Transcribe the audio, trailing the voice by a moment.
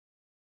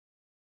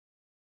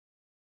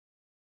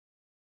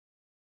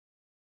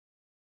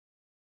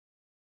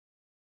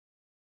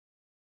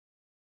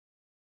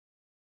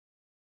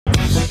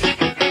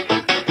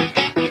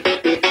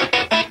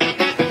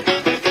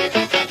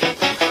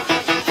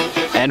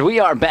And we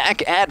are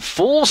back at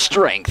full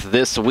strength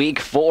this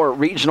week for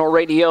regional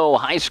radio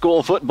high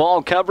school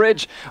football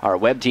coverage. Our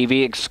Web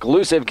TV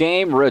exclusive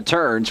game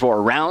returns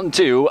for round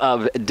 2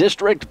 of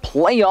district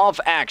playoff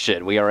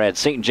action. We are at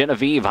St.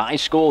 Genevieve High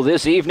School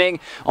this evening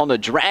on the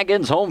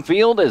Dragons home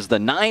field as the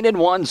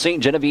 9-1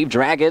 St. Genevieve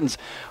Dragons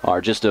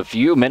are just a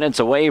few minutes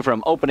away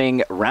from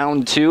opening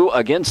round 2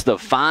 against the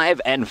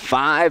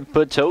 5-5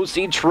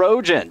 Potosi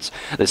Trojans.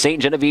 The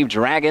St. Genevieve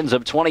Dragons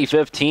of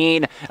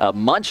 2015, a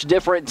much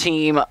different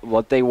team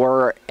what they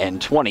were in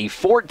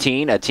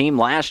 2014. A team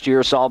last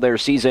year saw their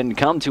season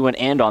come to an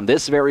end on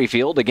this very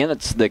field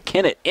against the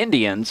Kennett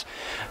Indians.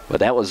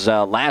 But that was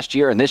last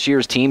year, and this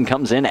year's team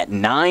comes in at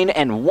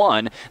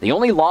 9-1. The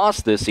only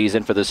loss this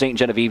season for the St.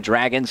 Genevieve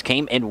Dragons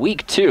came in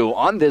Week 2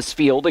 on this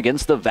field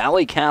against the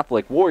Valley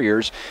Catholic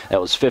Warriors.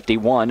 That was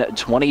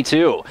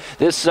 51-22.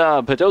 This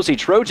Potosi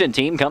Trojan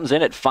team comes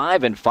in at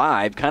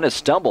 5-5, kind of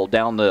stumbled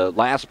down the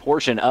last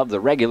portion of the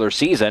regular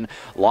season,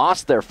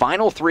 lost their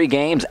final 3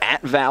 games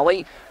at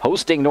Valley,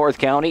 hosting North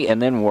County,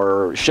 and then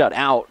were shut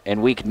out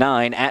in Week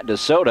 9 at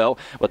DeSoto.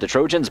 But the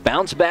Trojans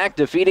bounced back,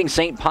 defeating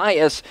St.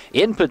 Pius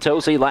in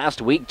Potosi last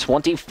week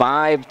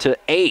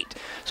 25-8.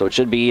 So it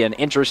should be an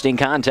interesting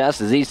contest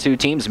as these two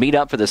teams meet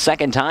up for the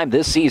second time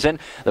this season.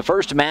 The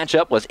first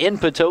matchup was in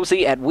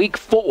Potosi at Week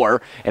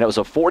 4, and it was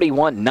a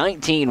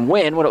 41-19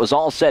 win when it was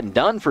all said and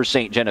done for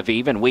St.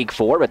 Genevieve in Week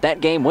 4, but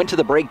that game went to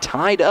the break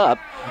tied up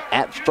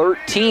at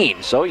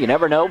 13. So you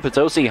never know.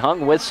 Potosi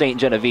hung with St.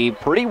 Genevieve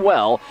pretty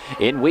well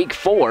in Week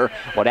 4.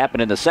 What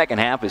happened in the second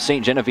half is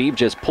St. Genevieve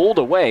just pulled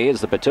away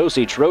as the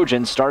Potosi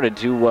Trojans started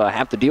to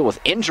have to deal with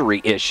injury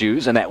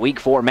issues in that Week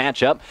 4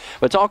 matchup.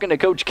 But talking to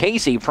Coach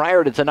Casey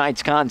prior to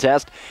tonight's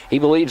contest, he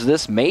believes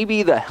this may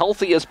be the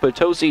healthiest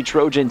Potosi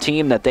Trojan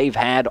team that they've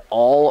had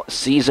all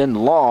season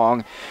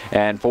long.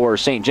 And for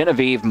St.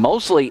 Genevieve,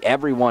 mostly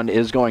everyone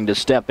is going to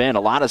step in.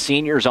 A lot of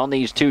seniors on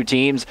these two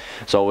teams,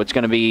 so it's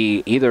going to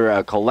be either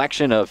a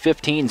collection of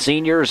 15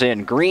 seniors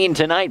in green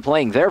tonight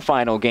playing their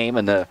final game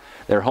in their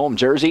home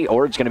jersey,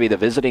 or it's going to be the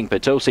visiting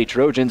Potosi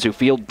Trojans who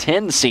field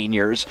 10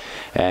 seniors,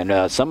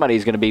 and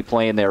somebody's going to be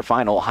playing their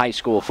final high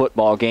school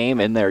football game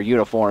in their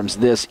uniforms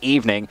this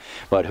evening.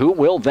 But who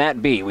will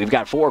that be? We've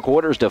got 4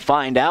 quarters to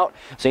find out.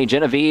 St.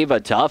 Genevieve, a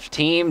tough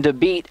team to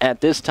beat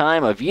at this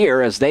time of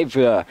year as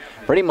they've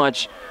pretty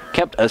much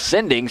kept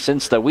ascending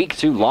since the Week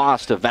 2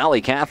 loss to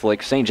Valley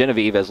Catholic. St.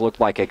 Genevieve has looked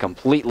like a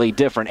completely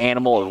different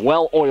animal, a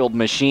well-oiled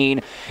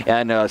machine,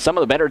 and some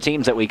of the better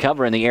teams that we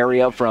cover in the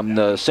area, from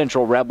the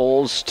Central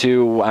Rebels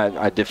to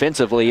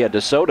defensively a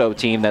DeSoto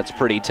team that's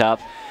pretty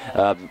tough,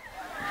 have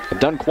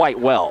done quite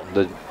well.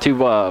 The 2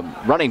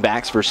 running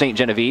backs for St.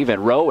 Genevieve,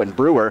 and Rowe and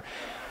Brewer,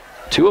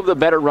 2 of the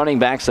better running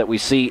backs that we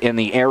see in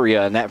the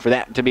area, and that for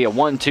that to be a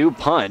 1-2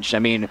 punch, I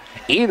mean,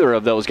 either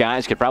of those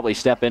guys could probably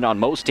step in on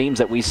most teams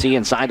that we see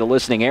inside the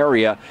listening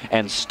area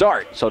and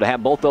start. So to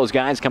have both those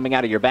guys coming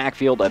out of your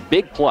backfield, a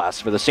big plus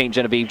for the St.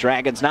 Genevieve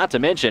Dragons, not to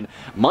mention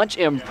much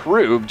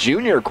improved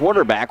junior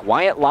quarterback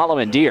Wyatt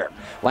Lalamandir.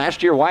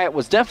 Last year, Wyatt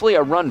was definitely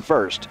a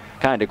run-first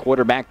kind of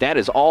quarterback. That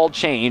is all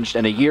changed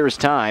in a year's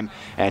time,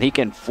 and he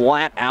can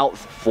flat out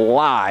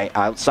fly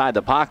outside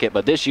the pocket.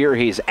 But this year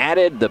he's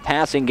added the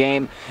passing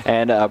game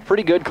and a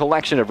pretty good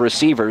collection of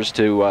receivers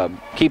to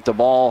keep the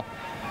ball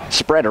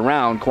spread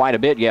around quite a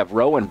bit. You have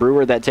Rowe and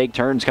Brewer that take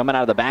turns coming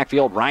out of the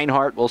backfield.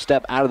 Reinhardt will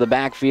step out of the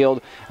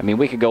backfield. I mean,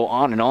 we could go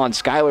on and on.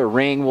 Skylar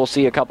Ring we'll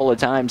see a couple of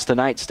times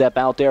tonight step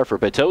out there for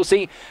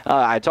Potosi.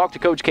 I talked to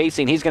Coach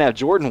Casey, and he's going to have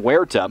Jordan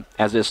Huerta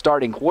as his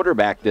starting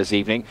quarterback this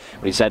evening.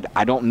 But he said,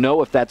 I don't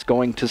know if that's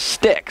going to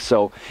stick.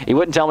 So he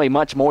wouldn't tell me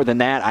much more than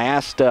that. I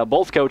asked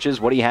both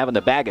coaches, what do you have in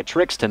the bag of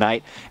tricks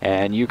tonight?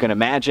 And you can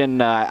imagine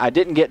I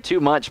didn't get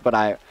too much, but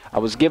I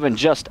was given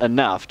just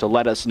enough to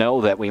let us know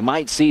that we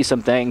might see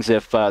some things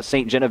if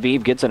St.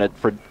 Genevieve gets in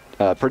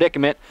a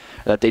predicament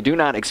that they do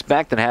not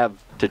expect and have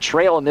to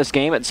trail in this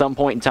game at some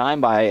point in time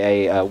by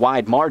a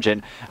wide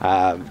margin.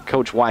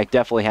 Coach White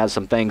definitely has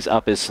some things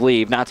up his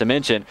sleeve, not to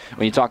mention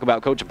when you talk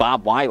about Coach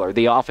Bob Weiler,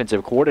 the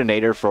offensive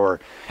coordinator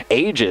for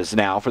ages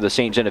now for the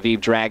St.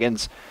 Genevieve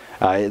Dragons.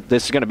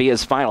 This is going to be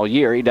his final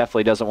year. He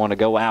definitely doesn't want to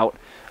go out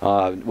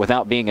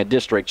without being a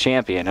district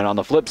champion. And on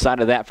the flip side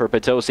of that for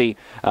Potosi,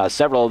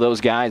 several of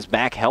those guys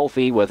back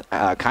healthy with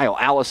Kyle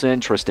Allison,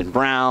 Tristan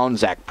Brown,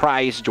 Zach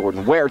Price,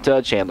 Jordan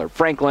Huerta, Chandler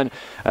Franklin.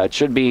 It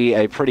should be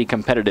a pretty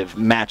competitive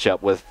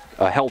matchup with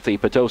a healthy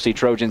Potosi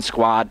Trojan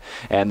squad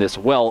and this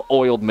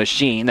well-oiled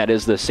machine that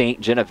is the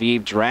St.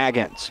 Genevieve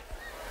Dragons.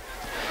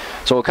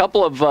 So a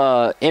couple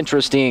of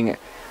interesting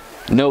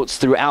notes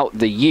throughout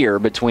the year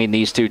between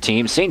these two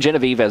teams. St.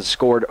 Genevieve has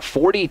scored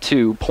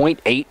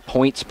 42.8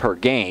 points per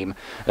game.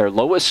 Their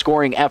lowest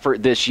scoring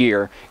effort this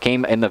year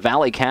came in the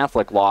Valley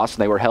Catholic loss,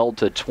 and they were held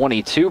to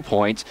 22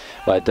 points.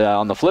 But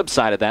on the flip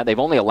side of that, they've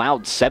only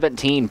allowed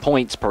 17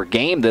 points per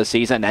game this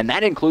season, and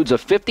that includes a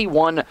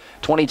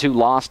 51-22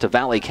 loss to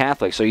Valley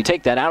Catholic. So you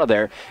take that out of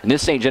there, and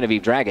this St.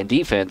 Genevieve Dragon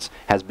defense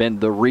has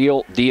been the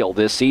real deal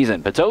this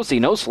season. Potosi,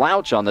 no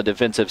slouch on the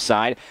defensive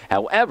side.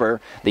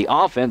 However, the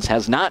offense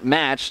has not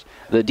matched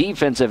the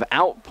defensive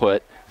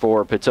output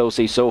for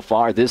Potosi so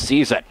far this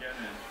season.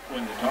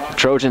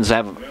 Trojans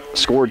have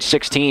scored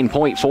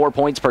 16.4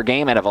 points per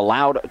game and have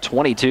allowed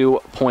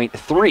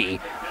 22.3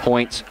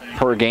 points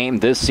per game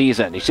this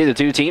season. You see the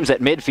two teams at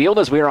midfield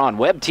as we are on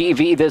Web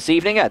TV this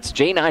evening. That's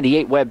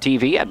J98 Web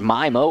TV at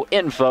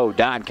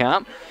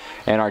mymoinfo.com.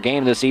 And our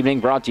game this evening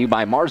brought to you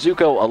by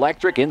Marzuco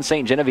Electric in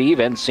St.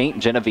 Genevieve and St.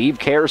 Genevieve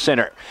Care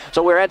Center.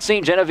 So we're at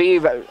St.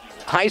 Genevieve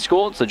High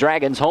School. It's the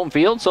Dragons' home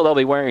field, so they'll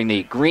be wearing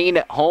the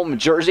green home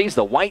jerseys,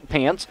 the white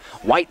pants,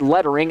 white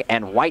lettering,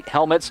 and white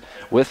helmets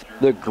with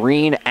the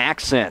green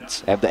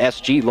accents. Have the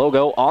SG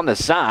logo on the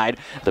side.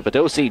 The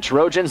Potosi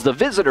Trojans, the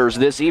visitors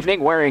this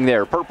evening, wearing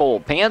their purple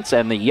pants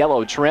and the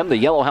yellow trim, the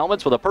yellow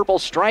helmets with a purple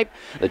stripe.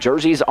 The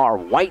jerseys are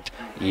white,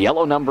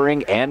 yellow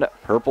numbering, and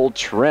purple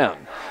trim.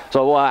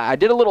 So I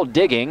did a little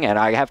digging, and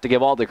I have to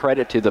give all the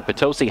credit to the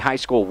Potosi High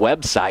School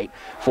website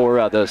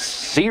for the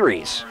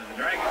series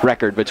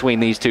record between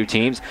these two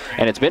teams,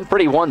 and it's been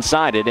pretty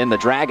one-sided in the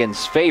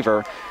Dragons'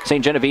 favor.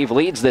 St. Genevieve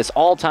leads this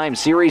all-time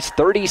series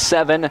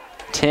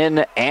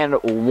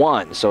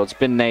 37-10-1, so it's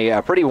been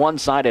a pretty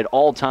one-sided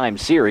all-time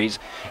series.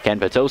 Can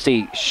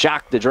Potosi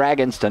shock the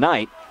Dragons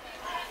tonight?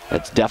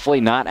 It's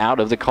definitely not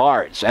out of the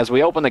cards. As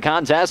we open the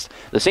contest,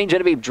 the St.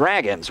 Genevieve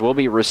Dragons will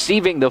be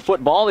receiving the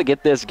football to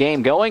get this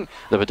game going.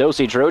 The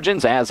Potosi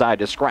Trojans, as I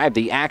described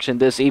the action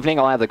this evening,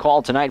 I'll have the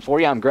call tonight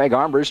for you. I'm Greg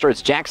Armbruster.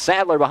 It's Jack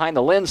Sadler behind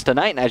the lens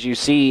tonight. And as you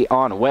see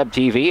on Web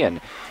TV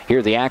and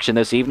hear the action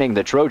this evening,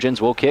 the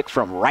Trojans will kick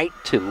from right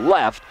to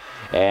left,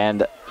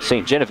 and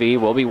St.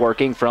 Genevieve will be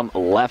working from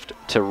left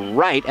to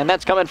right, and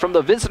that's coming from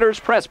the visitors'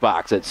 press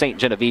box at St.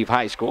 Genevieve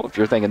High School, if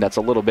you're thinking that's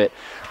a little bit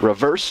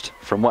reversed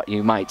from what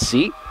you might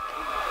see.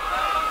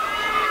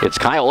 It's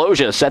Kyle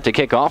Oja set to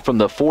kick off from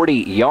the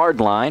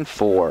 40-yard line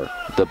for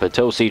the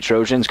Potosi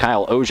Trojans.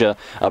 Kyle Oja,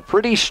 a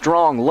pretty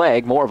strong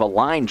leg, more of a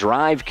line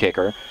drive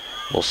kicker.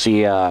 We'll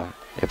see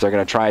if they're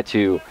going to try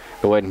to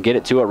go ahead and get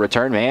it to a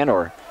return man,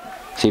 or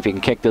see if he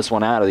can kick this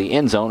one out of the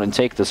end zone and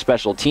take the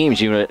special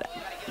teams unit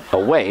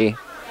away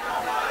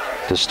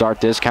to start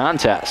this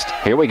contest.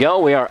 Here we go.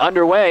 We are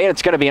underway, and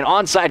it's going to be an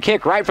onside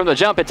kick right from the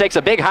jump. It takes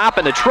a big hop,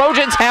 and the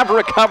Trojans have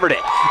recovered it.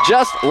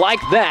 Just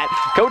like that,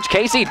 Coach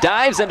Casey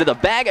dives into the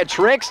bag of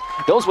tricks,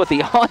 goes with the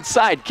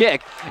onside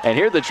kick, and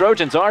here the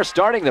Trojans are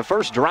starting the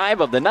first drive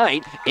of the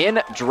night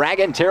in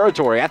Dragon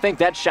territory. I think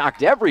that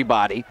shocked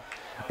everybody,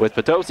 with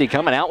Potosi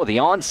coming out with the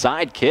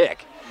onside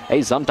kick.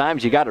 Hey,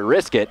 sometimes you got to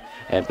risk it,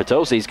 and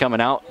Potosi's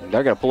coming out.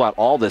 They're going to pull out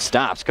all the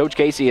stops. Coach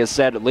Casey has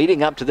said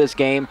leading up to this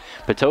game,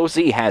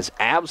 Potosi has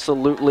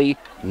absolutely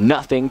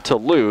nothing to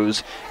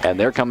lose, and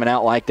they're coming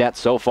out like that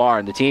so far.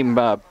 And the team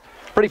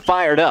pretty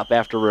fired up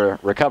after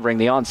recovering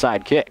the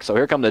onside kick. So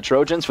here come the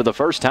Trojans for the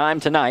first time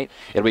tonight.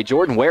 It'll be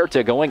Jordan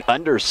Huerta going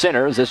under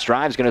center as this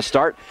drive's going to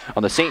start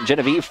on the St.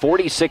 Genevieve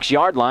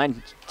 46-yard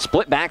line.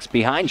 Split backs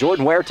behind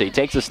Jordan Huerta. He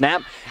takes the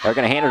snap. They're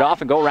going to hand it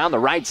off and go around the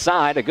right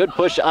side. A good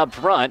push up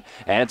front,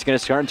 and it's going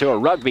to turn to a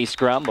rugby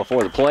scrum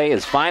before the play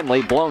is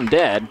finally blown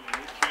dead.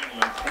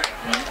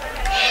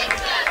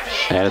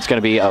 And it's going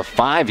to be a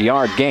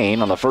 5-yard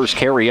gain on the first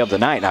carry of the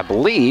night. And I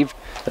believe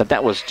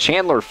that was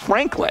Chandler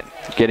Franklin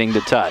getting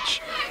the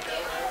touch.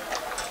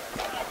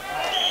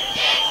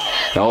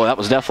 Oh, that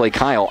was definitely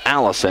Kyle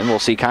Allison. We'll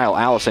see Kyle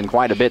Allison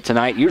quite a bit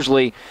tonight.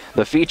 Usually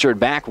the featured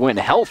back when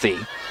healthy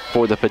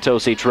for the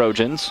Potosi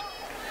Trojans.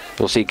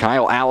 We'll see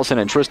Kyle Allison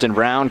and Tristan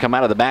Brown come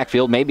out of the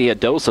backfield. Maybe a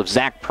dose of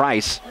Zach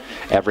Price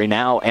every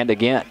now and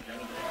again.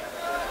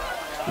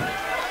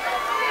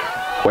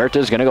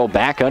 Huerta's going to go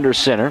back under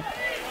center.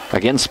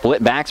 Again,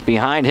 split backs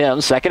behind him.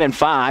 2nd and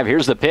 5.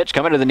 Here's the pitch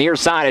coming to the near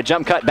side. A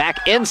jump cut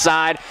back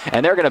inside,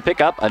 and they're going to pick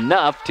up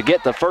enough to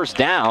get the first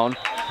down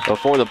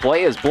before the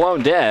play is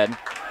blown dead.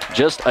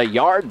 Just a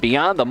yard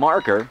beyond the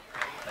marker.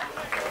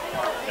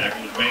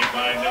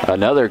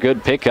 Another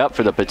good pickup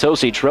for the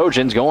Potosi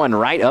Trojans going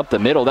right up the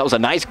middle. That was a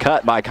nice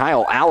cut by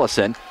Kyle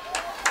Allison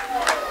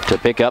to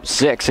pick up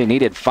 6. He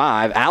needed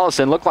 5.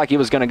 Allison looked like he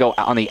was going to go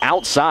on the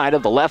outside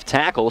of the left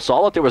tackle,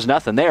 saw that there was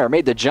nothing there,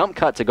 made the jump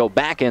cut to go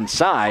back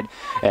inside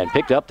and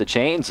picked up the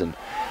chains. And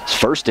it's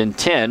 1st and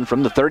 10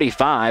 from the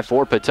 35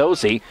 for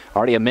Potosi.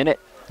 Already a minute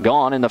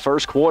gone in the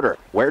first quarter.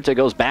 Huerta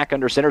goes back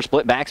under center,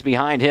 split backs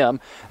behind him.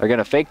 They're going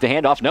to fake the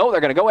handoff. No,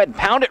 they're going to go ahead and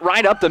pound it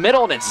right up the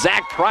middle, and it's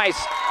Zach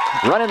Price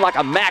running like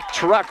a Mack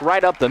truck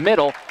right up the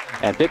middle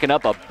and picking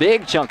up a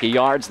big chunk of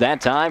yards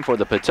that time for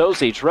the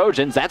Potosi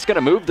Trojans. That's going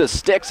to move the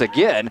sticks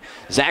again.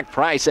 Zach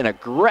Price, an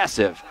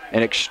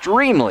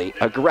extremely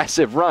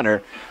aggressive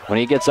runner. When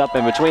he gets up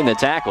in between the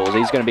tackles,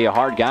 he's going to be a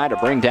hard guy to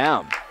bring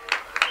down.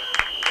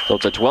 So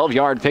it's a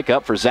 12-yard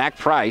pickup for Zach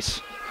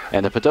Price.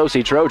 And the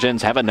Potosi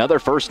Trojans have another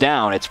first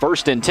down. It's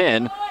 1st and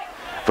 10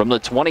 from the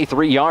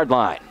 23-yard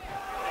line.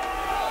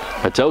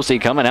 Potosi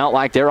coming out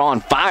like they're on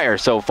fire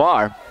so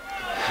far.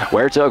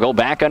 Huerta go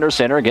back under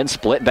center. Again,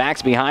 split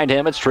backs behind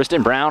him. It's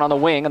Tristan Brown on the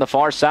wing on the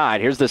far side.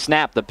 Here's the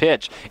snap, the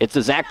pitch. It's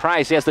to Zach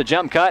Price. He has the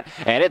jump cut,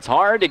 and it's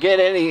hard to get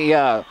any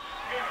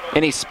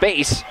any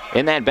space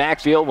in that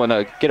backfield when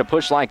get a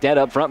push like that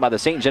up front by the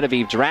St.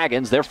 Genevieve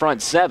Dragons. Their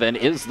front seven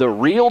is the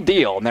real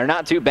deal, and they're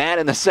not too bad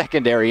in the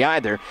secondary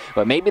either,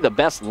 but maybe the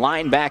best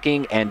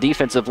linebacking and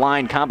defensive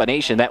line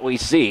combination that we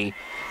see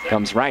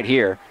comes right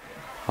here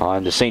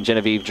on the St.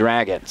 Genevieve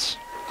Dragons.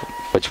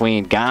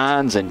 Between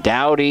Gons and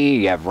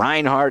Dowdy, you have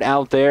Reinhardt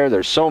out there.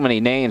 There's so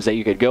many names that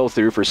you could go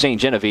through for St.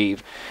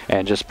 Genevieve,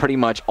 and just pretty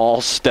much all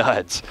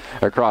studs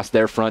across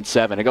their front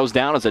seven. It goes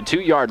down as a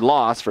 2-yard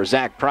loss for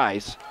Zach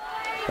Price.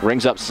 It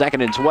brings up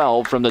 2nd and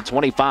 12 from the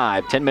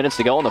 25. 10 minutes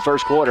to go in the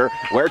first quarter.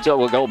 Huerta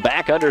will go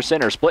back under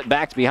center, split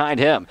backs behind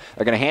him.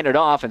 They're going to hand it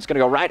off, and it's going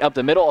to go right up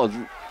the middle.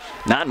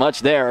 Not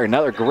much there.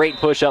 Another great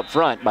push up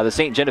front by the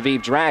St.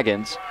 Genevieve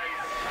Dragons.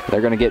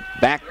 They're going to get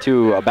back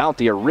to about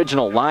the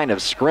original line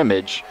of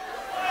scrimmage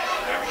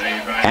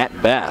at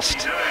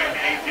best.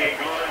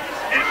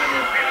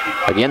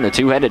 Again, the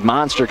two-headed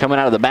monster coming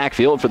out of the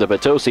backfield for the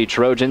Potosi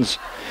Trojans.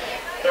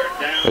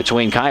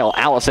 Between Kyle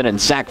Allison and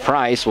Zach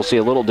Price, we'll see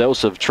a little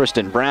dose of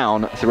Tristan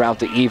Brown throughout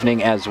the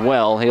evening as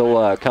well.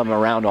 He'll come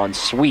around on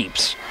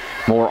sweeps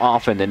more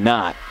often than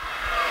not.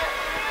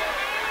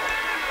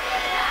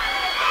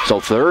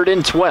 So 3rd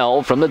and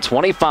 12 from the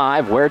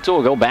 25. Huerta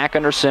will go back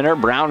under center.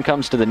 Brown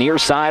comes to the near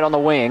side on the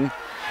wing.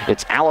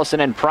 It's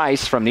Allison and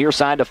Price from near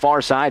side to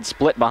far side,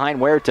 split behind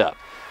Huerta.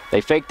 They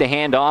fake the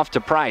handoff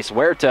to Price.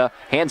 Huerta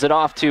hands it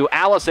off to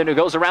Allison, who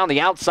goes around the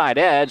outside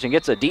edge and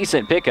gets a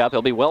decent pickup.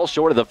 He'll be well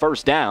short of the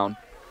first down.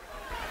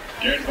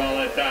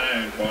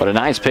 But a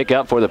nice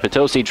pickup for the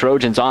Potosi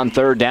Trojans on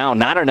 3rd down.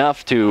 Not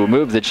enough to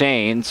move the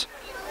chains.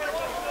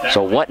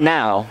 So what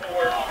now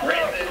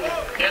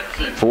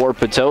for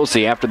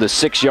Potosi after the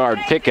 6-yard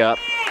pickup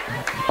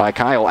by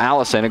Kyle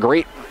Allison? A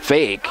great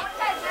fake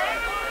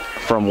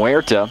from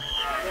Huerta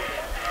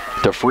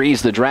to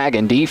freeze the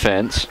Dragon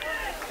defense.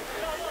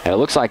 And it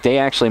looks like they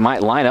actually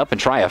might line up and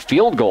try a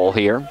field goal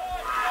here.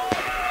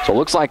 So it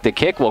looks like the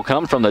kick will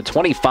come from the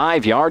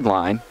 25-yard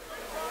line.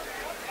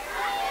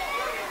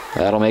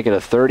 That'll make it a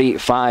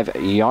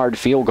 35-yard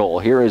field goal.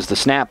 Here is the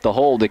snap, the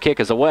hold, the kick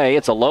is away.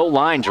 It's a low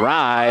line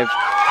drive.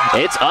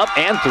 It's up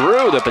and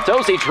through. The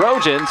Potosi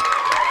Trojans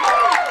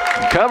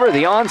cover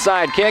the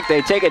onside kick.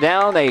 They take it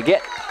down. They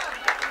get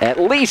at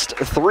least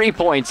 3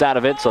 points out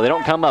of it, so they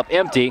don't come up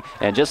empty.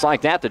 And just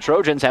like that, the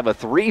Trojans have a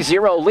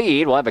 3-0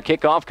 lead. We'll have a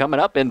kickoff coming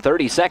up in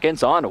 30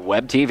 seconds on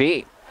Web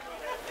TV.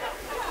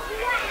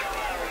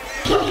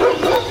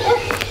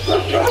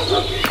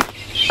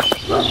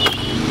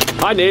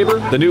 Hi, neighbor.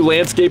 The new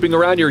landscaping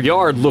around your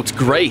yard looks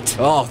great.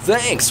 Oh,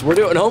 thanks. We're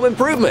doing home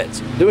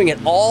improvements. Doing it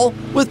all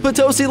with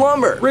Potosi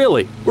Lumber.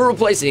 Really? We're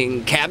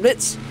replacing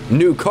cabinets,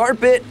 new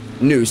carpet,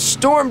 new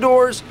storm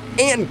doors,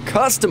 and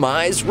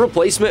customized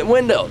replacement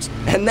windows.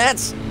 And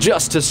that's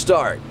just to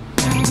start.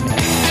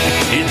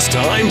 It's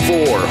time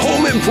for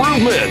home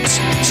improvements.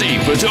 See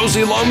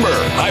Potosi Lumber,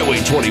 Highway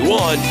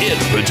 21 in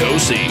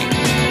Potosi.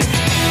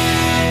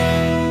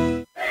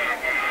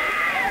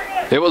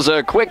 It was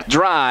a quick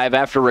drive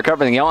after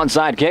recovering the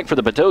onside kick for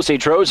the Potosi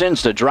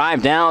Trojans to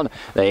drive down.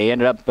 They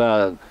ended up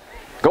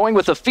going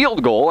with a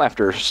field goal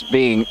after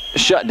being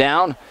shut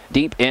down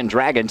deep in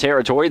Dragon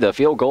territory. The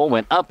field goal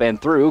went up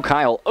and through.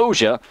 Kyle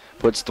Oja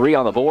puts 3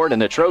 on the board,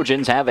 and the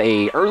Trojans have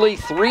a early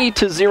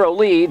 3-0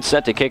 lead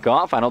set to kick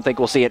off. I don't think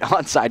we'll see an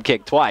onside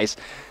kick twice.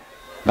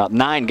 About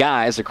 9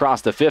 guys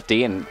across the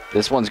 50, and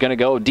this one's going to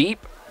go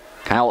deep.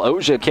 Kyle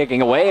Oja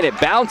kicking away, and it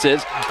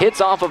bounces, hits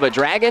off of a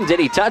Dragon.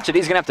 Did he touch it?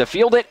 He's going to have to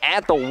field it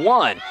at the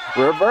 1.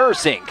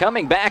 Reversing,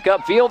 coming back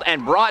upfield,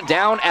 and brought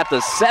down at the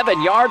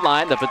 7-yard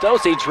line. The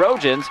Potosi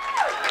Trojans,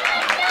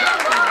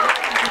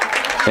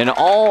 in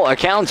all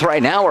accounts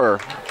right now, are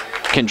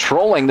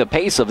controlling the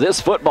pace of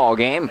this football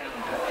game.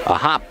 A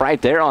hop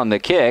right there on the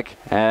kick,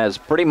 as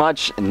pretty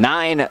much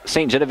 9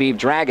 St. Genevieve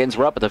Dragons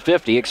were up at the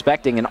 50,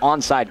 expecting an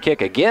onside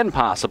kick again,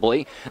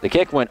 possibly. The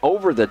kick went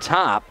over the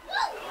top,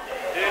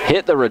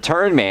 hit the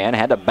return man,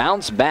 had to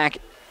bounce back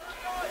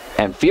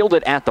and field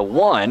it at the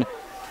 1,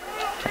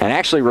 and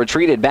actually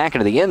retreated back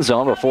into the end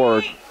zone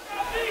before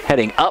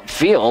heading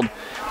upfield,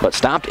 but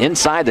stopped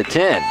inside the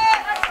 10.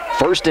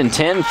 1st and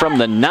 10 from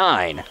the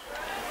 9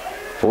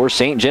 for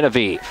St.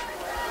 Genevieve.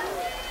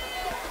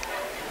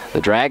 The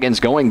Dragons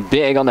going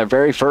big on their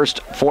very first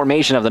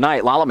formation of the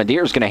night. Lala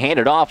Madeir's going to hand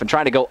it off and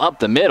try to go up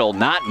the middle.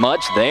 Not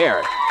much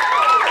there.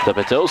 The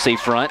Potosi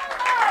front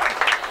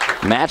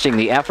matching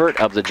the effort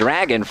of the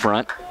Dragon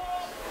front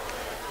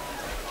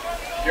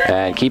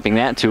and keeping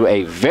that to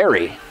a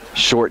very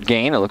short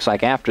gain. It looks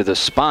like after the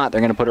spot, they're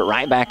going to put it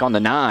right back on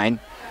the 9.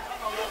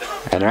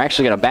 And they're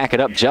actually going to back it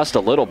up just a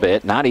little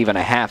bit, not even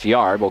a half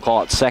yard. We'll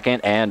call it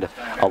 2nd and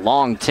a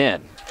long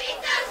 10.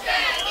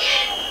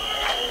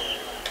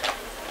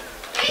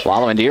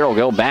 Lala Madeir will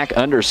go back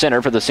under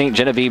center for the St.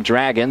 Genevieve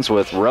Dragons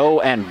with Rowe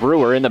and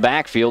Brewer in the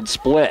backfield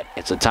split.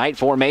 It's a tight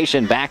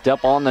formation backed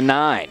up on the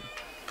 9.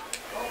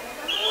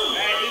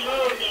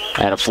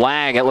 And a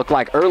flag. It looked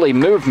like early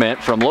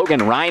movement from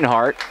Logan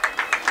Reinhardt.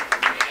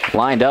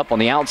 Lined up on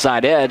the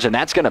outside edge, and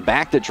that's going to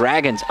back the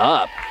Dragons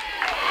up.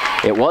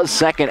 It was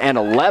 2nd and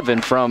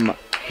 11 from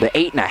the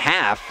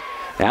 8.5.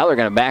 Now they're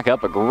going to back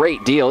up a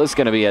great deal. This is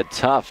going to be a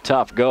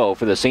tough go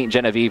for the St.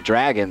 Genevieve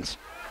Dragons.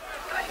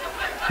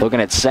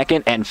 Looking at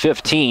 2nd and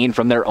 15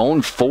 from their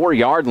own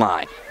 4-yard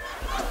line.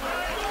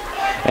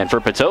 And for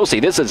Potosi,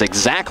 this is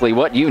exactly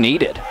what you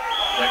needed.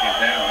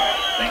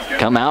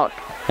 Come out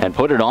and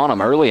put it on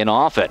them early and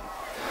often.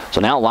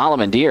 So now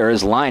Lalamandir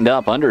is lined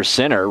up under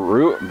center.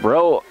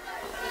 Rowe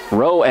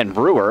and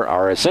Brewer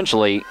are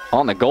essentially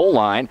on the goal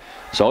line.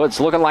 So it's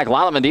looking like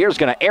Lalamandir is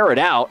going to air it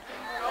out.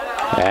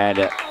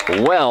 And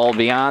well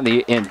beyond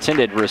the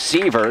intended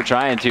receiver,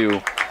 trying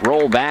to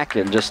roll back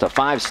in just a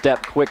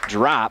 5-step quick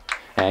drop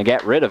and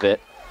get rid of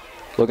it.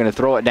 Looking to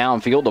throw it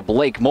downfield to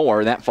Blake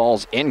Moore. That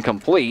falls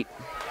incomplete.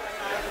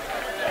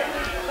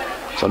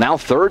 So now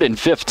 3rd and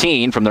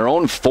 15 from their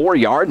own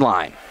 4-yard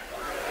line.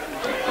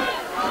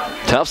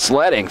 Tough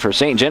sledding for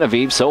St.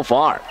 Genevieve so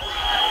far.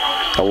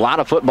 A lot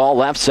of football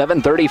left,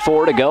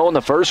 7:34 to go in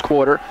the first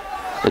quarter.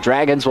 The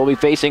Dragons will be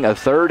facing a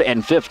 3rd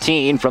and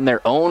 15 from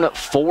their own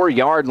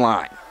 4-yard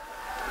line.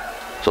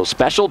 So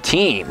special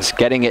teams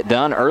getting it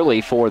done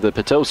early for the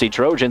Potosi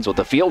Trojans with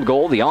the field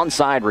goal, the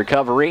onside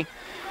recovery,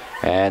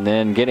 and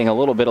then getting a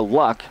little bit of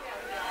luck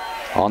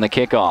on the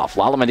kickoff.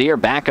 Lalamandir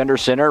back under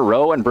center.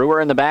 Rowe and Brewer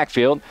in the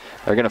backfield.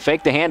 They're going to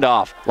fake the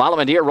handoff.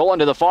 Lalamandir rolling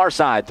to the far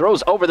side.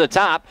 Throws over the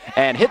top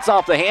and hits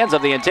off the hands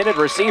of the intended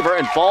receiver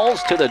and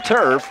falls to the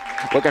turf.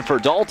 Looking for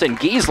Dalton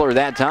Giesler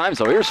that time.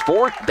 So here's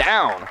 4th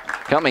down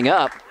coming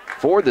up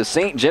for the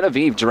St.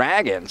 Genevieve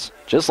Dragons.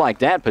 Just like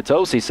that,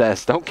 Potosi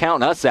says, don't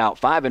count us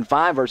out.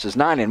 5-5 versus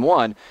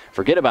 9-1.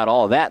 Forget about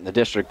all of that in the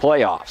district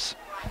playoffs.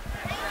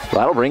 So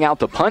that'll bring out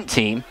the punt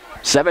team.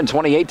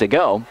 7:28 to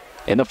go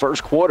in the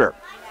first quarter.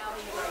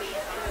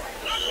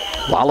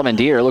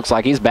 Lalamandir looks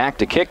like he's back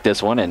to kick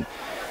this one and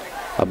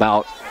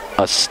about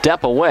a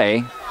step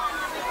away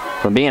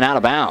from being out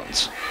of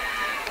bounds.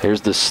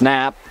 Here's the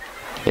snap.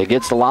 It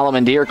gets to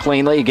Lalamandir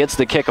cleanly. He gets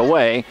the kick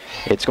away.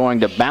 It's going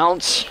to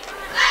bounce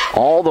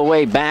all the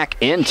way back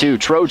into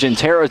Trojan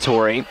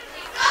territory,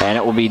 and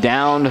it will be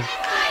down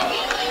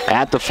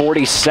at the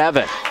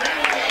 47.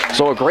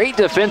 So a great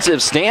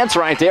defensive stance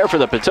right there for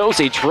the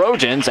Potosi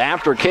Trojans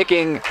after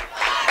kicking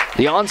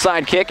the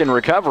onside kick and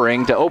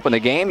recovering to open the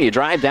game. You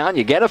drive down,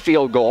 you get a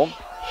field goal.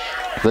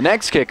 The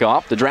next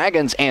kickoff, the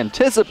Dragons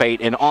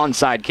anticipate an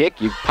onside kick.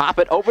 You pop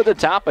it over the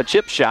top, a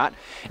chip shot.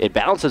 It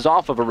bounces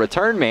off of a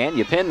return man.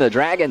 You pin the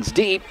Dragons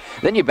deep.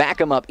 Then you back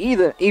them up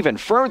even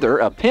further,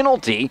 a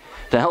penalty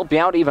to help you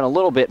out even a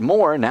little bit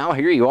more. Now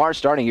here you are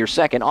starting your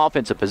second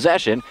offensive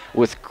possession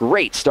with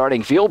great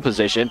starting field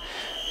position.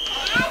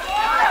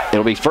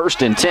 It'll be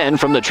 1st and 10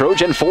 from the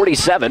Trojan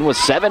 47 with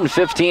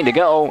 7:15 to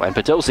go, and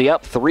Potosi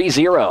up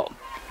 3-0.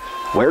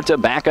 Huerta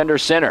back under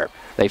center.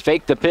 They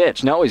fake the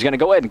pitch. No, he's going to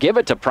go ahead and give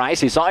it to Price.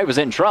 He saw he was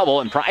in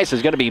trouble, and Price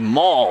is going to be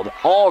mauled.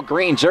 All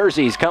green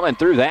jerseys coming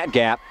through that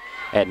gap,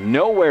 and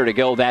nowhere to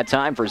go that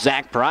time for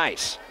Zach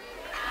Price.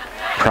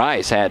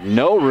 Price had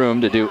no room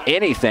to do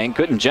anything,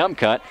 couldn't jump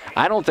cut.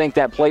 I don't think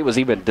that play was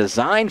even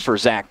designed for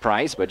Zach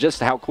Price, but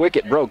just how quick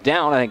it broke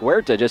down, I think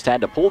Huerta just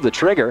had to pull the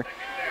trigger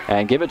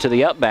and give it to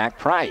the upback,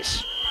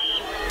 Price.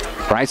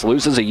 Price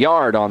loses a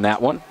yard on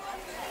that one.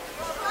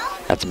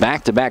 That's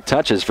back-to-back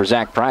touches for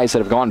Zach Price that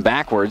have gone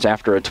backwards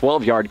after a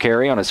 12-yard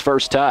carry on his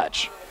first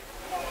touch.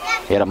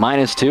 He had a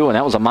 -2, and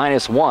that was a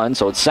 -1,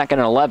 so it's 2nd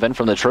and 11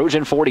 from the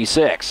Trojan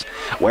 46.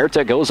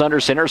 Huerta goes under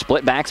center,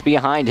 split backs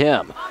behind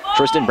him.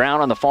 Tristan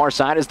Brown on the far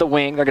side is the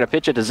wing. They're going to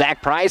pitch it to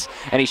Zach Price,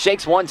 and he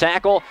shakes one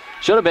tackle.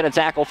 Should have been a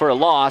tackle for a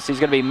loss. He's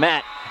going to be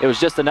met. It was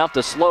just enough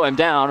to slow him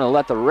down and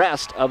let the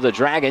rest of the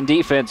Dragon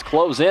defense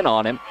close in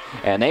on him,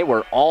 and they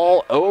were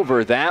all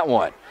over that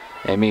one.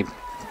 I mean,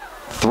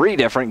 3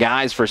 different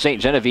guys for St.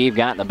 Genevieve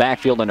got in the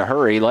backfield in a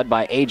hurry, led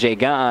by A.J.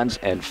 Gons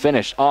and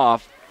finished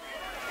off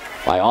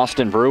by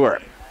Austin Brewer.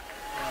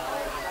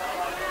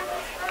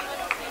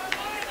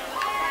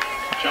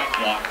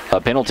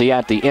 A penalty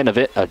at the end of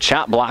it, a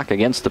chop block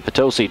against the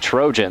Potosi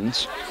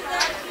Trojans.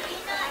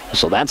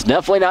 So that's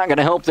definitely not going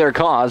to help their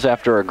cause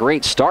after a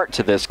great start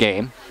to this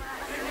game.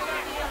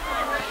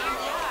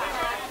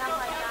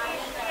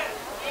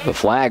 The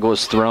flag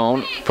was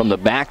thrown from the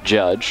back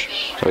judge,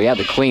 so he had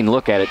to clean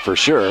look at it for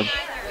sure.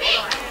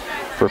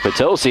 For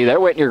Potosi,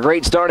 they're waiting your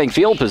great starting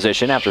field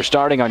position after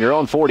starting on your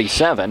own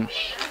 47.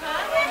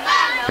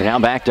 You're now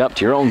backed up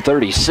to your own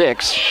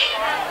 36.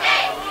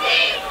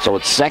 So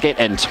it's 2nd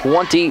and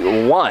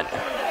 21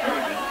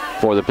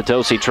 for the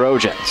Potosi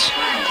Trojans.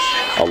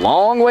 A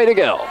long way to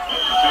go.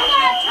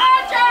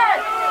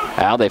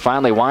 Now they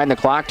finally wind the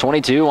clock,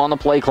 22 on the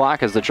play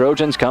clock as the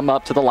Trojans come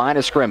up to the line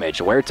of scrimmage.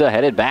 Huerta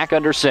headed back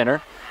under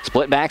center.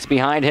 Split backs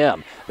behind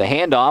him. The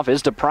handoff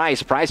is to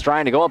Price. Price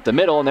trying to go up the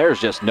middle, and there's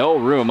just no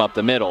room up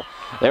the middle.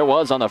 There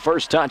was on the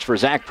first touch for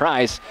Zach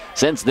Price.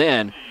 Since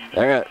then,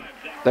 there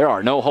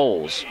are no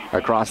holes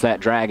across that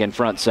Dragon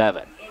front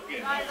 7.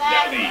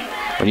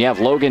 When you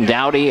have Logan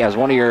Dowdy as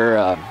one of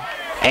your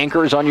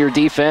anchors on your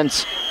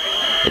defense,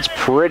 it's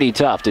pretty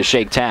tough to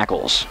shake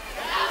tackles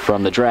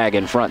from the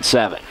Dragon front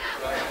 7.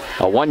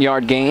 A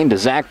 1-yard gain to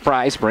Zach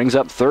Price brings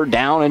up 3rd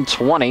down and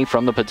 20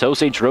 from the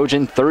Potosi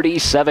Trojan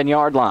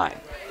 37-yard line.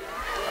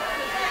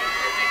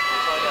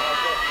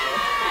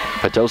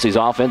 Potosi's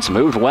offense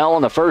moved well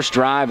on the first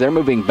drive. They're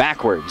moving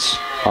backwards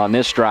on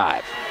this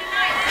drive.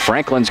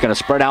 Franklin's going to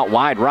spread out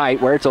wide right.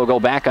 Huerta will go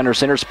back under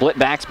center, split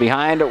backs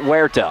behind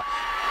Huerta.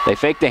 They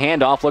fake the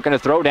handoff, looking to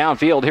throw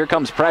downfield. Here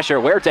comes pressure.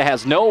 Huerta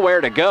has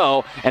nowhere to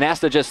go and has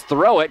to just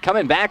throw it.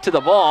 Coming back to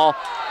the ball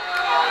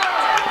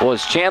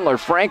was Chandler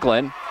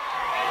Franklin.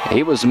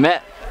 He was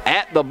met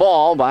at the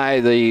ball by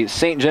the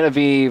St.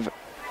 Genevieve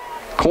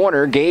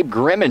corner, Gabe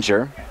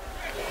Grimminger.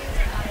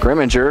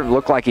 Grimminger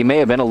looked like he may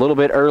have been a little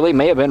bit early,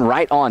 may have been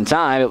right on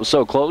time. It was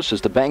so close,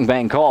 just a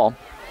bang-bang call.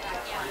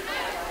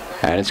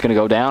 And it's going to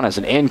go down as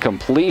an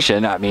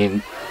incompletion. I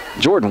mean,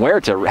 Jordan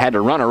Huerta had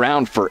to run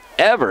around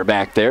forever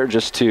back there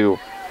just to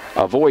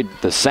avoid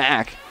the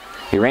sack.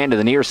 He ran to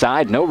the near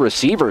side. No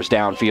receivers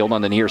downfield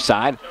on the near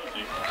side.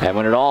 And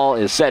when it all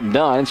is said and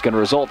done, it's going to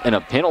result in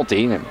a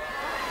penalty. And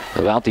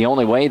about the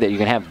only way that you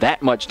can have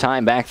that much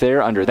time back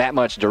there under that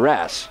much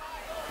duress.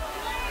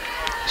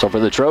 So for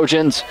the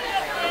Trojans,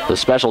 the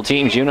special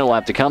teams unit will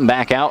have to come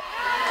back out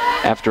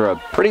after a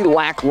pretty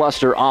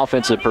lackluster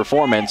offensive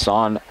performance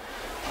on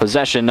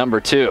possession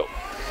number 2.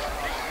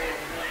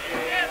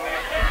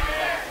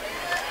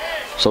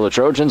 So the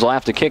Trojans will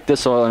have to kick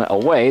this one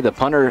away. The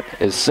punter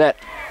is set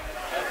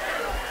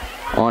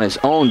on his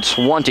own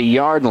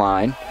 20-yard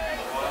line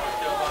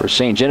for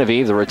St.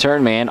 Genevieve. The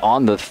return man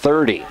on the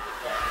 30.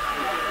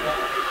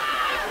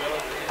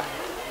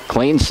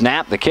 Clean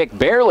snap. The kick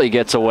barely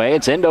gets away.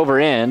 It's end over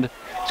end.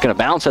 It's going to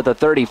bounce at the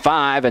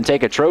 35 and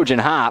take a Trojan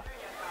hop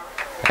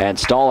and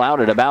stall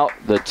out at about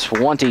the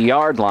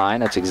 20-yard line.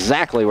 That's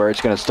exactly where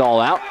it's going to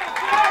stall out.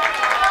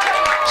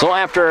 So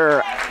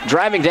after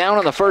driving down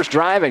on the first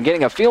drive and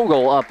getting a field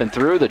goal up and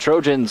through, the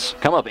Trojans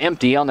come up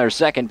empty on their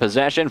second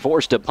possession,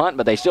 forced to punt,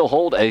 but they still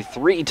hold a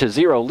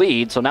 3-0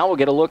 lead. So now we'll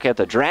get a look at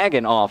the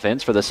Dragon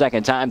offense for the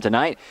second time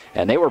tonight,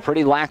 and they were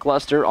pretty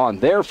lackluster on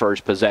their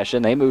first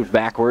possession. They moved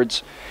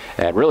backwards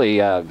and really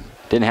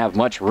didn't have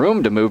much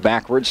room to move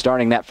backwards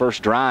starting that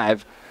first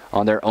drive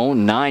on their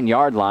own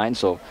 9-yard line.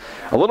 So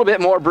a little bit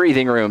more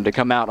breathing room to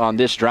come out on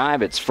this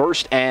drive. It's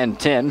 1st and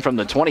 10 from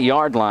the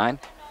 20-yard line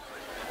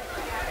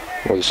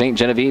for the St.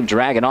 Genevieve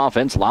Dragon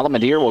offense.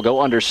 Lalamadir will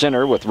go under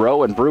center with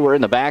Rowe and Brewer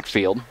in the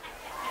backfield.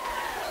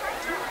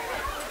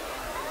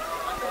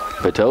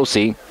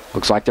 Potosi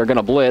looks like they're going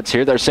to blitz.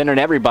 Here they're centering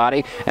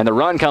everybody, and the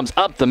run comes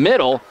up the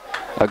middle.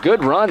 A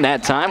good run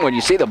that time. When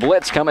you see the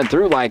blitz coming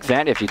through like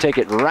that, if you take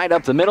it right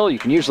up the middle, you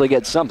can usually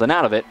get something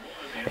out of it.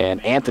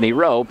 And Anthony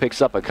Rowe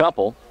picks up a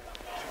couple.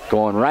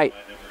 Going right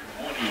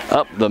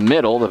up the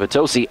middle. The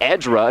Potosi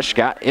edge rush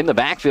got in the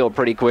backfield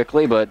pretty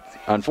quickly, but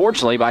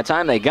unfortunately, by the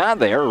time they got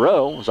there,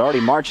 Rowe was already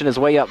marching his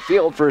way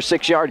upfield for a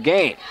 6-yard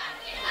gain.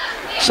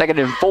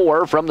 2nd and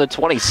 4 from the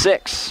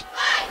 26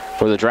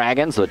 for the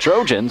Dragons. The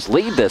Trojans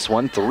lead this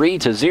one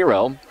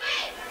 3-0.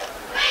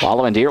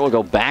 Lalamadir will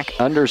go back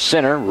under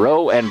center.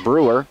 Rowe and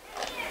Brewer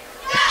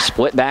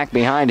split back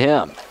behind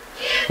him.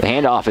 The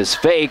handoff is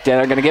faked, and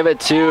they're going to give it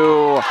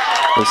to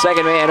the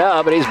second man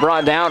up, but he's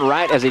brought down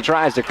right as he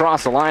tries to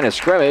cross the line of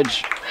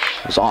scrimmage.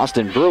 It's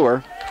Austin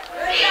Brewer.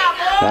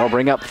 That'll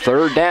bring up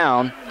 3rd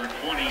down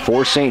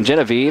for St.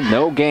 Genevieve.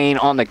 No gain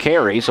on the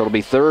carry, so it'll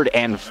be 3rd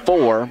and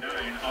 4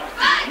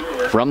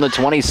 from the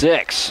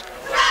 26.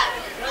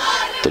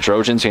 The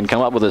Trojans can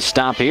come up with a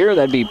stop here.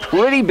 That'd be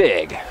pretty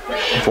big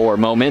for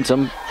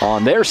momentum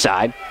on their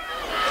side.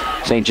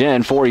 St.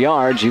 Gen, 4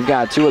 yards. You've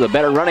got 2 of the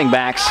better running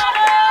backs.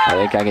 I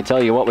think I can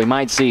tell you what we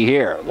might see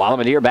here.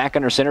 Lalamadir back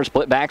under center,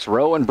 split backs,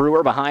 Rowe and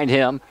Brewer behind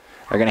him.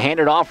 They're going to hand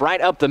it off right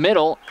up the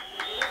middle,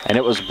 and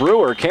it was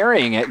Brewer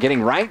carrying it,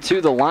 getting right to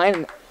the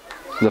line,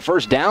 the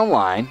first down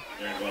line.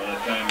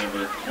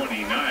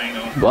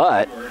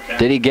 But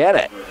did he get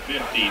it?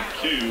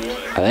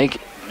 I think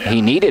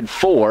he needed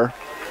 4,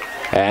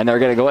 and they're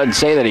going to go ahead and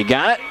say that he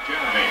got it.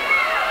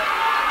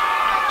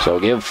 So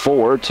give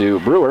 4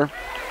 to Brewer,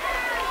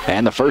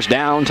 and the first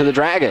down to the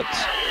Dragons.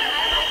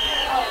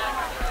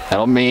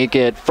 That'll make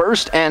it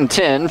 1st and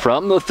 10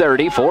 from the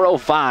 30,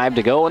 4:05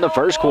 to go in the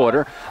first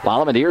quarter.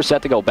 Lalamadir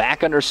set to go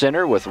back under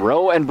center with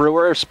Rowe and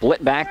Brewer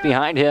split back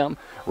behind him.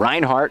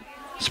 Reinhardt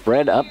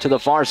spread up to the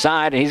far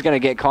side, and he's going to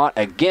get caught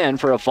again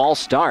for a false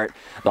start.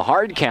 The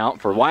hard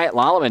count for Wyatt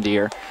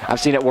Lalamadir. I've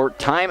seen it work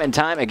time and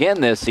time again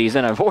this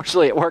season.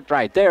 Unfortunately, it worked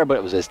right there, but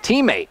it was his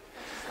teammate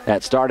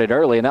that started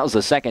early, and that was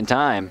the second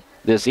time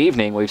this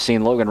evening we've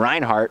seen Logan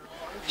Reinhardt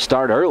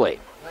start early.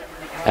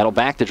 That'll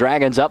back the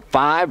Dragons up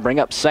 5, bring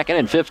up 2nd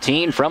and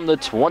 15 from the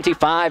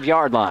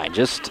 25-yard line.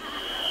 Just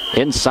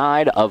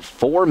inside of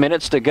 4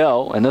 minutes to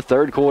go in the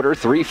third quarter,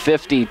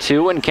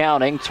 3:52 and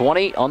counting,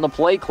 20 on the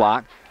play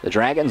clock. The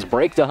Dragons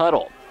break the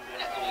huddle.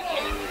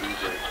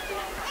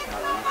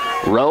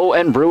 Rowe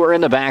and Brewer in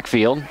the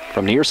backfield.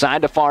 From near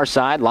side to far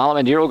side,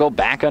 Lalamadir will go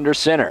back under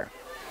center.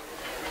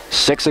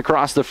 6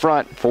 across the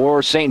front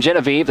for St.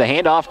 Genevieve. The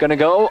handoff going to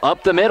go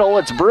up the middle.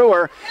 It's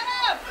Brewer.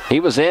 He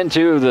was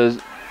into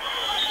the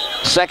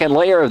second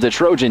layer of the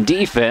Trojan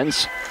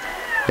defense.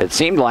 It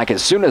seemed like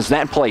as soon as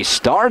that play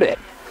started,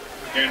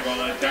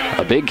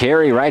 a big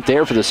carry right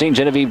there for the St.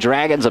 Genevieve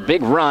Dragons. A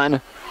big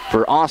run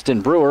for Austin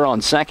Brewer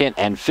on 2nd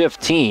and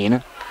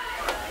 15.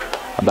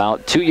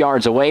 about 2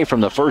 yards away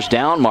from the first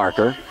down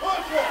marker.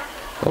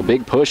 A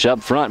big push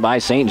up front by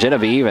St.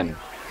 Genevieve and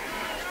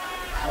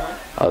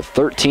a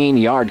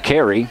 13-yard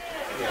carry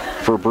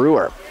for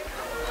Brewer.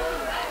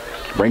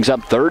 Brings up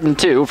 3rd and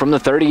 2 from the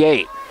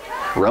 38.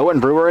 Rowe and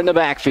Brewer in the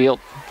backfield.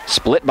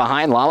 Split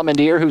behind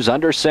Lalamandir, who's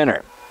under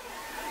center.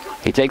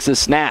 He takes the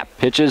snap,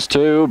 pitches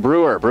to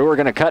Brewer. Brewer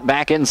going to cut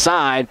back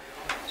inside.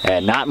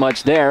 And not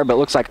much there, but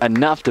looks like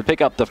enough to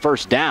pick up the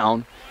first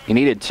down. He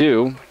needed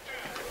 2.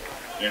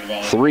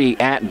 3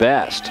 at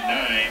best.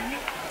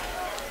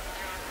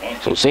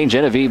 So St.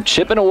 Genevieve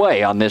chipping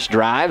away on this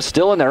drive.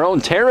 Still in their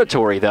own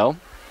territory, though.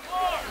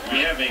 We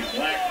have a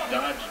black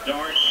Dodge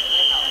Dart,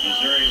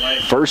 Missouri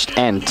license. 1st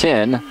and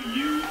 10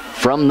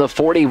 from the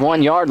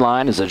 41-yard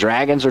line as the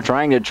Dragons are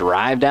trying to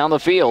drive down the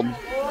field.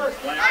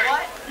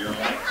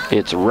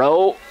 It's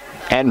Rowe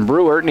and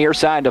Brewer near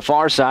side to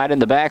far side in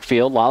the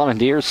backfield.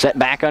 Lalamandir set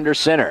back under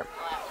center.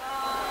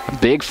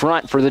 Big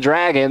front for the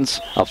Dragons.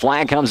 A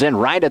flag comes in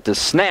right at the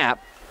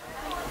snap.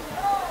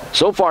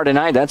 So far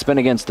tonight, that's been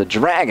against the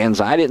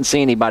Dragons. I didn't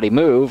see anybody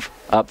move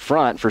up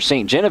front for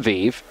St.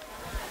 Genevieve.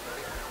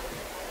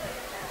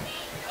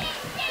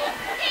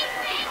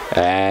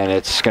 And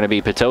it's going to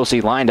be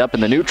Potosi lined up in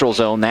the neutral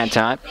zone that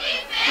time.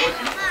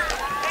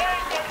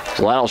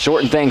 So that'll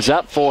shorten things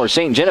up for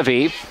St.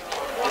 Genevieve.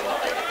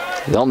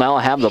 They'll now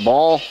have the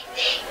ball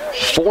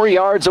 4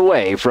 yards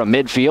away from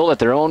midfield at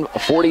their own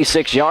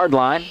 46-yard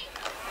line.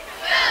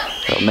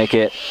 They'll make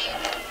it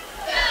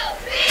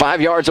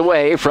 5 yards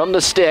away from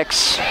the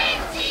sticks.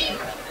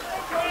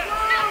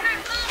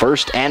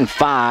 1st and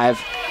 5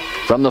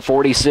 from the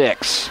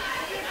 46.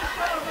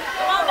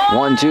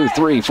 1, 2,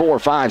 3, 4,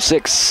 5,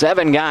 6,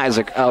 7 guys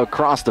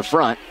across the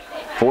front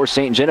for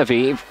St.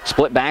 Genevieve.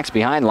 Split backs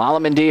behind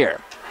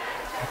Lalamandir.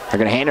 They're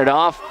going to hand it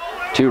off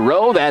to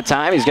Rowe that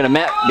time. He's going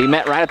to be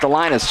met right at the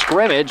line of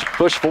scrimmage.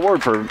 Push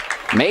forward for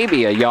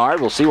maybe a yard.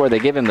 We'll see where they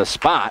give him the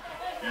spot.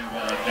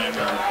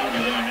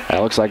 It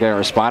looks like they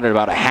were spotted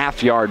about a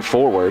half yard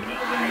forward.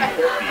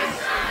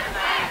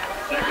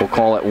 We'll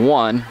call it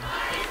 1.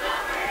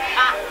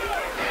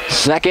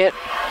 2nd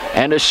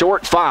and a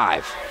short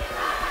 5.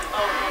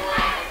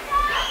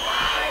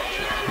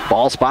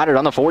 Ball spotted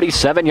on the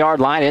 47-yard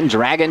line in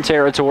Dragon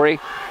territory.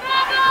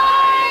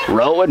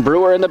 Rowe and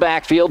Brewer in the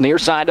backfield, near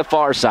side to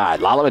far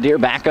side.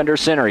 Lalamandir back under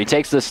center. He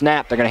takes the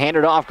snap. They're going to hand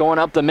it off. Going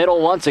up the middle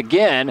once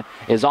again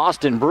is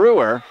Austin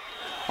Brewer.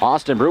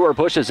 Austin Brewer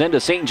pushes into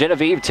St.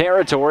 Genevieve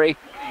territory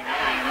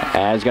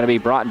and is going to be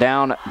brought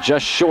down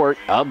just short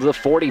of the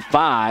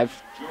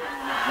 45.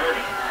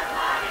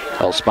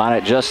 They'll spot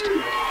it just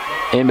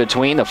in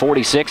between the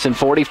 46 and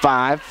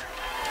 45.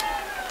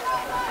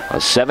 A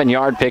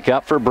 7-yard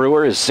pickup for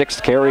Brewer, his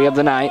 6th carry of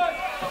the night.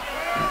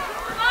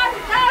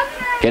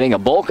 Getting a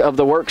bulk of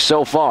the work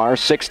so far.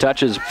 6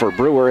 touches for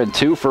Brewer and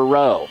 2 for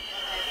Rowe.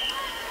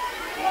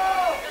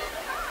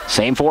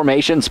 Same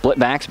formation, split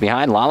backs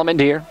behind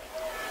Lalamandir.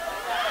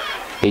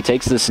 He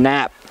takes the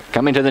snap,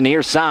 coming to the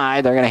near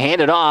side. They're going to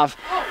hand it off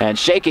and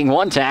shaking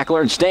one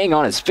tackler and staying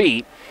on his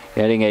feet.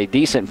 Getting a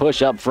decent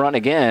push up front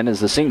again as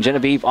the St.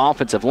 Genevieve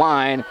offensive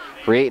line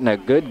creating a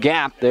good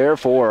gap there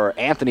for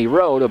Anthony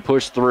Rowe to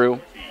push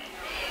through.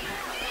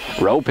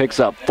 Rowe picks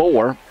up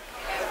 4.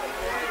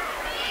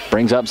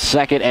 Brings up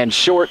 2nd and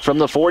short from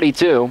the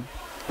 42.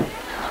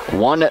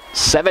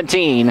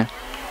 1:17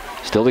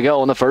 still to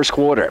go in the first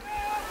quarter.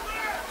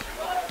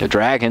 The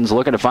Dragons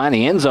looking to find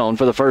the end zone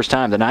for the first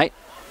time tonight.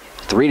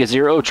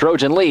 3-0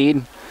 Trojan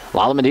lead.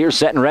 Lalamandir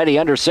set and ready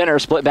under center.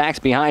 Split backs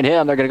behind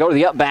him. They're going to go to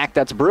the up back.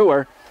 That's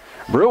Brewer.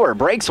 Brewer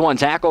breaks one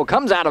tackle,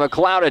 comes out of a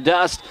cloud of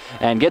dust,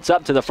 and gets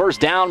up to the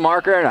first down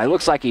marker. And it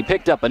looks like he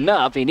picked up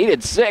enough. He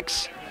needed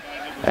 6.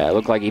 It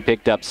looked like he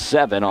picked up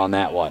 7 on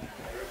that one.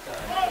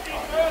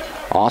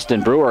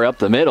 Austin Brewer up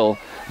the middle.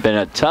 Been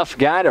a tough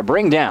guy to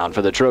bring down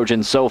for the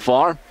Trojans so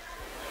far.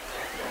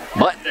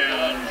 But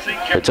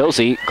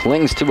Potosi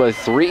clings to a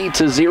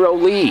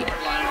 3-0 lead.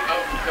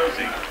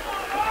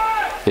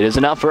 It is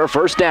enough for a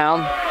first down.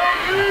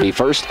 The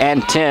 1st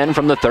and 10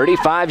 from the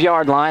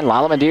 35-yard line.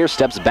 Lalamandir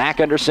steps back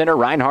under center.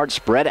 Reinhardt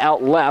spread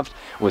out left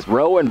with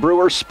Rowe and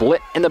Brewer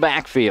split in the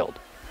backfield.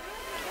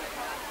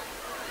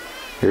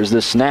 Here's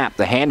the snap.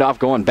 The handoff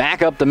going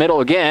back up the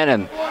middle again,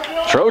 and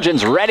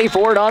Trojans ready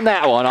for it on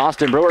that one.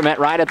 Austin Brewer met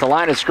right at the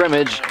line of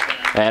scrimmage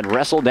and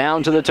wrestled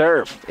down to the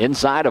turf.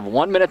 Inside of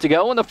 1 minute to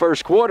go in the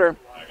first quarter.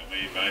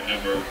 By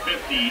number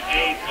 58,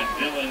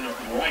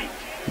 Dylan Wright.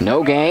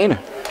 No gain.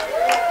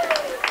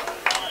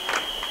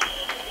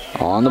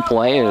 On the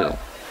play,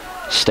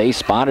 stay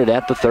spotted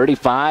at the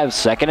 35,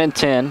 2nd and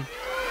 10.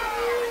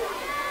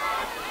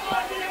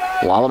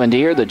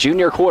 Lalamandir, the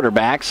junior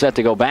quarterback, set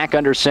to go back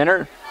under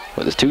center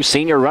with his 2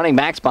 senior running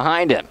backs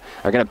behind him.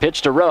 They're going to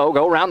pitch to Rowe,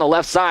 go around the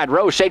left side.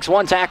 Rowe shakes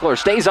one tackler,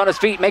 stays on his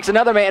feet, makes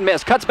another man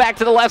miss, cuts back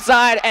to the left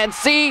side, and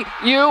see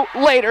you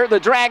later. The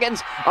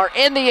Dragons are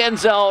in the end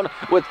zone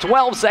with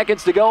 12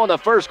 seconds to go in the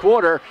first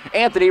quarter.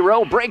 Anthony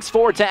Rowe breaks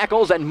 4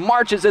 tackles and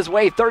marches his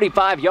way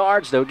 35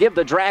 yards to give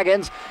the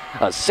Dragons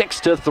a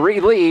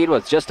 6-3 lead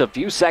with just a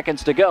few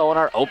seconds to go in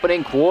our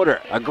opening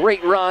quarter. A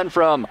great run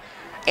from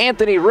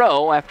Anthony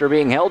Rowe, after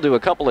being held to a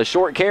couple of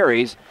short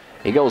carries,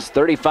 he goes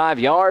 35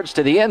 yards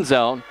to the end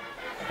zone,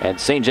 and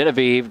St.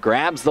 Genevieve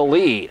grabs the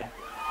lead.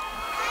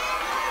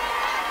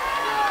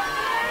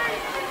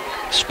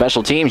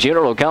 Special teams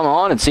unit will come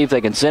on and see if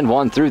they can send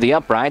one through the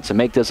uprights and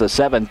make this a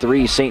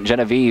 7-3 St.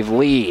 Genevieve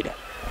lead.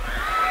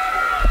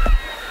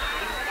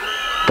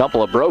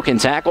 Couple of broken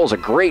tackles, a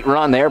great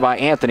run there by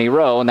Anthony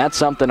Rowe, and that's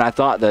something I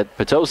thought that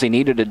Potosi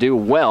needed to do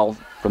well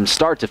from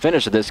start to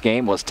finish of this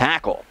game was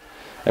tackle.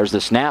 There's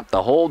the snap,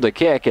 the hold, the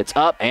kick. It's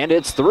up and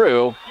it's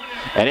through.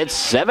 And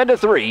it's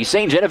 7-3.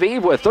 St.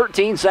 Genevieve with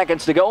 13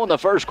 seconds to go in the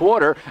first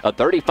quarter. A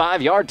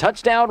 35-yard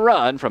touchdown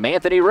run from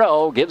Anthony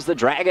Rowe gives the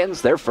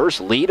Dragons their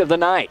first lead of the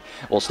night.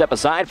 We'll step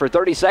aside for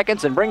 30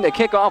 seconds and bring the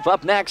kickoff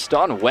up next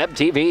on Web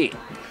TV.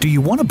 Do you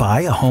want to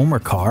buy a home or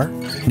car?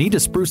 Need to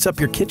spruce up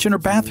your kitchen or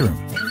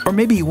bathroom? Or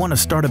maybe you want to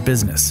start a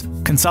business,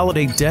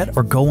 consolidate debt,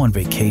 or go on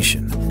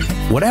vacation?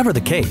 Whatever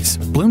the case,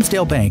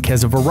 Bloomsdale Bank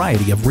has a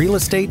variety of real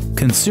estate,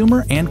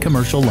 consumer, and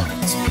commercial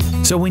loans.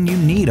 So when you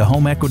need a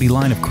home equity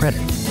line of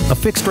credit, a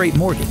fixed-rate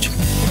mortgage,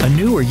 a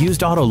new or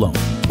used auto loan,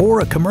 or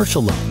a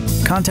commercial loan,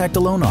 contact a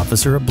loan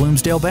officer at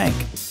Bloomsdale Bank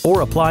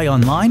or apply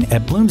online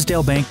at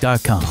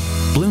bloomsdalebank.com.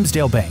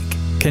 Bloomsdale Bank,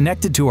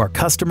 connected to our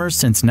customers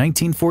since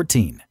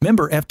 1914.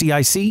 Member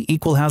FDIC,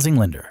 Equal Housing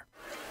Lender.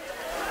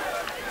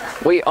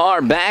 We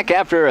are back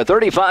after a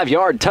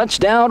 35-yard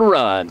touchdown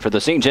run for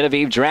the St.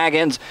 Genevieve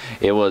Dragons.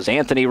 It was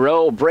Anthony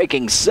Rowe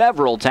breaking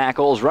several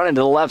tackles, running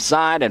to the left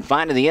side and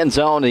finding the end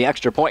zone. The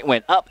extra point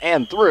went up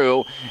and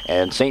through,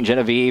 and St.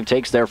 Genevieve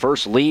takes their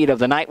first lead of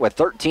the night with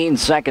 13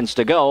 seconds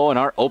to go in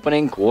our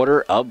opening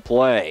quarter of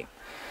play.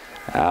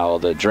 Now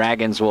the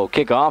Dragons will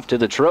kick off to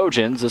the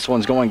Trojans. This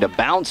one's going to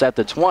bounce at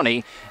the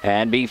 20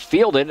 and be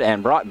fielded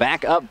and brought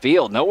back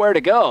upfield. Nowhere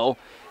to go.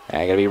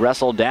 And going to be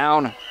wrestled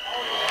down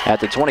at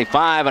the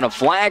 25, and a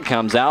flag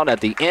comes out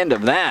at the end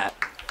of that.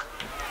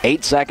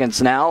 8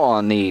 seconds now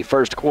on the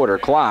first quarter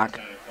clock.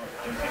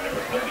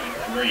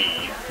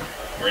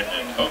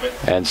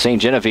 And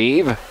St.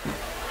 Genevieve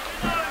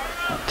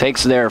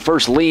takes their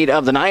first lead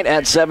of the night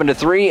at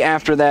 7-3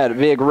 after that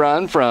big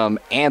run from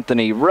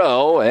Anthony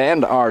Rowe.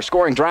 And our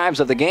scoring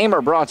drives of the game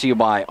are brought to you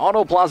by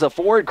Auto Plaza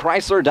Ford,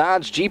 Chrysler,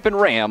 Dodge, Jeep, and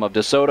Ram of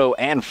DeSoto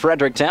and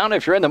Fredericktown.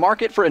 If you're in the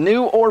market for a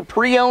new or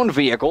pre-owned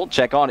vehicle,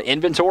 check on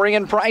inventory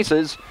and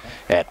prices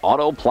at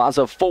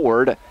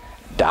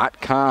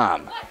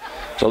autoplazaford.com.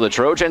 So the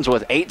Trojans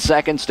with 8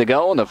 seconds to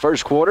go in the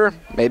first quarter.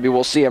 Maybe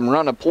we'll see them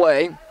run a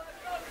play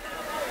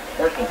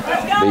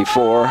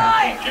before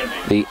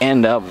the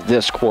end of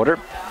this quarter.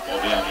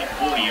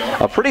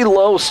 A pretty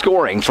low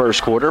scoring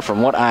first quarter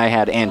from what I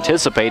had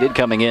anticipated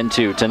coming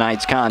into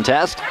tonight's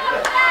contest.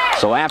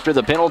 So after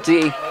the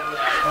penalty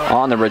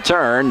on the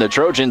return, the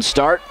Trojans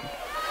start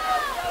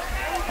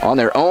on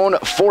their own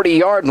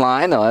 40-yard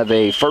line. They'll have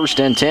a 1st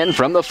and 10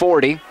 from the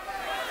 40.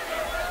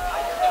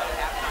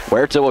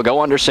 Huerta will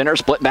go under center,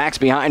 split backs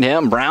behind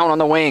him. Brown on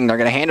the wing. They're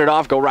going to hand it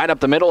off, go right up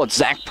the middle. It's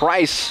Zach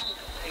Price.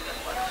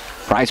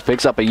 Price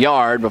picks up a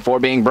yard before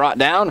being brought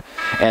down,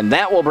 and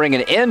that will bring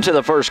an end to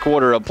the first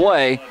quarter of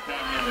play.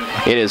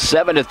 It is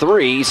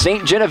 7-3.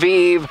 St.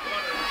 Genevieve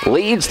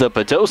leads the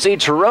Potosi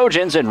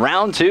Trojans in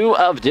round 2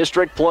 of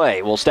district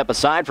play. We'll step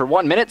aside for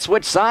 1 minute,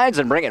 switch sides,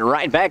 and bring it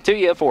right back to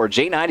you for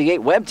J98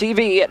 Web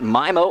TV at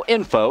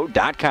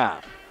MIMOinfo.com.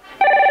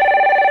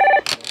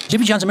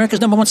 Jimmy John's, America's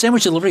 #1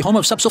 sandwich delivery, home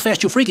of Sub So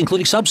Fast You Freak,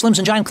 including subs, slims,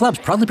 and giant clubs.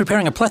 Proudly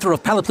preparing a plethora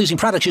of palate-pleasing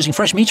products using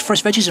fresh meats,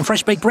 fresh veggies, and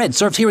fresh baked bread.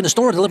 Served here in the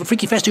store, delivered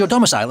freaky fast to your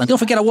domicile. And don't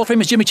forget our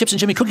world-famous Jimmy Chips and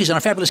Jimmy Cookies and our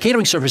fabulous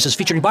catering services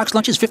featuring box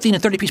lunches, 15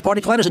 and 30-piece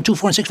party platters, and 2,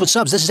 4, and 6-foot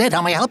subs. This is Ed.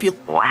 How may I help you?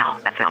 Wow,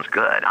 that sounds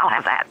good. I'll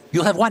have that.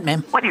 You'll have what,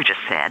 ma'am? What you just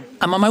said.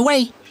 I'm on my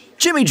way.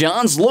 Jimmy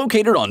John's,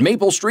 located on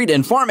Maple Street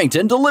in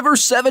Farmington,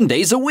 delivers 7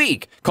 days a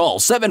week. Call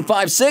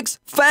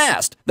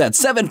 756-FAST.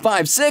 That's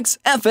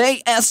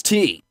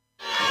 756-FAST.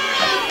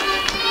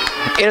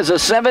 It is a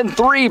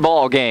 7-3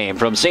 ball game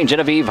from St.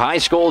 Genevieve High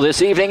School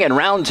this evening in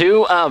round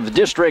 2 of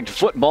district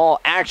football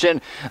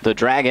action. The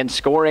Dragons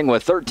scoring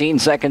with 13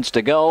 seconds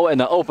to go in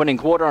the opening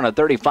quarter on a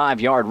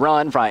 35-yard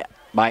run by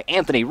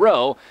Anthony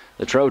Rowe.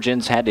 The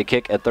Trojans had to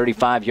kick a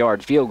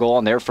 35-yard field goal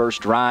on their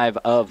first drive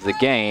of the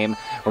game.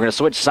 We're going to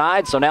switch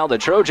sides, so now the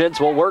Trojans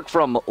will work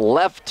from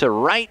left to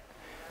right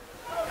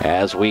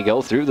as we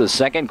go through the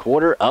second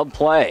quarter of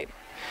play.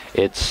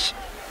 It's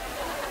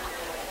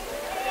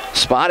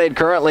spotted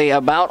currently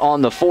about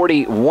on the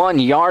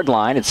 41-yard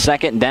line. It's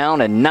 2nd down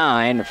and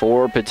 9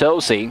 for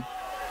Potosi.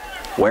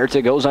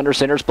 Huerta goes under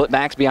center, split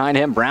backs behind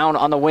him. Brown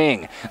on the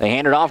wing. They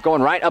hand it off,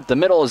 going right up the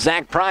middle of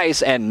Zach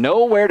Price, and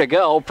nowhere to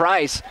go.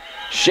 Price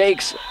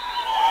shakes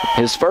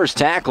his first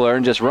tackler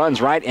and just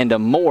runs right into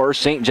more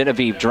St.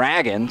 Genevieve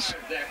Dragons.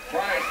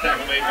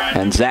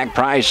 And Zach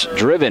Price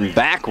driven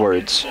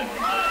backwards.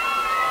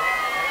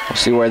 We'll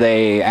see where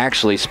they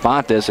actually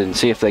spot this and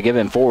see if they give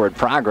him forward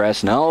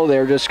progress. No,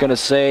 they're just going to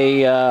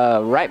say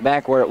right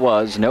back where it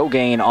was. No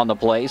gain on the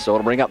play, so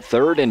it'll bring up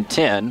 3rd and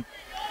 10.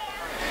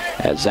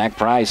 As Zach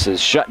Price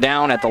is shut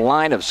down at the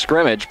line of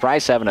scrimmage.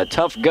 Price having a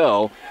tough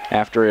go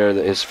After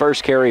his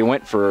first carry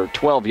went for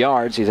 12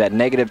 yards, he's had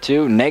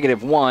 -2,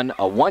 -1,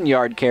 a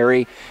 1-yard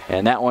carry,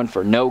 and that one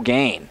for no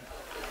gain.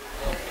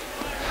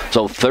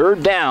 So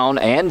 3rd down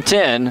and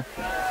 10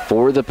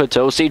 for the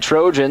Potosi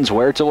Trojans.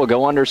 Huerta will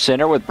go under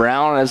center with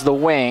Brown as the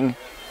wing.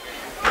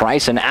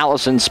 Price and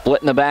Allison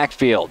split in the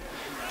backfield.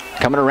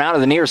 Coming around to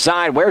the near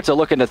side, Huerta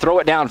looking to throw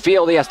it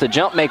downfield. He has to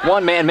jump, make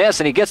one man miss,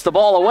 and he gets the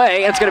ball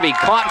away, and it's going to be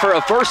caught for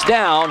a first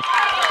down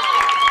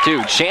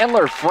to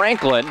Chandler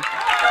Franklin.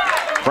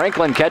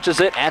 Franklin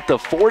catches it at the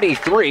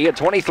 43, a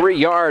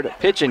 23-yard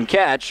pitch and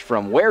catch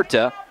from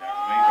Huerta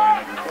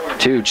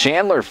to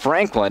Chandler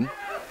Franklin.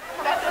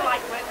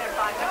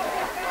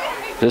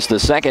 Just the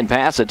second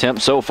pass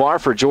attempt so far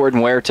for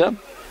Jordan Huerta.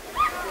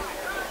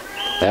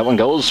 That one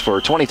goes for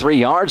 23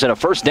 yards and a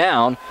first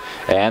down,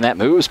 and that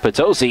moves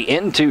Potosi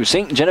into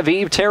St.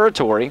 Genevieve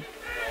territory.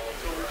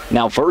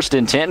 Now 1st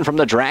and 10 from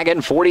the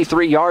Dragon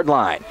 43-yard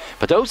line.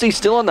 Potosi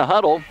still in the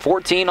huddle,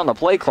 14 on the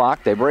play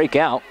clock. They break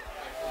out.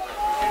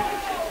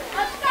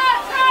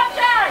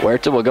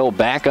 Huerta will go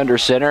back under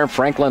center.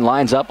 Franklin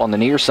lines up on the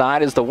near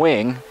side as the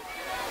wing,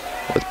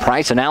 with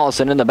Price and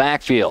Allison in the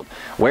backfield.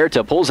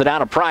 Huerta pulls it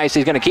out of Price.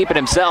 He's going to keep it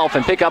himself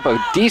and pick up a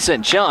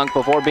decent chunk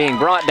before being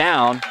brought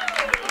down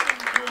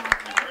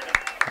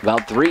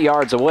about 3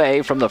 yards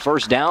away from the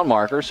first down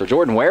marker. So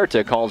Jordan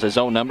Huerta calls his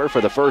own number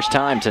for the first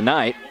time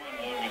tonight.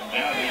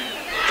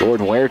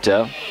 Jordan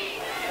Huerta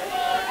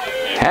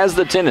has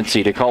the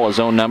tendency to call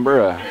his own number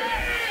a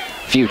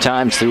few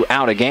times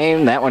throughout a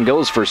game. That one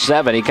goes for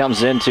 7. He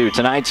comes into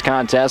tonight's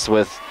contest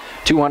with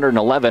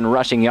 211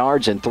 rushing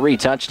yards and 3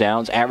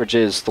 touchdowns,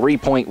 averages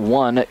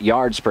 3.1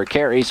 yards per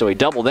carry, so he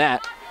doubled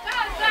that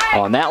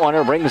on that one.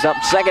 It brings up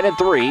 2nd and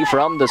 3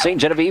 from the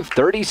St. Genevieve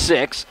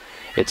 36.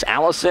 It's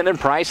Allison and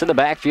Price in the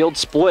backfield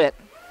split.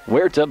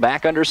 Huerta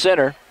back under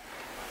center.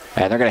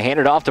 And they're going to hand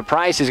it off to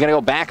Price. He's going to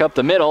go back up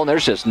the middle, and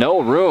there's just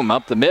no room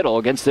up the middle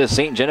against this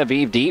St.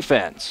 Genevieve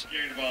defense.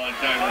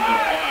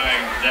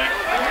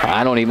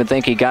 I don't even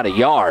think he got a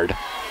yard.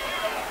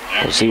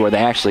 We'll see where they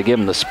actually give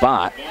him the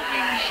spot.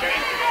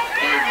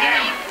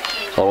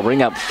 So we'll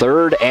bring up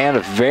 3rd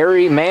and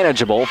very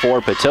manageable for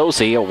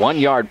Potosi. A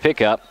 1-yard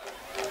pickup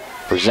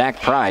for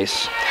Zach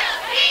Price,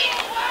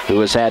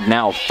 who has had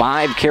now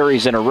 5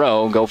 carries in a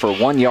row go for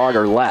 1 yard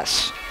or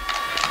less.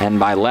 And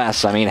by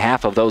less, I mean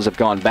half of those have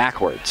gone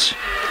backwards.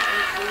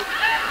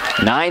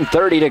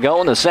 9:30 to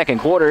go in the second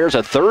quarter. Here's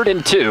a 3rd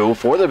and 2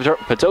 for the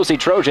Potosi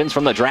Trojans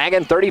from the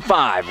Dragon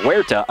 35.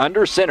 Huerta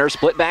under center.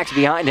 Split backs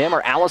behind him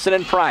are Allison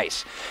and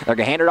Price. They're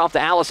going to hand it off to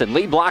Allison.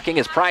 Lead blocking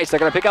is Price. They're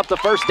going to pick up the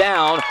first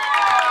down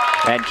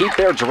and keep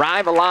their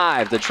drive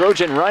alive. The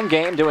Trojan run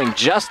game doing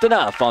just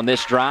enough on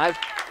this drive.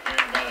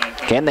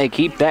 Can they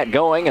keep that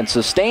going and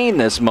sustain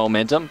this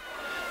momentum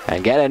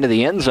and get into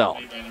the end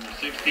zone?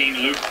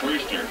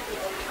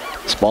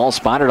 This ball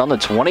spotted on the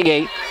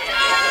 28.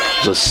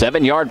 It was a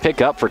 7-yard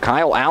pickup for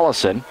Kyle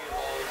Allison.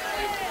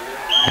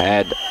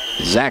 Had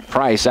Zach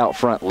Price out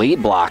front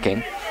lead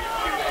blocking,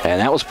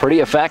 and that was pretty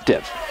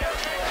effective.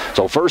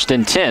 So 1st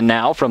and 10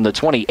 now from the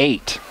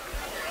 28.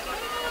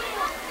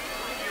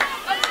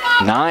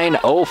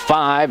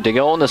 9:05 to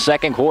go in the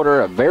second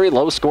quarter. A very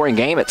low-scoring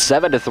game at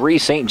 7-3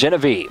 St.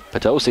 Genevieve.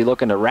 Potosi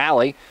looking to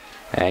rally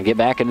and get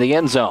back into the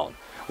end zone.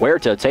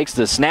 Huerta takes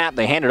the snap.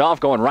 They hand it off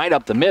going right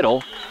up the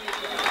middle.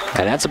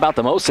 And that's about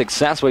the most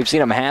success we've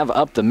seen him have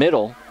up the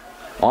middle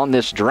on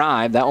this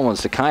drive. That one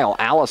was to Kyle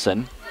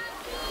Allison.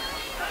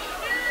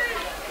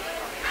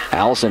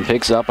 Allison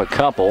picks up a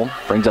couple.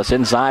 Brings us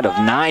inside of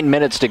 9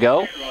 minutes to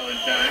go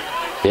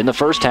in the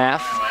first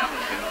half.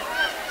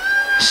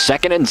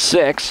 2nd and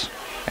 6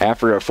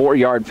 after a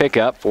 4-yard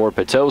pickup for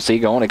Potosi,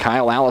 going to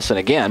Kyle Allison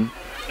again.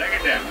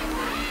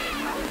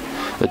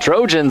 The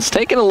Trojans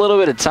taking a little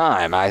bit of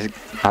time. I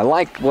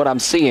like what I'm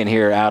seeing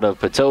here out of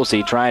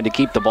Potosi, trying to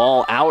keep the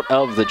ball out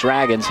of the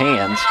Dragons'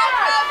 hands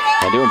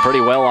and doing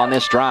pretty well on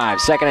this drive.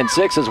 2nd and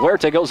 6 as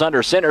Huerta goes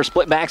under center.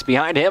 Split backs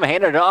behind him,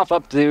 handing it off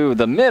up to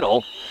the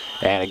middle.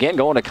 And again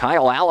going to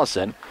Kyle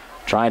Allison,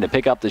 trying to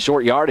pick up the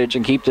short yardage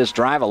and keep this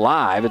drive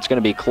alive. It's going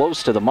to be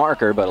close to the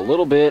marker, but a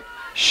little bit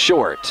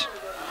short.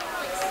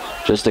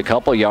 Just a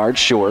couple yards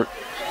short.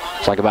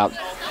 It's like about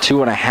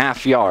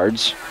 2.5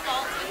 yards.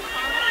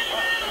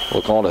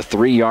 We'll call it a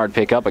 3-yard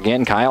pickup.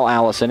 Again, Kyle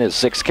Allison, his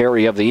 6th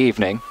carry of the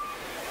evening.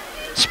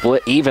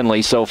 Split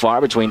evenly so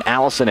far between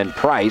Allison and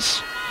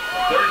Price.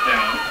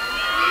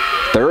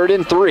 3rd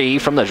and 3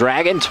 from the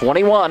Dragon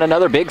 21.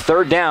 Another big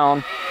 3rd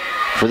down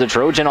for the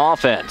Trojan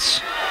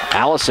offense.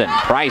 Allison,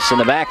 Price in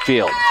the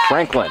backfield.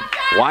 Franklin,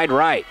 wide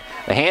right.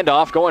 The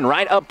handoff going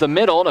right up the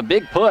middle and a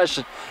big push,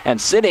 and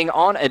sitting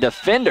on a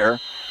defender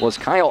was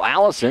Kyle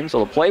Allison, so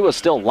the play was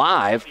still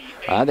live.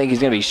 I think he's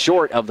going to be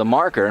short of the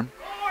marker.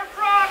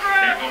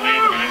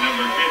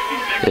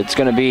 It's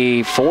going to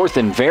be 4th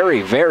and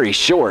very, very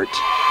short.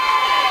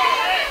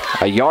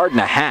 1.5 yards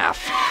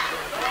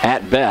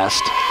at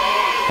best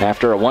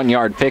after a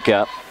 1-yard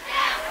pickup.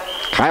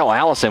 Kyle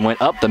Allison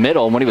went up the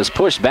middle, and when he was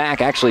pushed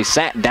back, actually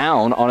sat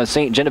down on a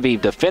St.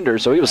 Genevieve defender,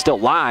 so he was still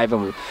live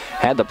and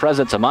had the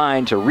presence of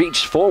mind to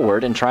reach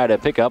forward and try to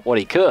pick up what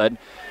he could.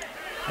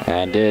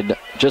 and did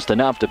just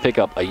enough to pick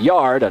up a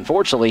yard.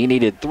 Unfortunately, he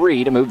needed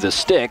 3 to move the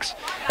sticks.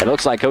 It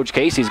looks like Coach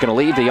Casey's going to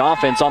leave the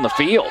offense on the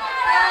field.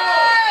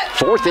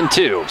 4th and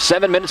 2,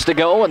 7 minutes to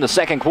go in the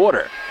second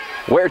quarter.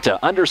 Huerta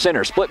under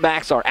center. Split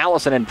backs are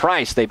Allison and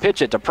Price. They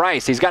pitch it to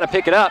Price. He's got to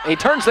pick it up. He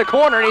turns the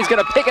corner, and he's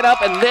going to pick it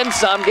up and then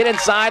some. Get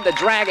inside the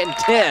Dragon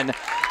 10.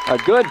 A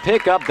good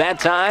pickup that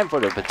time for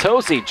the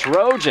Potosi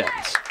Trojans.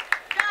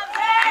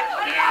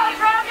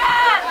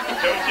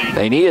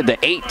 They needed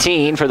the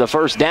 18 for the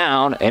first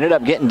down. Ended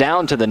up getting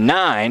down to the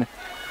 9.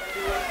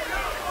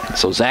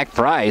 So Zach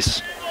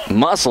Price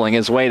muscling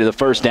his way to the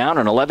first down.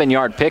 An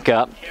 11-yard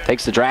pickup.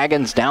 Takes the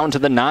Dragons down to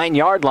the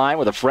 9-yard line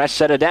with a fresh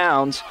set of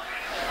downs.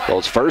 Well,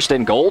 it's 1st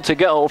and goal to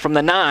go from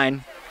the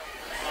 9.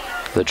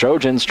 The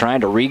Trojans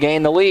trying to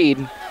regain the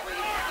lead.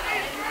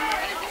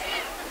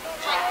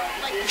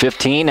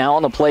 15 now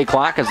on the play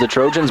clock as the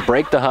Trojans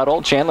break the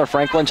huddle. Chandler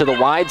Franklin to the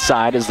wide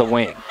side as the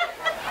wing.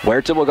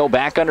 Huerta will go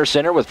back under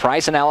center with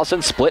Price and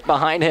Allison split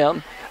behind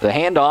him. The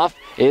handoff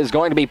is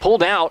going to be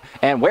pulled out,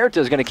 and Huerta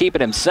is going to keep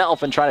it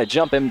himself and try to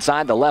jump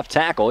inside the left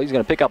tackle. He's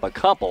going to pick up a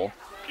couple.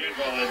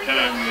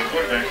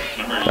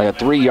 Like a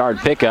 3-yard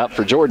pickup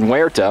for Jordan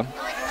Huerta.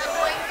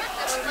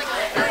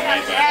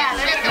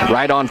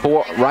 Right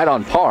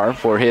on par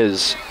for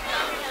his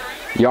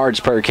yards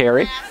per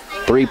carry.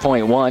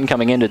 3.1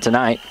 coming into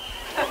tonight.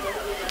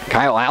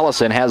 Kyle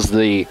Allison has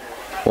the,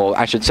 well,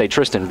 I should say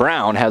Tristan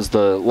Brown has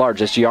the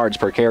largest yards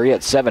per carry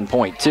at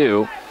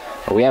 7.2.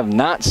 We have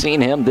not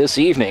seen him this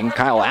evening.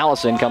 Kyle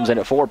Allison comes in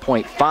at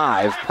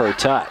 4.5 per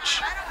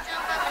touch.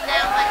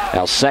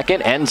 Now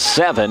 2nd and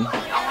 7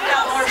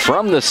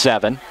 from the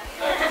 7.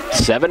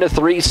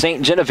 7-3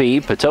 St.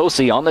 Genevieve.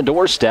 Potosi on the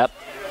doorstep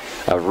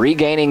of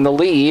regaining the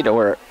lead,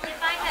 or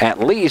at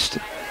least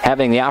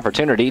having the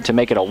opportunity to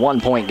make it a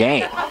 1-point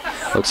game.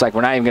 Looks like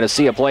we're not even going to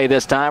see a play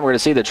this time. We're going to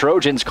see the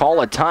Trojans call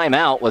a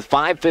timeout with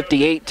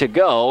 5:58 to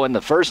go in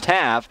the first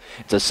half.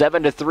 It's a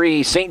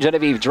 7-3 St.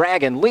 Genevieve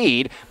Dragon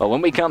lead, but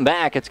when we come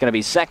back, it's going to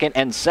be 2nd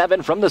and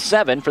 7 from the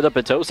 7 for the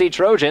Potosi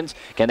Trojans.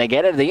 Can they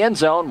get into the end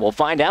zone? We'll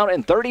find out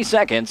in 30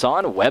 seconds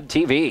on Web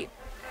TV.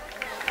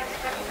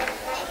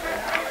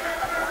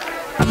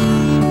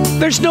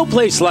 There's no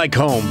place like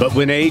home, but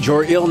when age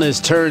or illness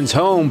turns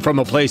home from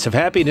a place of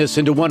happiness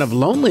into one of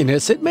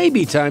loneliness, it may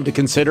be time to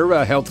consider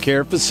a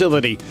healthcare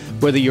facility.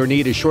 Whether your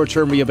need is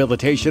short-term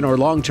rehabilitation or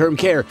long-term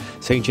care,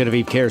 St.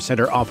 Genevieve Care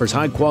Center offers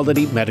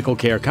high-quality medical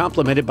care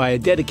complemented by a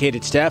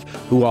dedicated staff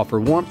who offer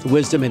warmth,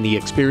 wisdom, and the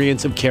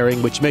experience of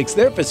caring, which makes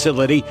their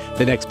facility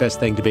the next best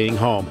thing to being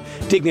home.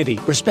 Dignity,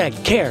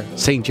 respect, care.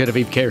 St.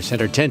 Genevieve Care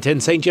Center, 1010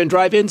 St. Gen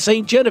Drive in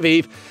St.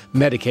 Genevieve.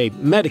 Medicaid,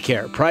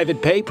 Medicare,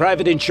 private pay,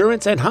 private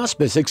insurance, and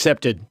hospice accepted.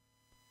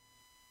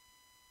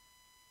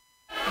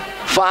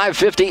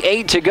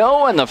 5:58 to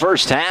go in the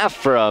first half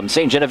from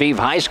St. Genevieve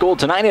High School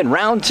tonight in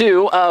round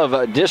 2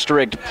 of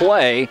district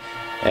play.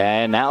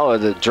 And now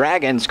the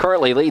Dragons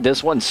currently lead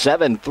this one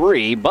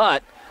 7-3,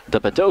 but the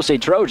Potosi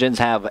Trojans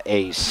have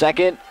a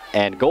 2nd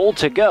and goal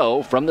to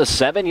go from the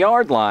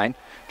 7-yard line,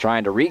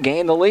 trying to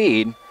regain the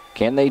lead.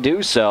 Can they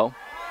do so?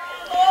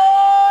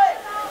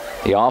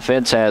 The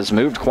offense has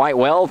moved quite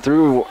well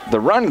through the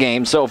run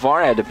game so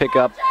far. Had to pick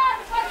up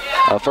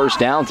a first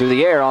down through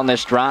the air on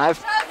this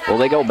drive. Will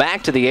they go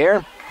back to the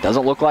air?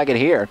 Doesn't look like it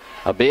here.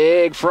 A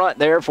big front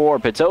there for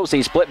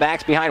Potosi. Split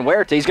backs behind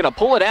Huerta. He's going to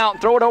pull it out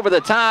and throw it over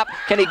the top.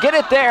 Can he get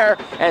it there?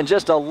 And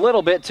just a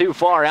little bit too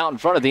far out in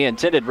front of the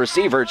intended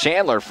receiver,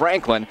 Chandler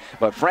Franklin.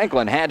 But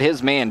Franklin had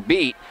his man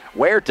beat.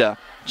 Huerta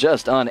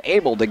just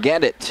unable to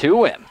get it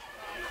to him.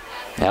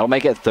 That'll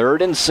make it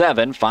 3rd and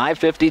 7,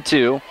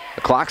 5:52.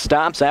 The clock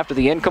stops after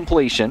the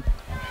incompletion.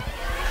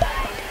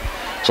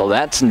 So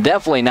that's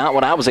definitely not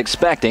what I was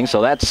expecting.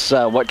 So that's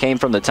what came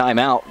from the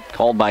timeout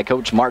called by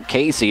Coach Mark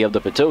Casey of the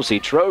Potosi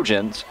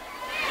Trojans.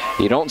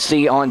 You don't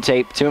see on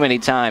tape too many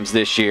times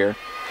this year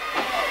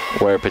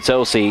where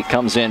Potosi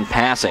comes in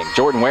passing.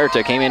 Jordan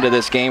Huerta came into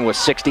this game with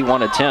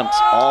 61 attempts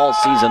all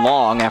season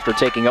long after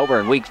taking over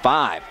in week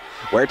 5.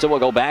 Huerta will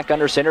go back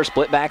under center,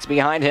 split backs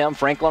behind him.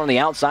 Franklin on the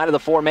outside of the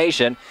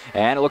formation.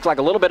 And it looks like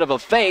a little bit of a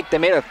fake. They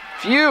made a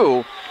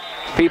few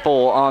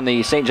people on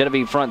the St.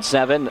 Genevieve front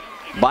 7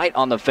 bite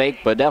on the fake,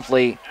 but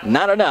definitely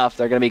not enough.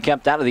 They're going to be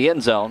kept out of the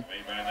end zone.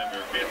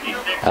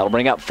 That'll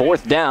bring up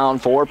 4th down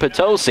for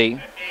Potosi.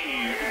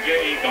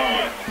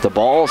 The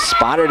ball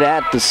spotted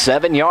at the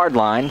 7-yard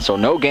line, so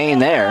no gain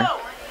there.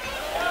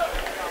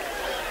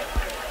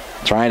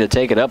 Trying to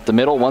take it up the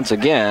middle once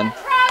again.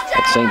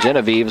 But St.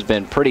 Genevieve's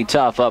been pretty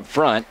tough up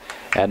front,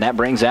 and that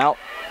brings out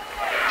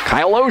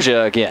Kyle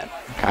Loja again.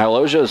 Kyle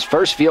Loja's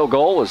first field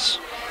goal was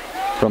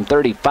from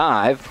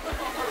 35.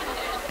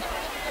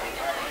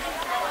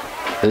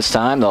 This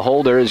time the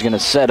holder is going to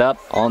set up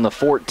on the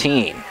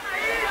 14.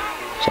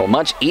 So a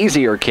much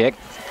easier kick,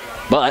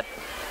 but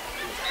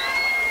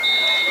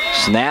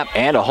snap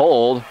and a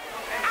hold.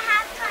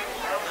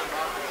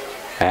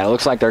 And it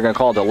looks like they're going to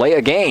call delay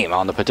a game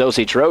on the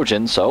Potosi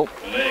Trojans. So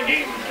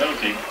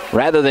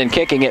rather than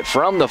kicking it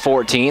from the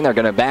 14, they're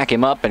going to back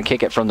him up and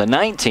kick it from the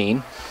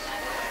 19.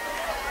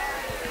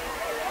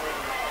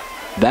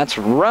 That's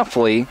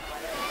roughly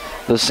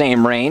the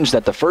same range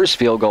that the first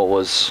field goal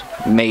was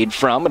made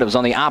from, but it was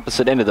on the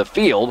opposite end of the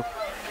field.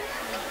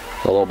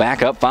 A little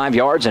back up 5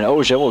 yards, and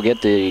Oja will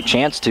get the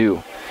chance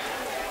to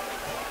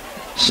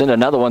send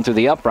another one through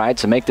the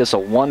uprights and make this a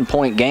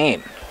 1-point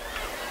game.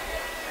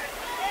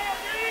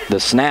 The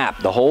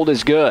snap, the hold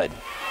is good.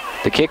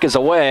 The kick is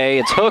away,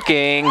 it's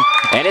hooking,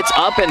 and it's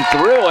up and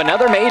through.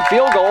 Another made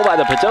field goal by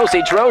the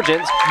Potosi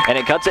Trojans, and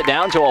it cuts it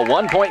down to a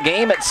 1-point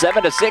game at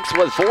 7-6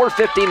 with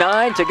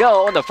 4:59 to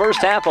go in the first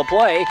half of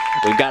play.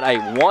 We've got a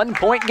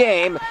 1-point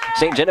game.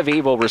 St.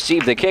 Genevieve will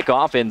receive the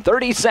kickoff in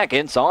 30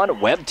 seconds on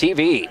Web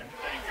TV.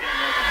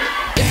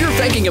 If you're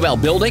thinking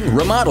about building,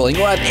 remodeling,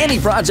 or have any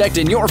project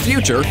in your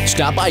future,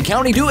 stop by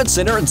County Do It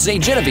Center in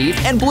St. Genevieve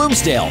and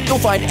Bloomsdale. You'll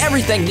find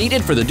everything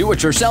needed for the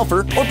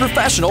do-it-yourselfer or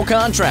professional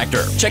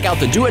contractor. Check out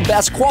the Do It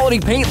Best Quality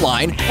Paint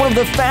line, one of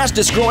the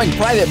fastest growing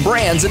private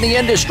brands in the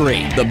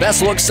industry. The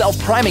best look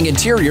self-priming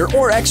interior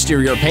or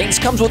exterior paints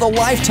comes with a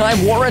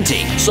lifetime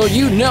warranty, so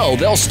you know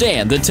they'll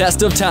stand the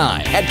test of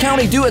time. At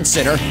County Do It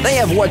Center, they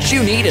have what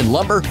you need in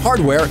lumber,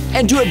 hardware,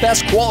 and Do It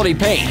Best quality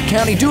paint.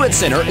 County Do It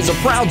Center is a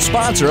proud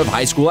sponsor of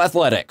high school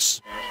athletics.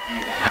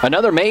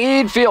 Another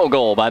made field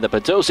goal by the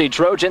Potosi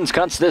Trojans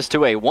cuts this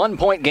to a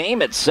 1-point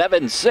game at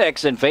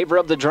 7-6 in favor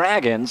of the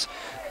Dragons.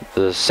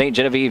 The St.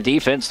 Genevieve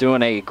defense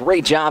doing a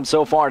great job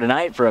so far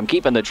tonight from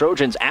keeping the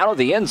Trojans out of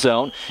the end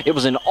zone. It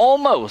was an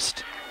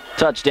almost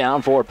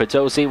touchdown for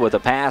Potosi with a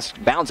pass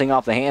bouncing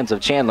off the hands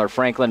of Chandler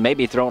Franklin,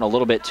 maybe thrown a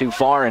little bit too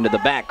far into the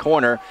back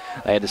corner.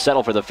 They had to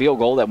settle for the field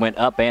goal that went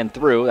up and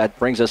through. That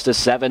brings us to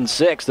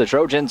 7-6. The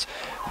Trojans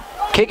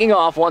kicking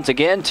off once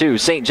again to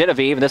St.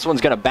 Genevieve. This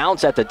one's going to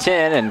bounce at the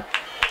 10 and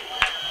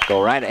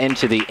go right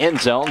into the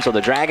end zone. So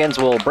the Dragons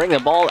will bring the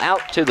ball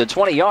out to the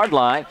 20-yard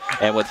line.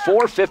 And with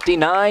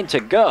 4:59 to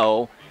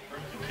go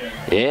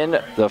in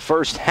the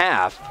first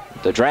half,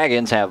 the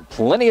Dragons have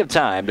plenty of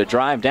time to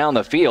drive down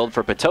the field.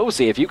 For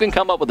Potosi, if you can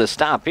come up with a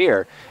stop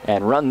here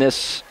and run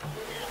this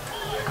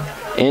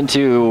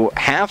into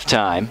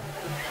halftime,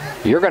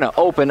 you're going to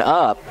open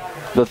up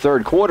the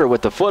third quarter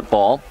with the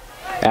football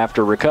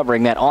after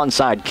recovering that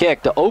onside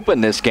kick to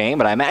open this game.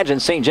 But I imagine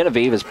St.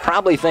 Genevieve is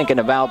probably thinking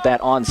about that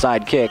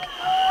onside kick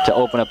to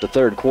open up the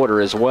third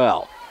quarter as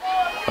well.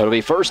 It'll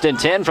be 1st and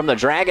 10 from the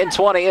Dragon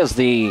 20 as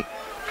the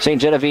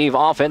St. Genevieve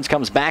offense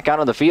comes back out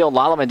on the field.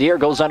 Lalamandir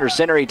goes under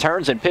center. He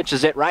turns and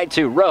pitches it right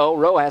to Rowe.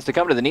 Rowe has to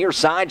come to the near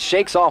side,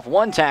 shakes off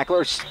one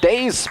tackler,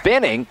 stays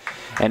spinning,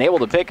 and able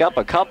to pick up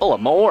a couple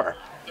of more.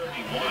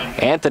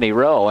 Anthony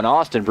Rowe and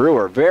Austin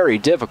Brewer, very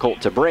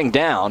difficult to bring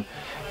down.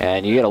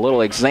 And you get a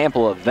little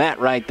example of that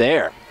right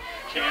there.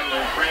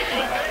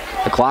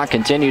 The clock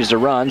continues to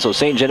run, so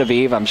St.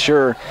 Genevieve, I'm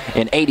sure,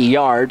 in 80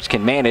 yards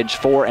can manage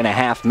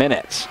 4.5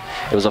 minutes.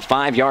 It was a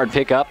 5-yard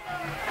pickup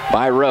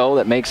by Rowe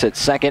that makes it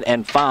 2nd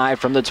and 5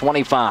 from the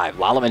 25.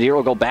 Lalamandir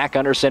will go back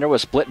under center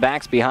with split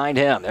backs behind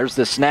him. There's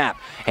the snap.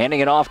 Handing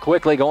it off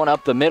quickly, going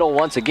up the middle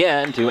once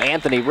again to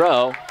Anthony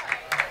Rowe.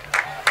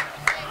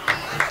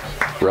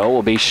 Rowe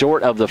will be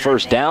short of the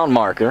first down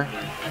marker,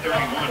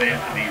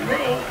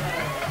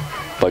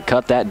 but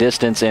cut that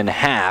distance in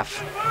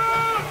half.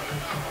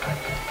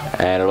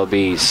 And it'll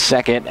be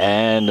 2nd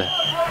and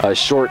a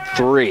short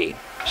 3.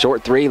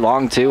 Short 3,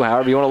 long 2,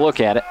 however you want to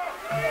look at it.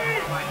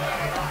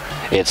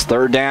 It's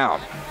 3rd down.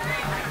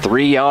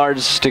 3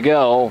 yards to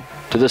go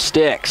to the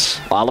sticks.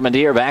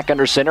 Lalamandir back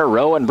under center.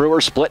 Rowe and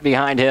Brewer split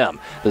behind him.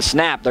 The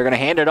snap, they're going to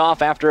hand it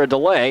off after a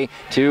delay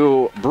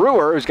to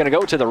Brewer, who's going to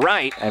go to the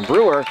right. And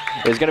Brewer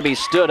is going to be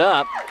stood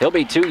up. He'll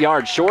be 2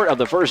 yards short of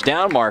the first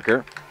down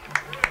marker.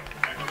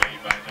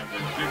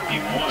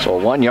 So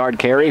a 1-yard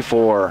carry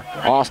for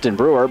Austin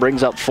Brewer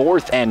brings up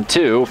 4th and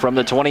 2 from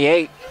the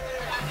 28.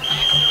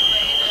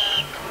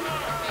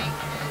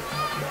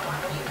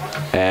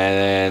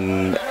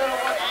 And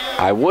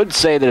I would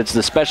say that it's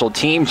the special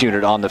teams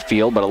unit on the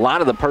field, but a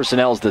lot of the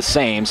personnel is the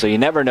same, so you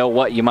never know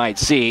what you might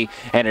see.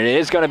 And it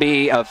is going to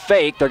be a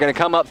fake. They're going to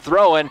come up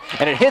throwing,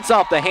 and it hits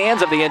off the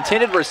hands of the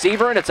intended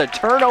receiver, and it's a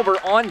turnover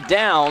on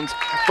downs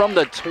from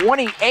the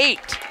 28.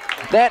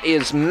 That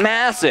is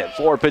massive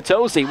for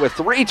Potosi with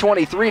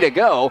 3:23 to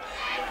go.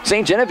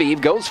 St. Genevieve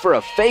goes for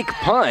a fake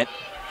punt,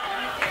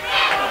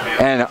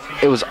 and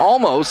it was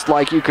almost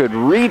like you could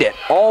read it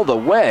all the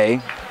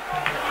way.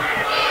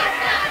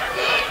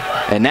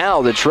 And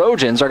now the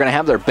Trojans are going to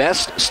have their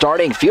best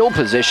starting field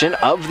position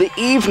of the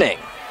evening.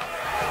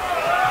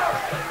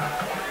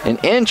 An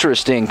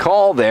interesting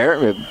call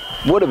there. It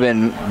would have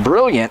been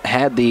brilliant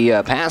had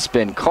the pass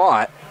been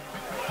caught.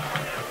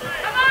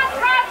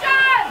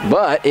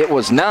 But it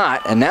was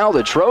not, and now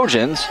the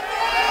Trojans,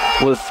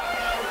 with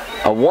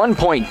a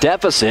 1-point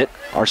deficit,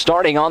 are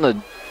starting on the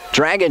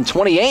Dragon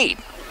 28.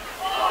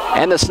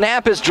 And the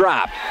snap is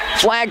dropped.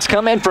 Flags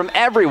come in from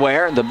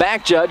everywhere. The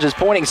back judge is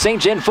pointing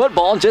St. Gen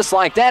football, and just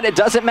like that, it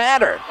doesn't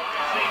matter.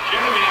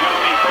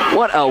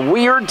 What a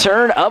weird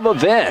turn of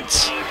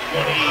events.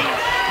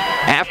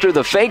 After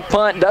the fake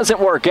punt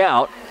doesn't work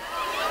out,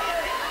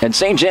 and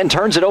St. Gen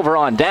turns it over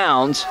on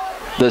downs,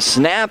 the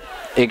snap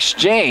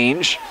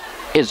exchange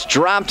is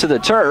dropped to the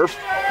turf,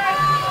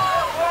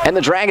 and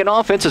the Dragon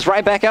offense is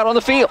right back out on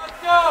the field.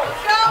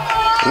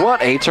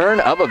 What a turn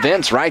of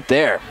events right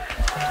there.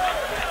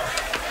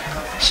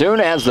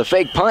 Soon as the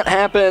fake punt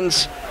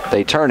happens,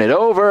 they turn it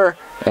over,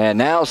 and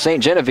now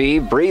St.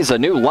 Genevieve breathes a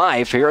new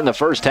life here in the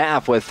first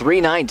half with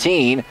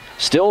 3:19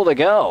 still to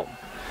go.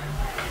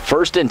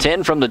 1st and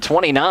 10 from the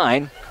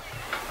 29.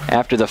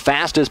 After the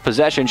fastest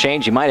possession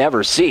change you might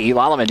ever see,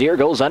 Lalamadeer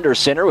goes under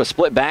center with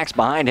split backs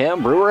behind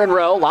him. Brewer and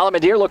Rowe.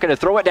 Lalamadeer looking to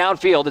throw it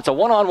downfield. It's a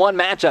one-on-one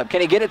matchup.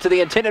 Can he get it to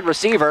the intended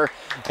receiver?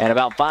 And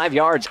about 5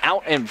 yards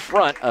out in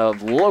front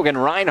of Logan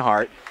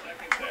Reinhardt.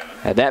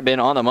 Had that been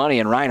on the money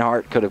and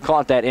Reinhardt could have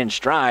caught that in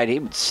stride, he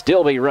would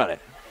still be running.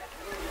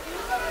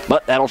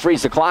 But that'll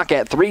freeze the clock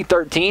at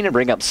 3:13 and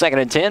bring up 2nd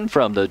and 10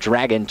 from the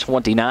Dragon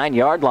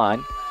 29-yard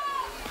line.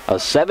 A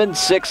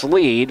 7-6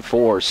 lead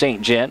for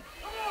St. Gen.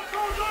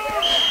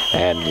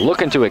 And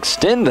looking to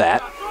extend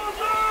that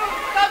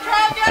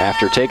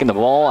after taking the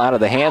ball out of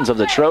the hands of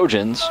the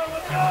Trojans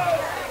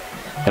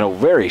in a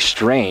very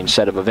strange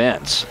set of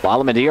events.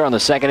 Lalamadeer on the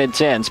 2nd and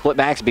 10. Split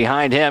backs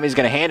behind him. He's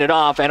going to hand it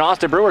off, and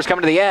Austin Brewer's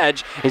coming to the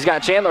edge. He's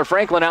got Chandler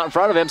Franklin out in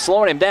front of him,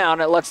 slowing him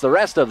down. It lets the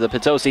rest of the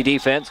Potosi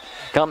defense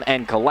come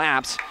and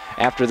collapse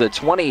after the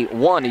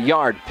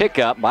 21-yard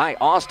pickup by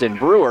Austin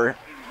Brewer.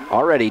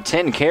 Already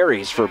 10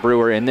 carries for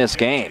Brewer in this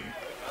game.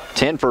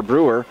 10 for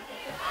Brewer,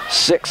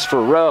 6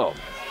 for Rowe.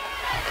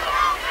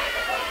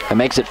 That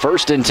makes it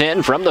 1st and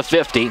 10 from the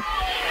 50.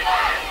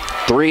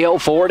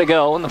 3:04 to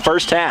go in the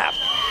first half.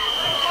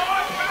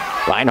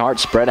 Reinhardt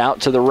spread out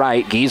to the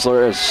right.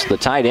 Giesler is the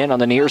tight end on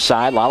the near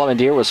side.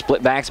 Lalamadeer with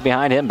split backs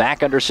behind him,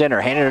 back under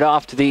center. Handing it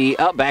off to the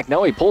up back.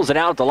 No, he pulls it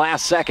out at the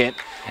last second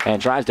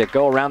and tries to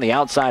go around the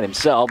outside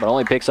himself, but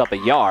only picks up a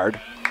yard.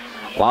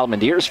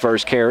 Lalamadeer's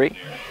first carry,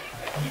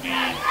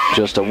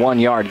 just a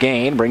 1-yard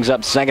gain, brings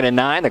up 2nd and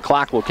 9. The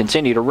clock will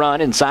continue to run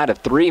inside of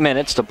 3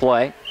 minutes to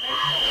play.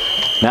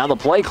 Now the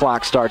play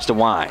clock starts to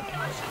wind.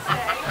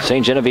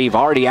 St. Genevieve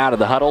already out of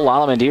the huddle.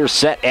 Lalamadeer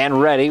set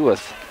and ready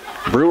with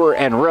Brewer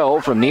and Rowe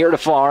from near to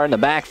far in the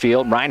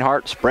backfield.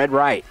 Reinhardt spread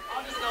right.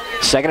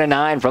 2nd and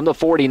 9 from the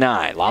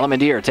 49.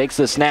 Lalamadeer takes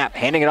the snap,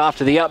 handing it off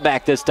to the up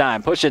back this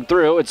time. Pushing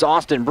through, it's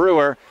Austin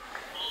Brewer.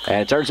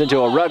 And it turns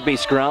into a rugby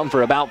scrum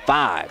for about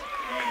 5.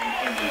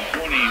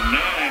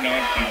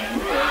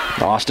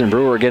 Austin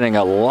Brewer getting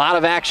a lot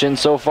of action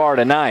so far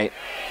tonight.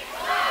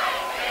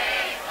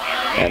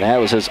 And that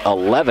was his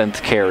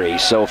 11th carry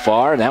so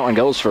far. And that one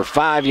goes for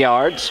 5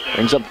 yards.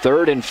 Brings up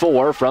 3rd and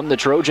 4 from the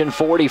Trojan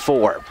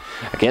 44.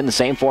 Again, the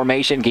same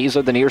formation.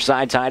 Giesler, the near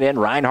side tight end.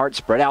 Reinhardt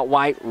spread out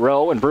wide.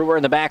 Rowe and Brewer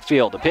in the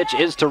backfield. The pitch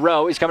is to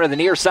Rowe. He's coming to the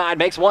near side.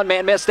 Makes one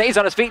man miss. Stays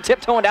on his feet.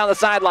 Tiptoeing down the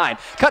sideline.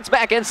 Cuts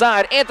back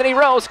inside. Anthony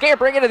Rowe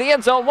scampering into the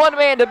end zone. One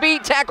man to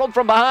beat. Tackled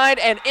from behind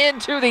and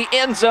into the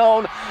end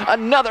zone.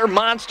 Another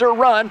monster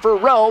run for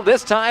Rowe.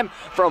 This time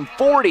from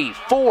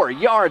 44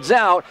 yards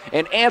out.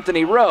 And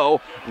Anthony Rowe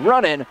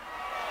running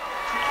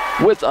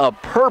with a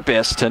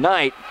purpose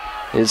tonight.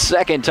 His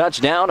 2nd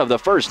touchdown of the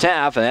first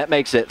half, and that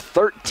makes it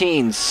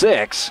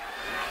 13-6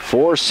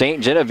 for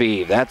St.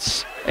 Genevieve.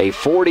 That's a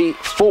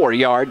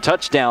 44-yard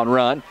touchdown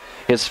run.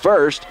 His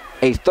first,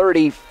 a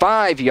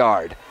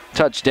 35-yard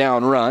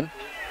touchdown run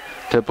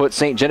to put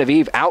St.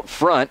 Genevieve out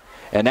front.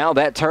 And now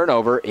that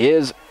turnover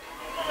is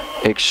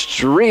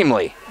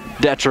extremely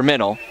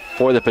detrimental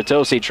for the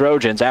Potosi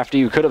Trojans. After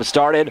you could have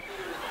started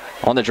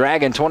on the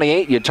Dragon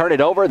 28, you turn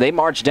it over, they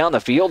march down the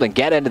field and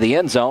get into the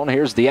end zone.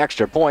 Here's the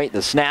extra point,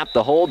 the snap,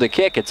 the hold, the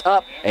kick, it's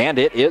up, and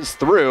it is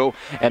through.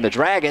 And the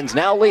Dragons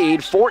now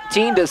lead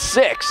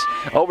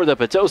 14-6 over the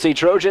Potosi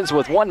Trojans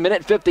with 1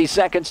 minute 50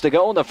 seconds to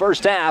go in the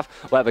first half.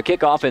 We'll have a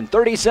kickoff in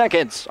 30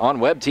 seconds on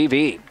Web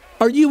TV.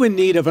 Are you in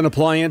need of an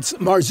appliance?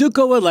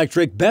 Marzuco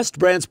Electric, Best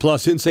Brands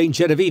Plus in St.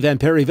 Genevieve and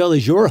Perryville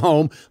is your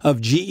home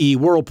of GE,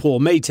 Whirlpool,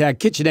 Maytag,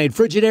 KitchenAid,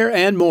 Frigidaire,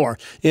 and more.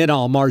 In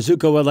all,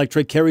 Marzuco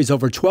Electric carries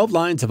over 12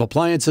 lines of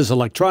appliances,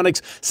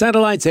 electronics,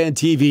 satellites, and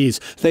TVs.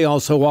 They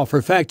also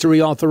offer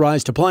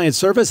factory-authorized appliance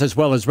service as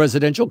well as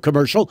residential,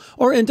 commercial,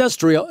 or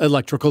industrial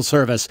electrical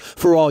service.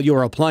 For all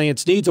your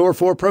appliance needs or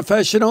for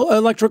professional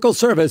electrical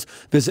service,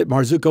 visit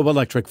Marzuco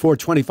Electric,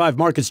 425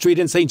 Market Street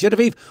in St.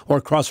 Genevieve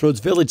or Crossroads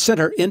Village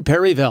Center in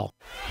Perryville.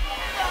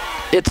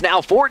 It's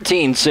now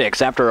 14-6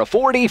 after a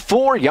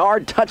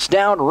 44-yard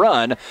touchdown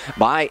run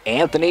by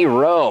Anthony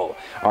Rowe.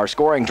 Our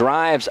scoring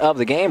drives of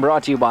the game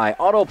brought to you by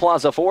Auto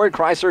Plaza Ford,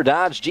 Chrysler,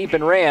 Dodge, Jeep,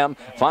 and Ram.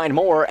 Find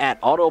more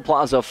at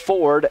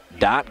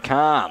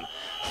autoplazaford.com.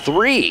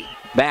 3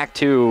 back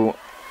to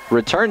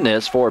return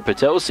this for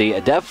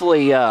Potosi.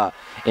 Definitely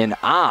an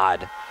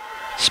odd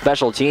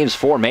special teams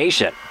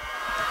formation.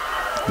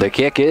 The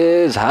kick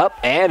is up,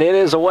 and it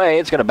is away.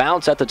 It's going to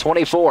bounce at the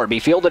 24, be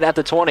fielded at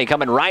the 20,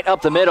 coming right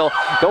up the middle,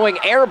 going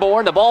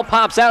airborne. The ball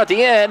pops out at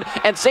the end,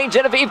 and St.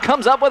 Genevieve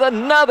comes up with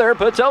another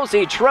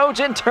Potosi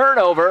Trojan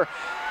turnover.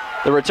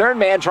 The return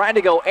man trying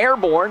to go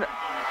airborne,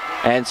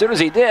 and as soon as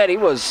he did, he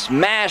was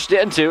smashed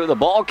into. The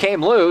ball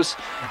came loose,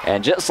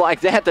 and just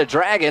like that, the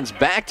Dragons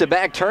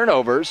back-to-back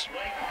turnovers.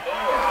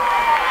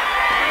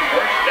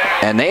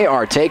 And they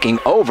are taking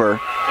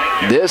over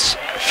this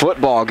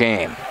football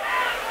game.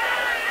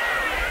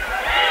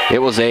 It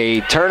was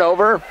a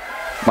turnover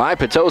by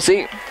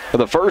Potosi for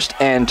the first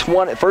and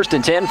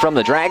 10 from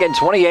the Dragon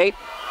 28.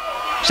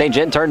 St.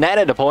 John turned that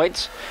into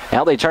points.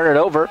 Now they turn it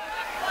over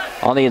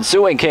on the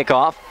ensuing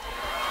kickoff.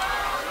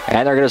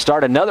 And they're going to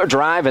start another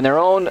drive in their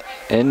own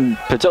in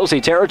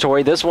Potosi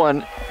territory, this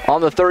one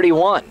on the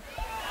 31.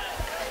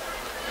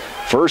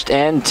 First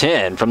and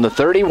 10 from the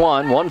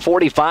 31,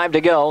 1:45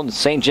 to go.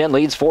 St. John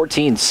leads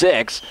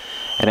 14-6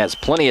 and has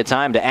plenty of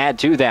time to add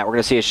to that. We're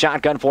going to see a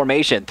shotgun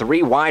formation,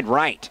 3 wide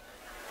right.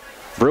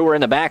 Brewer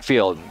in the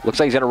backfield. Looks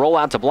like he's going to roll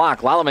out to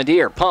block.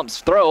 Lalamadir pumps,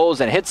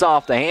 throws, and hits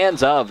off the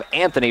hands of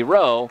Anthony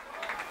Rowe.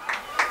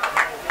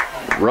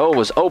 Rowe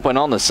was open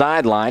on the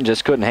sideline,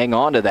 just couldn't hang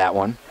on to that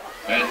one.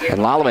 And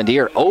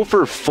Lalamadir 0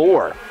 for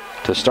 4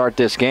 to start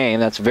this game.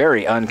 That's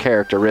very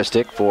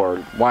uncharacteristic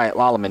for Wyatt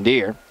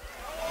Lalamadir.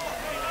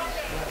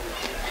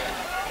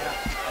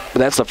 But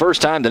that's the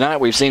first time tonight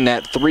we've seen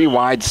that 3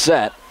 wide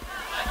set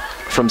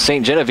from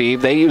St.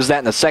 Genevieve. They used that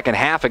in the second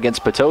half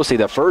against Potosi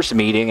the first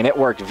meeting, and it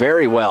worked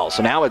very well.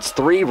 So now it's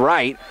 3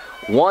 right,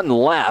 1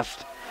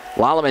 left.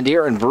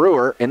 Lalamadir and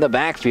Brewer in the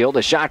backfield.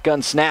 The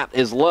shotgun snap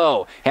is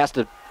low. Has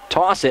to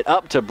toss it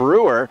up to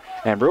Brewer,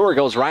 and Brewer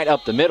goes right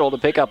up the middle to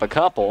pick up a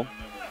couple.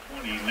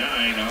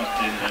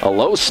 A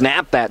low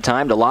snap that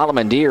time to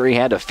Lalamadir. He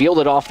had to field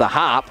it off the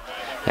hop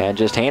and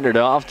just hand it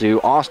off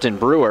to Austin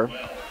Brewer.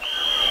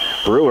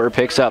 Brewer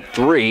picks up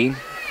 3.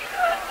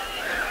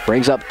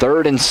 Brings up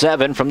 3rd and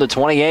 7 from the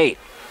 28.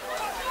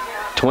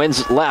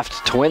 Twins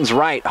left, Twins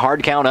right,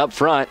 hard count up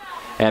front,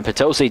 and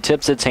Potosi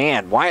tips its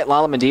hand. Wyatt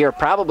Lalamadir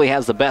probably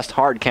has the best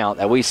hard count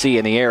that we see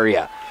in the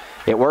area.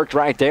 It worked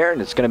right there,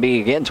 and it's going to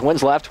be, again,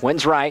 Twins left,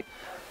 Twins right.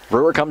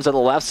 Brewer comes to the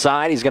left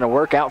side. He's going to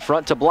work out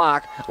front to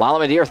block.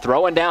 Lalamadir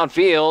throwing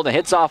downfield and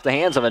hits off the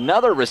hands of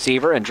another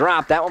receiver and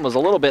dropped. That one was a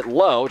little bit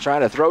low,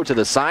 trying to throw to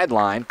the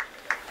sideline.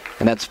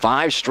 And that's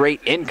 5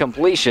 straight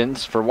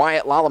incompletions for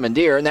Wyatt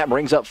Lalamadir, and that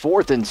brings up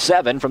 4th and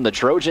 7 from the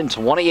Trojan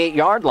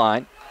 28-yard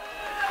line.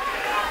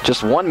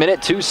 Just 1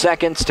 minute, 2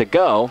 seconds to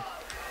go.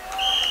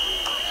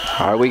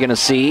 Are we going to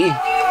see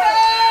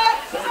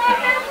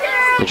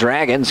the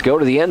Dragons go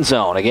to the end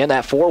zone? Again,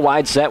 that 4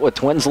 wide set with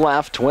Twins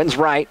left, Twins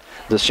right.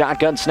 The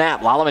shotgun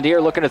snap.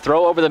 Lalamadir looking to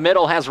throw over the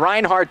middle, has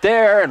Reinhardt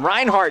there, and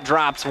Reinhardt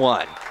drops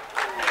one.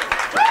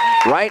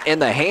 Right in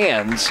the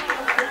hands.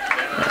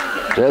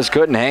 Just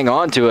couldn't hang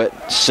on to it.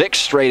 6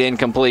 straight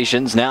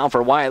incompletions now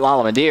for Wyatt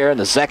Lalamadir, and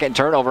the second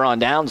turnover on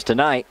downs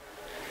tonight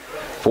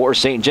for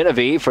St.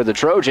 Genevieve. For the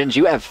Trojans,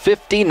 you have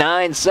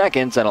 59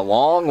 seconds and a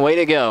long way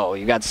to go.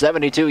 You got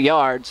 72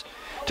 yards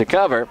to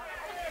cover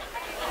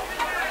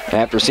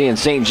after seeing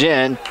St.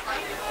 Gen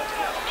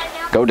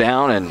go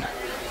down and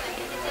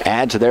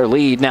add to their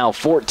lead, now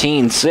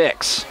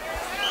 14-6.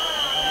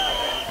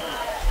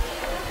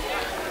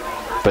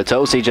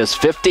 Potosi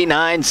just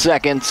 59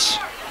 seconds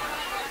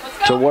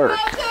to work.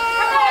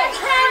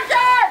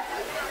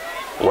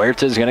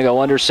 Huerta's going to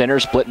go under center,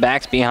 split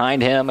backs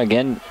behind him.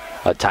 Again,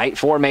 a tight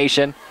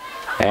formation.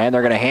 And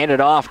they're going to hand it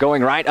off,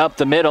 going right up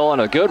the middle,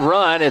 and a good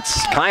run.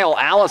 It's Kyle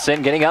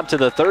Allison getting up to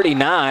the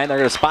 39. They're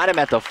going to spot him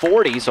at the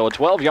 40, so a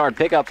 12-yard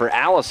pickup for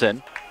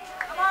Allison.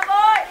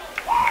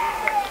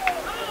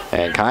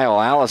 And Kyle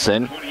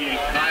Allison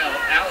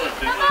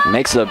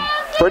makes a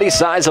pretty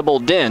sizable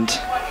dent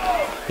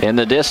in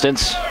the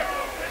distance.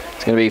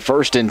 It's going to be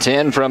 1st and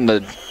 10 from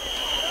the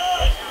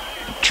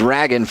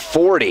Dragon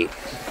 40.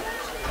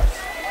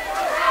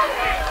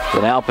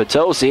 So now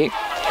Potosi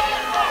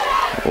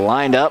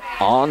lined up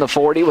on the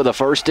 40 with a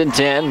 1st and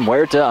 10.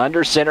 Huerta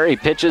under center. He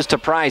pitches to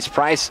Price.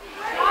 Price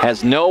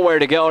has nowhere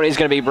to go, and he's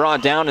going to be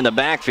brought down in the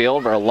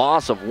backfield for a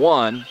loss of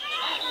 1.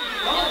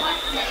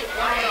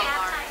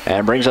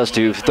 And brings us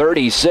to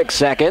 36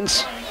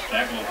 seconds.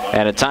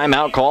 And a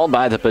timeout called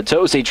by the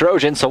Potosi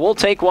Trojans. So we'll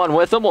take one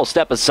with them. We'll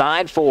step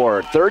aside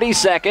for 30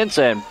 seconds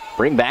and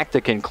bring back the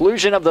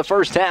conclusion of the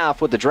first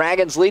half with the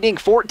Dragons leading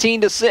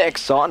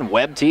 14-6 on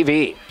Web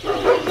TV.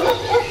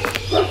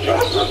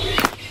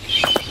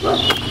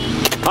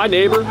 Hi,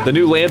 neighbor. The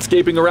new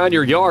landscaping around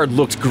your yard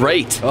looks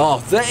great. Oh,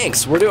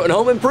 thanks. We're doing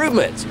home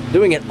improvements.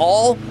 Doing it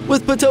all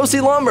with Potosi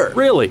Lumber.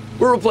 Really?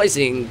 We're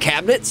replacing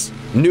cabinets,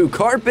 new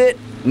carpet,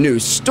 new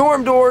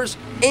storm doors,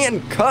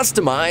 and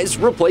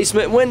customized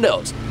replacement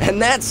windows.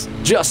 And that's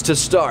just to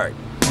start.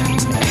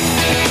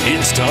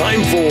 It's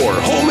time for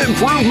home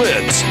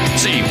improvements.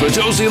 See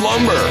Potosi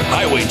Lumber,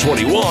 Highway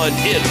 21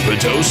 in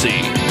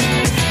Potosi.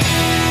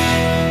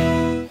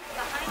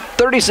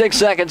 36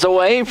 seconds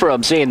away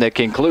from seeing the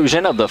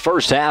conclusion of the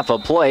first half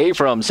of play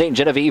from St.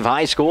 Genevieve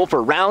High School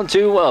for round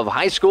 2 of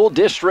high school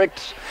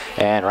district.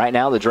 And right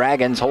now the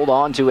Dragons hold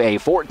on to a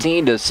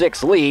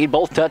 14-6 lead.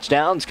 Both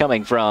touchdowns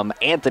coming from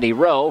Anthony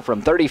Rowe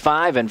from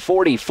 35 and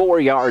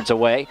 44 yards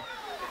away.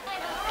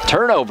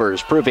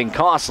 Turnovers proving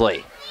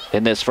costly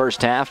in this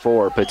first half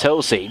for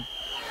Potosi.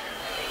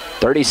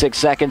 36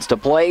 seconds to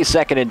play,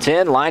 2nd and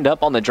 10, lined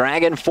up on the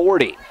Dragon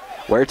 40.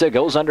 Huerta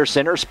goes under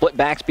center, split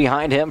backs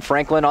behind him,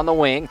 Franklin on the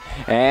wing,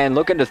 and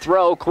looking to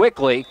throw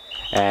quickly,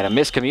 and a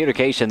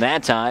miscommunication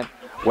that time.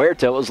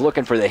 Huerta was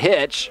looking for the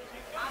hitch.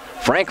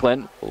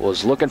 Franklin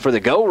was looking for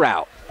the go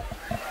route.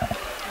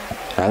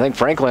 I think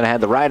Franklin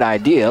had the right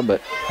idea,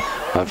 but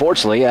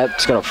unfortunately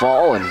that's going to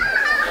fall and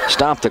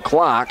stop the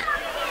clock.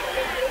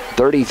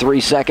 33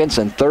 seconds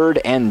and 3rd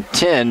and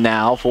 10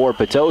 now for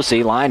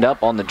Potosi, lined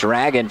up on the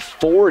Dragon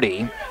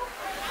 40.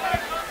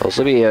 This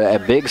will be a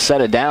big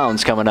set of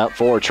downs coming up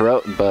for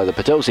the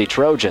Potosi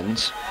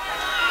Trojans.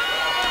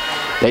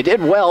 They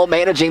did well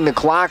managing the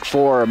clock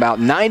for about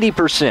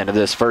 90% of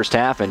this first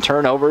half, and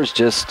turnovers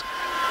just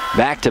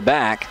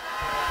back-to-back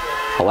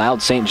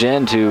allowed St.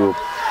 Gen to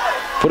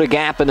put a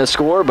gap in the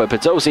score, but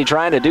Potosi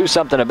trying to do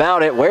something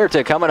about it.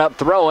 Huerta coming up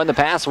throwing. The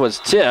pass was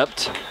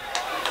tipped.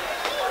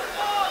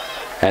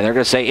 And they're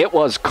going to say it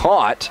was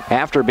caught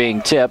after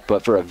being tipped,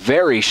 but for a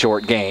very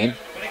short gain.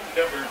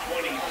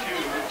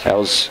 That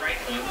was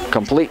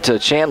complete to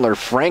Chandler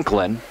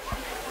Franklin.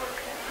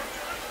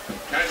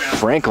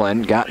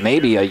 Franklin got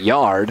maybe a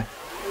yard.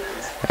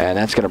 And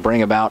that's going to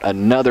bring about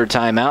another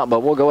timeout.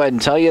 But we'll go ahead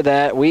and tell you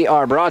that we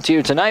are brought to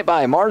you tonight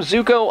by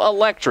Marzuco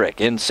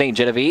Electric in St.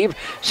 Genevieve,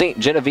 St.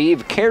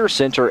 Genevieve Care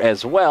Center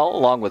as well,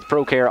 along with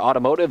ProCare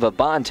Automotive of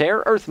Bonne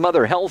Terre, Earth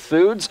Mother Health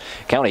Foods,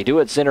 County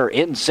Do-It Center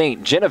in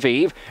St.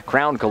 Genevieve,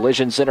 Crown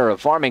Collision Center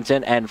of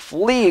Farmington, and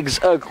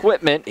Fleegs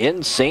Equipment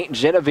in St.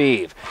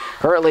 Genevieve.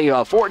 Currently a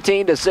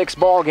 14-6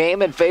 ball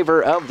game in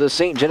favor of the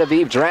St.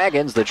 Genevieve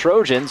Dragons. The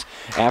Trojans,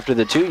 after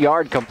the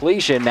 2-yard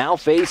completion, now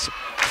face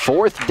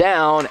 4th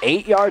down,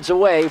 8 yards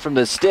away from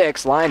the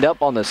sticks, lined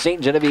up on the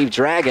St. Genevieve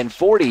Dragon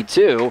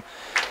 42.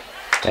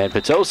 And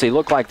Potosi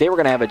looked like they were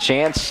going to have a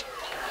chance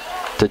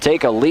to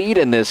take a lead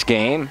in this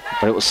game,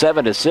 but it was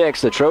 7-6.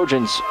 The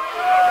Trojans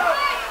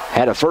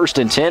had a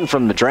 1st and 10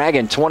 from the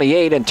Dragon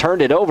 28 and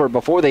turned it over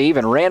before they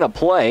even ran a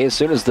play. As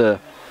soon as the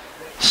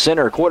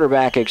center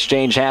quarterback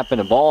exchange happened,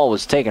 the ball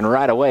was taken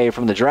right away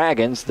from the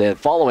Dragons. The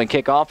following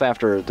kickoff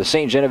after the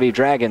St. Genevieve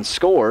Dragons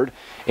scored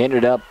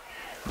ended up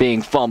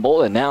being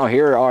fumbled, and now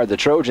here are the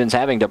Trojans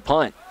having to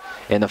punt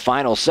in the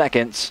final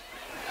seconds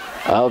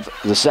of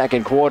the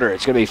second quarter.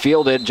 It's going to be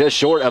fielded just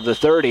short of the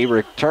 30,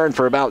 returned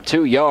for about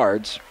 2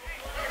 yards.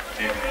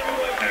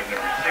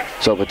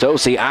 So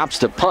Potosi opts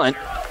to punt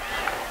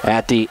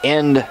at the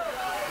end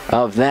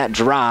of that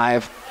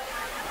drive.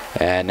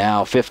 And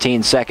now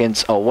 15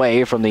 seconds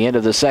away from the end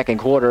of the second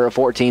quarter, a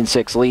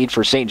 14-6 lead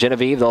for St.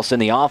 Genevieve. They'll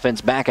send the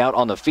offense back out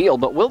on the field,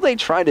 but will they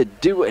try to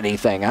do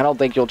anything? I don't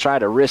think you'll try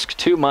to risk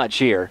too much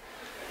here.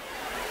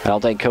 I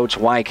don't think Coach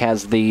Wyke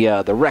has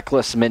the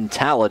reckless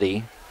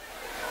mentality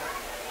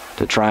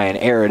to try and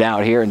air it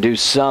out here and do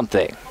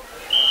something.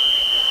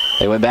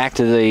 They went back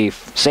to the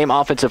same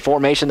offensive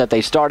formation that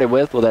they started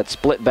with that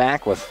split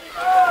back with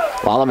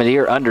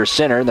Lalamadir under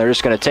center. They're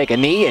just going to take a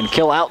knee and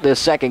kill out this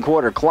second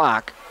quarter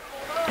clock.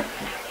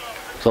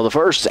 So the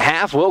first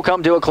half will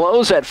come to a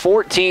close at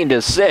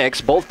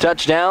 14-6. Both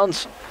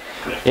touchdowns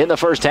in the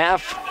first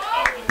half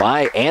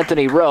by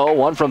Anthony Rowe,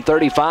 one from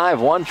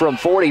 35, one from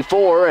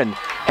 44, and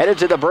headed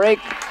to the break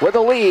with a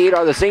lead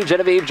are the St.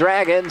 Genevieve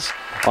Dragons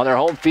on their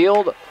home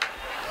field,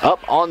 up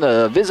on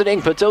the visiting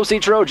Potosi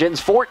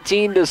Trojans,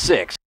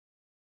 14-6.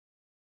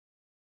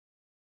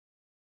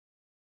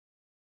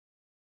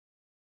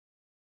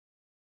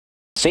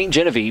 St.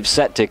 Genevieve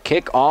set to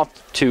kick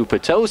off to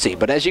Potosi,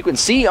 but as you can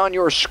see on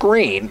your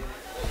screen,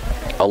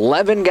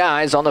 11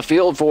 guys on the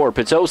field for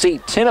Potosi.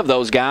 10 of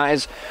those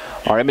guys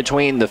are in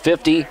between the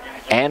 50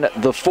 and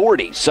the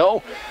 40.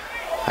 So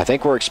I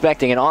think we're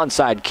expecting an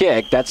onside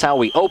kick. That's how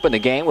we open the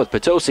game, with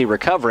Potosi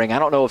recovering. I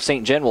don't know if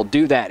St. Gen will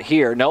do that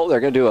here. No, they're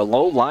going to do a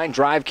low line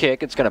drive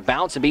kick. It's going to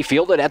bounce and be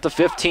fielded at the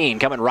 15.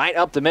 Coming right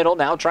up the middle,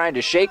 now trying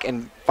to shake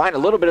and find a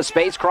little bit of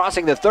space,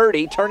 crossing the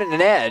 30, turning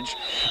an edge,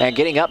 and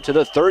getting up to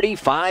the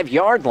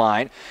 35-yard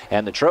line.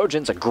 And the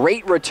Trojans, a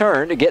great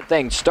return to get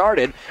things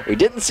started. We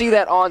didn't see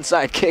that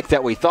onside kick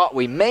that we thought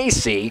we may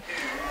see.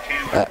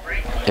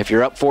 If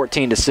you're up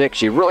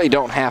 14-6, you really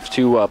don't have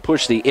to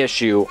push the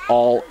issue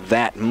all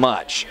that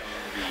much.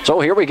 So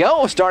here we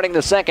go, starting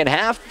the second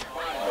half.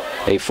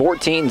 A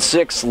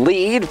 14-6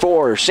 lead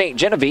for St.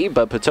 Genevieve,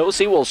 but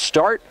Potosi will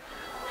start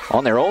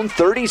on their own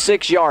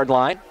 36-yard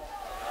line,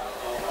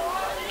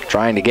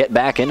 trying to get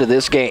back into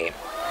this game.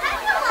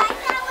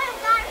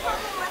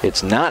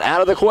 It's not out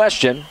of the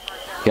question.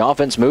 The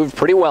offense moved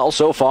pretty well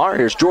so far.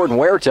 Here's Jordan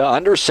Huerta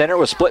under center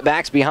with split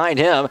backs behind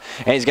him,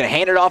 and he's going to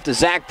hand it off to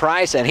Zach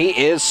Price, and he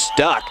is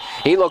stuck.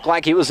 He looked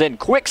like he was in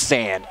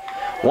quicksand.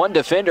 One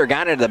defender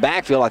got into the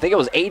backfield. I think it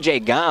was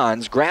A.J.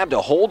 Gons, grabbed a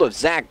hold of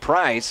Zach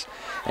Price,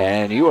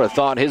 and you would have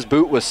thought his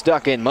boot was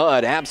stuck in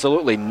mud.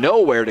 Absolutely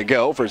nowhere to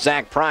go for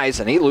Zach Price,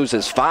 and he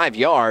loses 5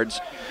 yards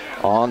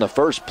on the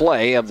first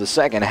play of the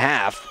second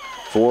half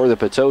for the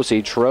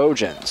Potosi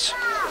Trojans.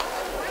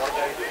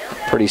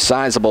 Pretty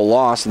sizable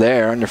loss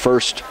there in the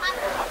first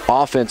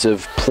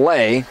offensive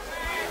play.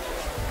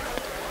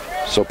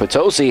 So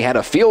Potosi had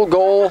a field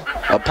goal,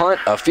 a punt,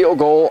 a field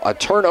goal, a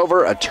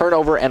turnover,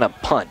 and a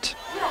punt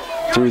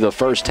through the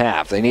first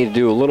half. They need to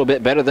do a little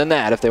bit better than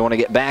that if they want to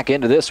get back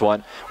into this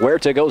one.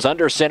 Huerta goes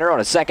under center on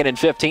a 2nd and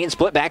 15.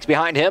 Split backs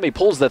behind him. He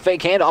pulls the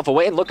fake handoff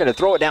away and looking to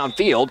throw it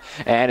downfield,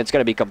 and it's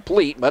going to be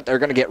complete, but they're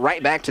going to get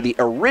right back to the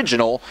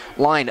original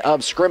line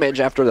of scrimmage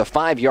after the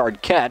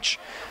 5-yard catch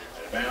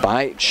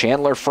by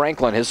Chandler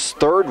Franklin, his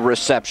third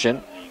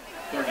reception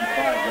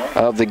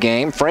of the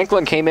game.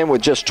 Franklin came in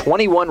with just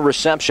 21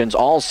 receptions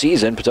all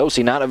season.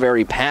 Potosi not a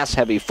very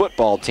pass-heavy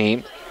football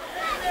team,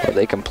 but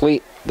they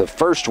complete the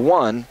first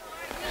one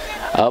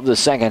of the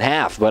second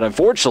half. But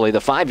unfortunately, the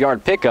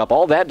 5-yard pickup,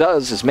 all that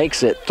does is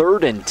makes it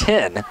 3rd and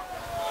 10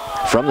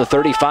 from the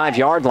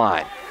 35-yard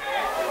line.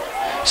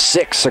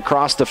 6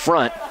 across the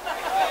front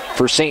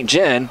for St.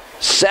 Gen,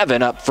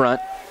 7 up front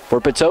for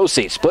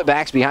Potosi. Split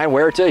backs behind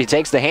Huerta. He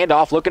takes the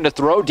handoff, looking to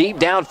throw deep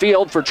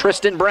downfield for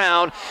Tristan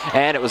Brown,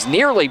 and it was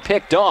nearly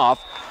picked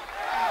off.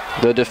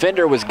 The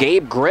defender was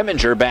Gabe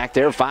Grimminger back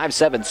there,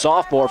 5'7"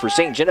 sophomore for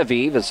St.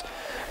 Genevieve. Has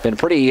been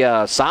pretty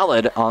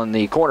solid on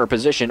the corner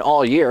position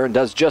all year and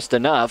does just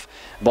enough.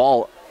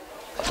 Ball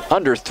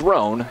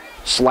underthrown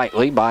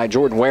slightly by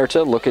Jordan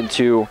Huerta, looking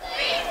to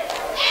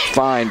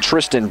find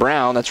Tristan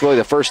Brown. That's really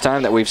the first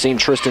time that we've seen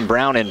Tristan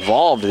Brown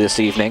involved this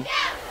evening.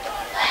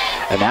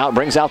 And now it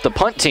brings out the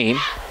punt team.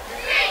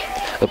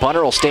 The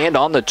punter will stand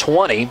on the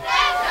 20.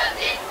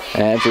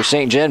 And for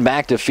St. Gen,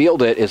 back to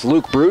field it is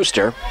Luke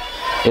Brewster.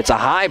 It's a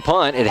high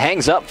punt. It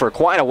hangs up for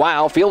quite a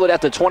while. Fielded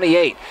at the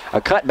 28.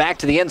 A cut back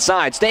to the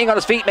inside. Staying on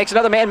his feet, makes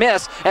another man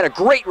miss. And a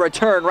great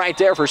return right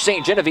there for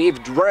St. Genevieve,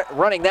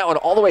 running that one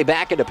all the way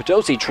back into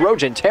Potosi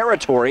Trojan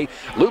territory.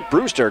 Luke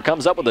Brewster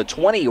comes up with a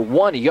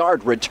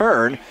 21-yard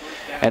return.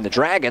 And the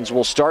Dragons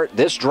will start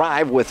this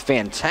drive with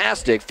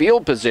fantastic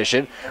field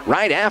position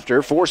right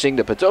after forcing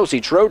the Potosi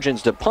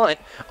Trojans to punt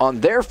on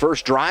their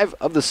first drive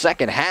of the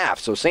second half.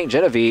 So St.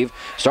 Genevieve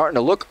starting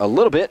to look a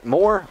little bit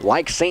more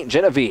like St.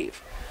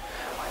 Genevieve.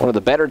 One of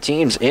the better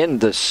teams in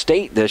the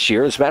state this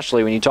year,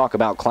 especially when you talk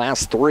about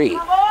Class 3.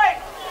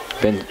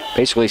 Been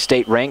basically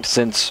state ranked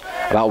since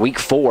about week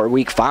 4,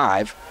 week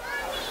 5.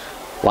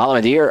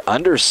 Lalamadir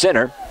under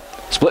center.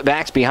 Split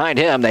backs behind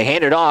him. They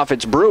hand it off.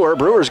 It's Brewer.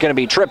 Brewer's going to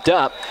be tripped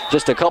up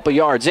just a couple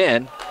yards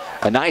in.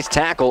 A nice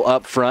tackle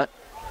up front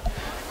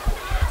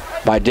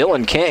by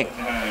Dylan King.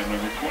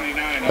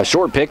 A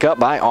short pickup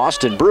by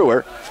Austin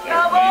Brewer.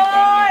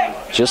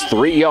 Just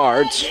 3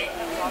 yards.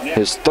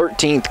 His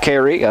 13th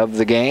carry of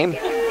the game.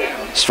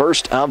 His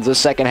first of the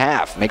second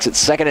half. Makes it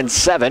 2nd and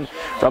 7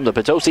 from the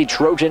Potosi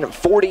Trojan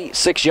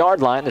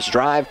 46-yard line. This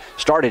drive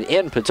started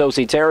in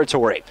Potosi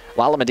territory.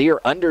 Lalamadir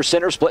under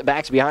center. Split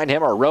backs behind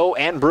him are Rowe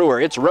and Brewer.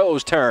 It's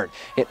Rowe's turn.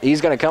 He's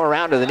going to come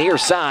around to the near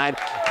side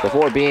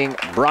before being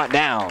brought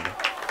down.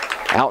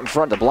 Out in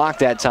front to block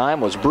that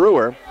time was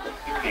Brewer.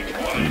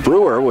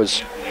 Brewer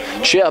was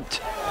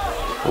chipped,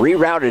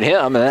 rerouted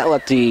him, and that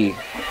let the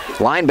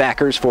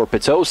linebackers for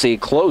Potosi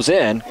close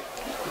in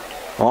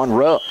on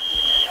Rowe.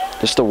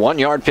 Just a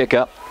 1-yard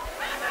pickup.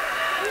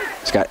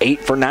 He's got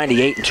 8 for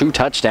 98 and 2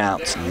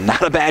 touchdowns.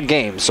 Not a bad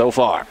game so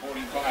far.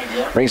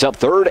 Brings up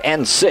 3rd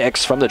and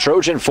 6 from the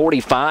Trojan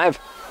 45.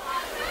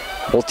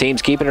 Both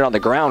teams keeping it on the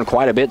ground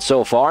quite a bit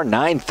so far.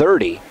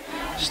 9:30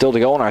 still to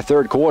go in our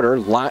third quarter.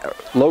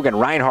 Logan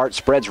Reinhardt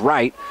spreads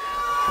right.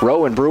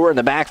 Rowe and Brewer in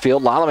the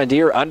backfield.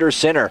 Lalamadir under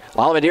center.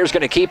 Lalamadir's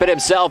going to keep it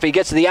himself. He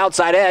gets to the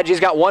outside edge. He's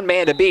got one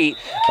man to beat,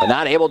 but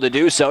not able to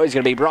do so. He's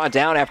going to be brought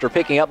down after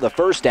picking up the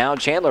first down.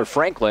 Chandler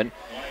Franklin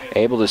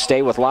able to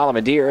stay with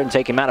Lalamadir and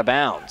take him out of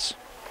bounds.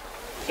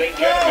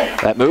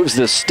 That moves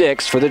the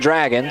sticks for the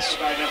Dragons.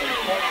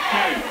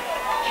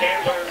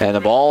 And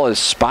the ball is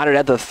spotted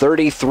at the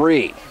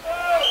 33.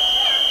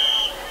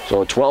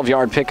 So a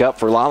 12-yard pickup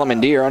for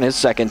Lalamadir on his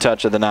second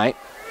touch of the night.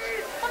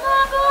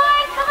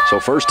 So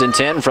 1st and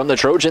 10 from the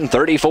Trojan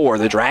 34.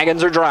 The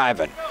Dragons are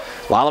driving.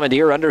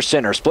 Lalamadir under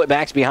center. Split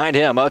backs behind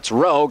him. It's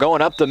Rowe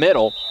going up the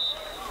middle.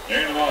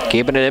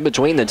 Keeping it in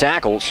between the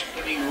tackles.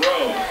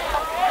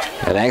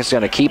 And that's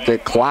going to keep the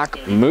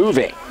clock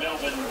moving.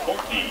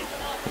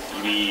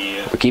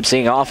 We keep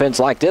seeing offense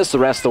like this the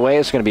rest of the way.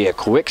 It's going to be a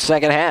quick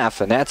second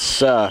half. And that's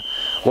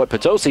what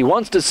Potosi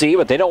wants to see,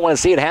 but they don't want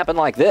to see it happen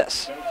like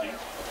this.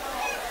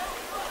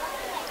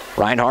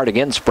 Reinhardt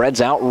again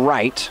spreads out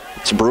right.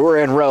 It's Brewer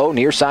and Rowe,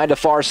 near side to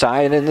far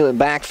side, and into the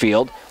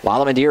backfield.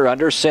 Lalamadir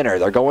under center.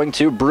 They're going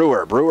to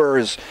Brewer. Brewer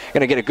is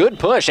going to get a good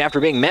push after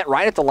being met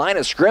right at the line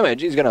of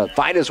scrimmage. He's going to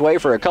fight his way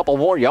for a couple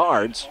more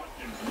yards.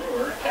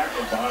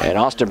 And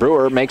Austin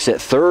Brewer makes it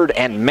 3rd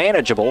and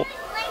manageable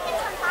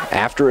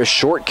after a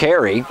short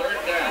carry.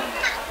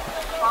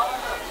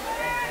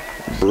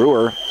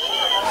 Brewer,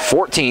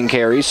 14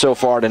 carries so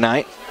far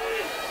tonight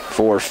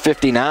for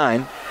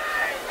 59.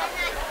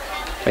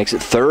 Makes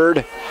it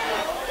 3rd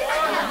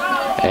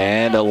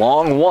and a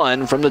long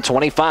one from the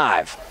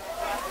 25.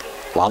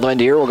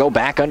 Lalamadir will go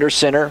back under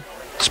center.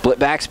 Split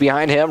backs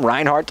behind him.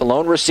 Reinhardt, the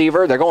lone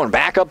receiver. They're going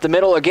back up the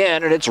middle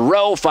again, and it's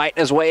Rowe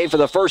fighting his way for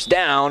the first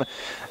down.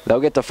 They'll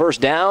get the first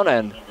down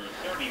and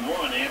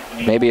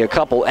maybe a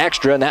couple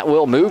extra, and that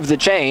will move the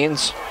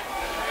chains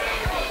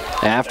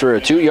after a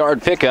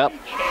 2-yard pickup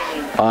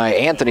by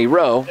Anthony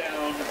Rowe.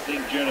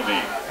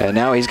 And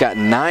now he's got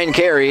 9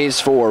 carries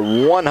for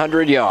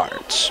 100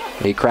 yards.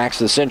 He cracks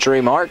the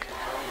century mark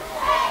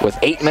with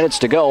 8 minutes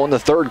to go in the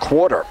third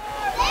quarter.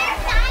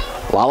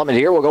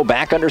 Lalamadeer will go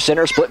back under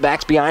center, split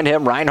backs behind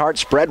him. Reinhardt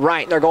spread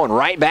right, and they're going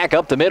right back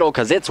up the middle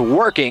because it's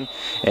working.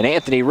 And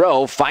Anthony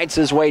Rowe fights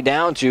his way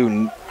down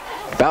to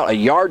about a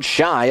yard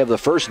shy of the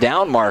first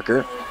down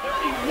marker.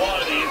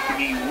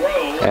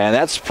 And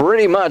that's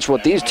pretty much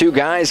what these two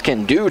guys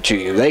can do to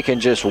you. They can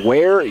just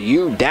wear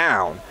you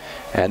down.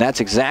 And that's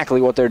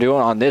exactly what they're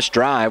doing on this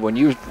drive. When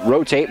you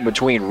rotate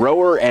between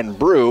Rower and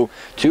Brew,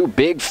 two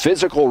big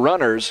physical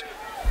runners,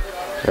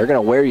 they're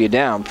going to wear you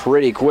down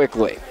pretty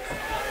quickly.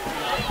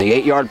 The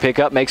 8-yard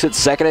pickup makes it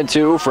 2nd and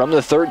 2 from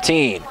the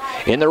 13.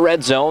 In the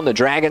red zone, the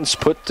Dragons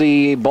put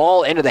the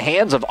ball into the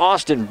hands of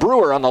Austin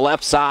Brewer on the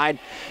left side.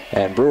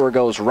 And Brewer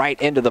goes right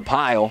into the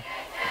pile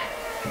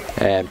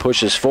and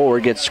pushes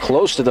forward, gets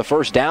close to the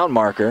first down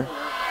marker.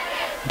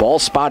 Ball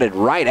spotted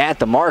right at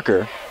the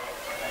marker.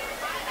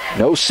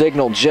 No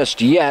signal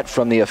just yet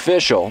from the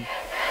official.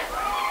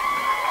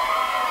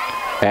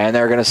 And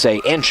they're going to say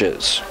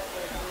inches.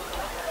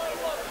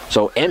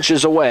 So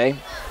inches away.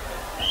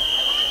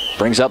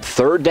 Brings up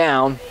 3rd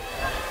down.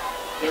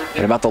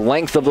 And about the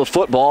length of the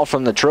football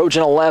from the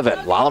Trojan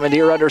 11.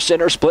 Lalamadeer under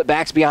center, split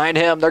backs behind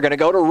him. They're going to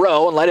go to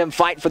Rowe and let him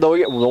fight for the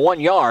 1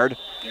 yard.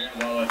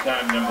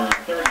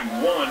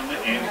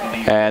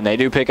 And they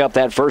do pick up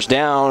that first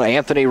down.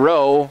 Anthony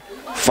Rowe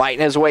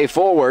fighting his way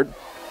forward.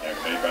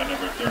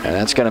 And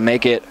that's going to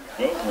make it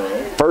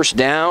 1st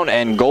down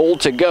and goal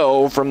to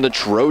go from the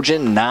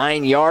Trojan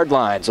 9-yard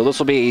line. So this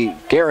will be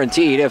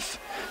guaranteed if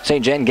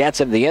St. John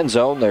gets into the end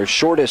zone, their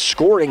shortest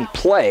scoring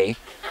play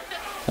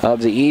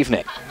of the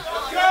evening.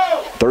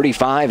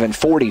 35 and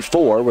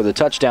 44 were the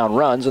touchdown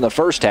runs in the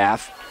first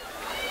half.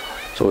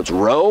 So it's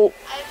Rowe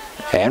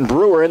and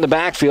Brewer in the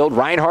backfield.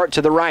 Reinhardt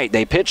to the right.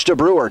 They pitch to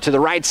Brewer to the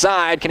right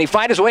side. Can he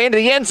find his way into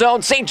the end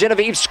zone? St.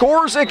 Genevieve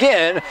scores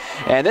again.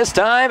 And this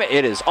time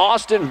it is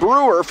Austin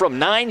Brewer from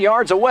 9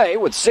 yards away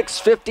with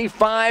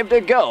 6:55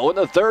 to go in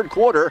the 3rd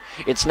quarter.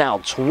 It's now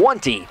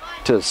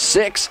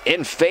 20-6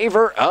 in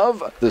favor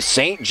of the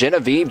St.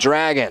 Genevieve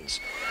Dragons.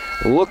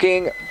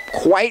 Looking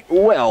quite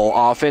well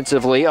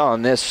offensively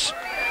on this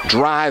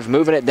drive,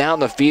 moving it down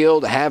the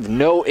field, have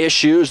no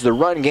issues. The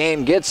run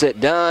game gets it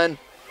done,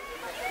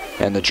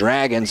 and the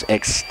Dragons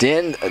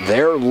extend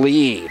their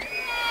lead.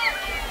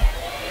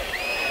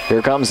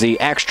 Here comes the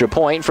extra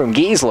point from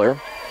Giesler.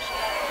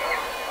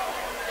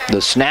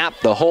 The snap,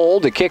 the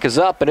hold, the kick is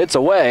up, and it's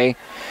away.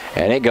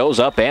 And it goes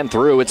up and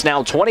through. It's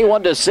now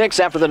 21-6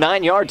 after the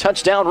 9-yard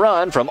touchdown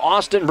run from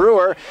Austin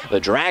Brewer. The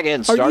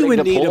Dragons starting to pull away. Are you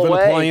in need of an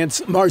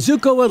appliance?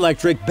 Marzuco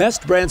Electric,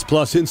 Best Brands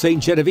Plus in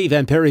St. Genevieve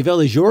and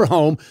Perryville is your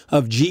home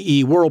of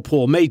GE,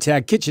 Whirlpool,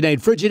 Maytag,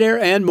 KitchenAid, Frigidaire,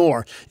 and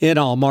more. In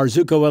all,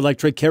 Marzuco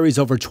Electric carries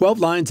over 12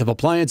 lines of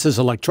appliances,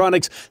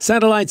 electronics,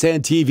 satellites,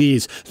 and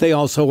TVs. They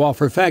also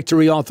offer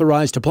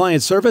factory-authorized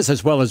appliance service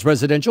as well as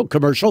residential,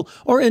 commercial,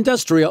 or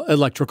industrial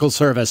electrical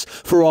service.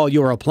 For all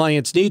your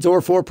appliance needs or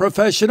for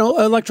professional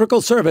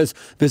electrical service,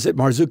 visit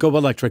Marzuco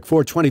Electric,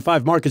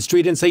 425 Market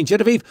Street in St.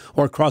 Genevieve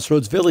or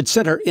Crossroads Village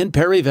Center in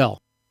Perryville.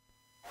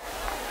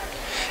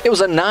 It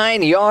was a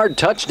 9-yard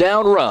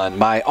touchdown run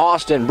by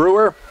Austin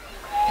Brewer.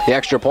 The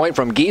extra point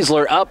from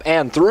Giesler up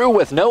and through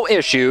with no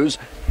issues,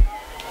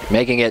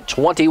 making it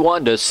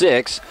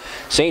 21-6.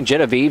 St.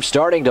 Genevieve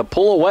starting to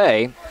pull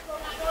away.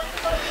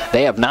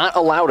 They have not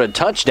allowed a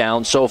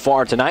touchdown so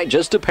far tonight,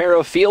 just a pair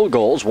of field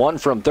goals, one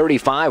from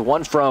 35,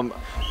 one from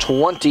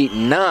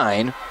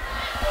 29.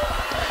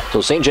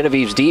 So St.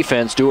 Genevieve's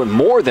defense doing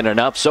more than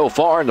enough so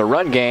far in the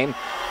run game,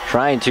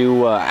 trying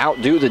to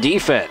outdo the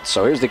defense.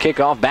 So here's the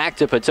kickoff back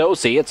to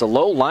Potosi. It's a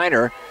low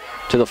liner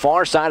to the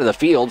far side of the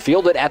field,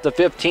 fielded at the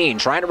 15,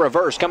 trying to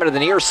reverse, coming to the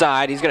near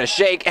side. He's going to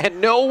shake, and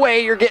no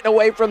way you're getting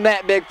away from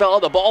that, big fella.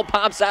 The ball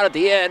pops out at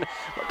the end,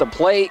 but the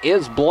play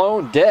is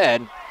blown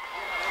dead.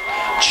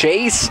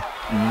 Chase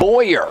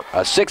Boyer,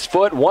 a 6',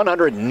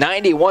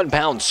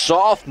 191-pound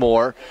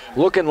sophomore,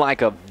 looking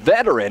like a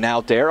veteran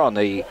out there on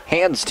the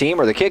hands team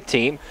or the kick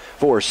team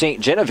for St.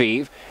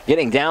 Genevieve,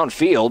 getting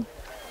downfield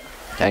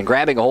and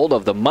grabbing a hold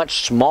of the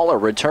much smaller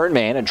return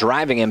man and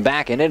driving him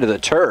back and into the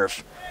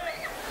turf.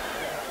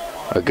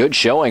 A good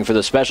showing for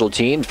the special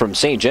teams from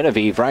St.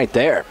 Genevieve right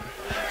there.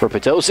 For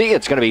Potosi,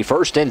 it's going to be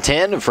 1st and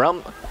 10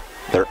 from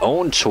their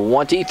own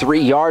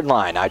 23-yard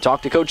line. I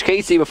talked to Coach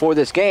Casey before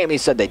this game. He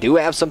said they do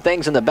have some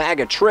things in the bag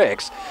of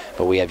tricks,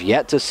 but we have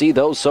yet to see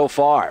those so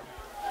far.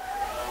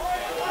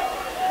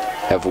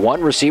 Have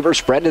one receiver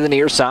spread to the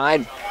near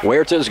side.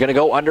 Huerta is going to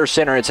go under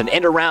center. It's an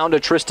end around to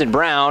Tristan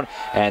Brown,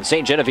 and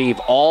St. Genevieve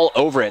all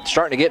over it.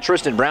 Starting to get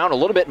Tristan Brown a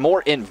little bit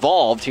more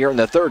involved here in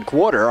the 3rd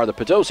quarter are the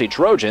Potosi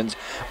Trojans,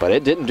 but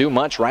it didn't do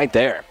much right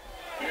there.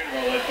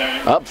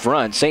 Up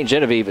front, St.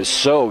 Genevieve is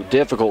so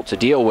difficult to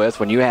deal with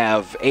when you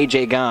have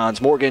A.J. Gons,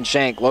 Morgan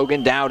Shank,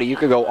 Logan Dowdy. You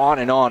could go on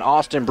and on.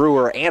 Austin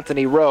Brewer,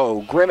 Anthony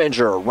Rowe,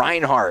 Grimminger,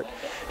 Reinhardt.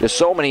 There's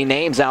so many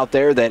names out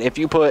there that if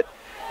you put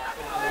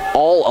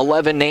all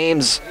 11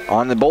 names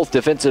on both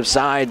defensive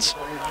sides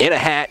in a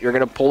hat, you're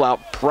going to pull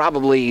out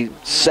probably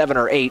 7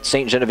 or 8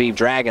 St. Genevieve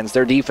Dragons.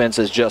 Their defense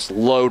is just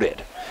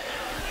loaded.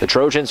 The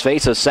Trojans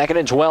face a 2nd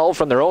and 12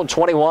 from their own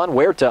 21.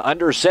 Huerta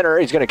under center.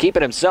 He's going to keep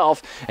it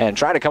himself and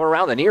try to come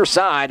around the near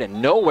side,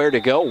 and nowhere to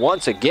go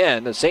once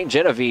again. The St.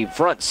 Genevieve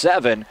front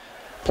 7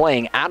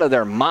 playing out of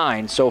their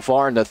mind so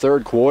far in the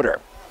third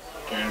quarter.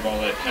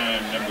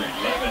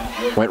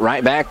 Went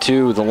right back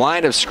to the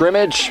line of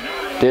scrimmage,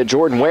 did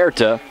Jordan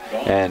Huerta,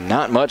 and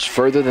not much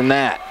further than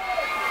that.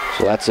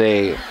 So that's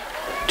a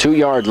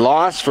 2-yard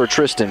loss for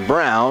Tristan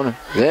Brown.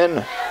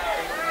 Then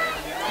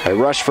a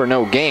rush for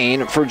no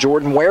gain for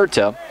Jordan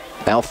Huerta.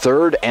 Now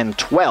 3rd and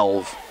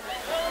 12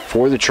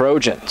 for the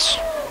Trojans.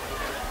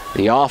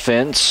 The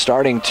offense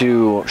starting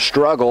to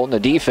struggle. The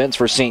defense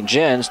for St.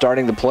 Gen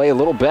starting to play a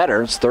little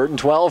better. It's 3rd and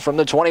 12 from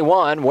the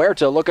 21.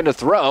 Huerta looking to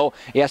throw.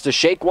 He has to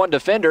shake one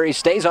defender. He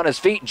stays on his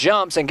feet,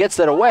 jumps, and gets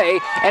that away.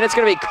 And it's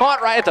going to be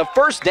caught right at the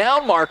first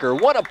down marker.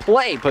 What a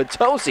play.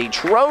 Potosi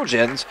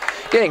Trojans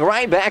getting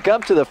right back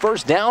up to the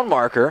first down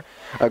marker.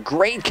 A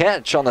great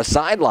catch on the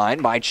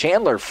sideline by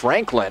Chandler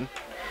Franklin.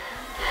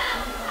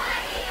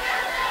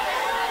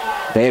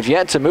 They have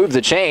yet to move the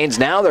chains.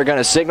 Now they're going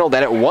to signal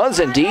that it was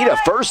indeed a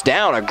first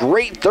down. A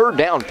great 3rd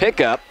down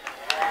pickup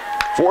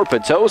for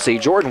Potosi.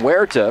 Jordan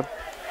Huerta,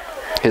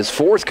 his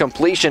 4th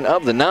completion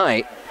of the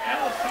night.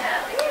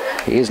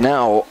 He is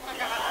now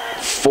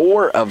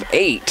 4 of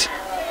 8.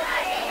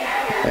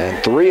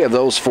 And 3 of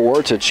those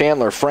 4 to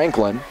Chandler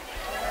Franklin.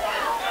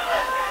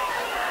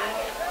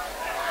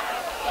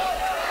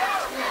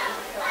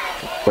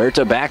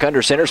 Huerta back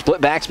under center, split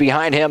backs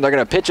behind him. They're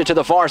going to pitch it to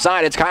the far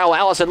side. It's Kyle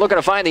Allison looking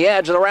to find the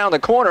edge and around the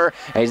corner,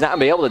 and he's not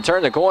going to be able to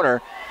turn the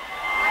corner.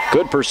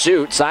 Good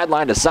pursuit,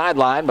 sideline to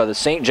sideline by the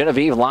St.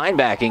 Genevieve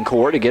linebacking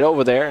core to get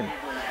over there and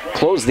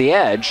close the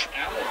edge.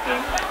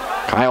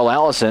 Kyle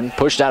Allison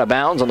pushed out of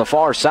bounds on the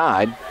far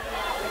side.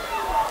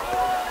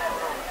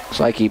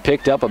 Looks like he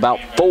picked up about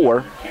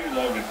 4.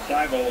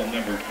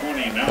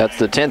 That's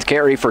the 10th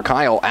carry for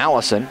Kyle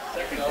Allison.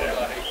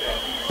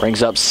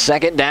 Brings up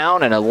 2nd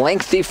down and a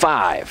lengthy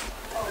 5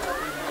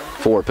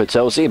 for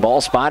Potosi.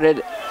 Ball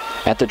spotted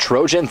at the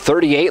Trojan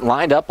 38,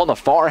 lined up on the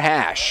far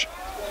hash.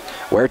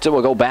 Huerta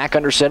will go back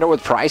under center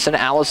with Price and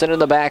Allison in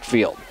the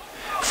backfield.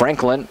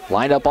 Franklin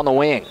lined up on the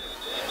wing.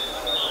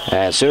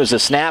 As soon as the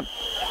snap,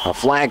 a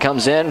flag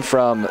comes in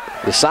from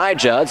the side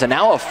judge, and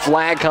now a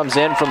flag comes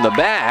in from the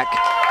back.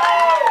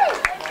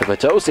 The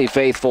Potosi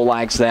faithful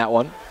likes that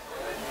one.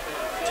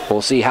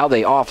 We'll see how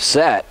they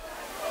offset.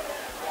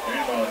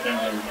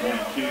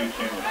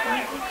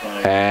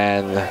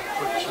 And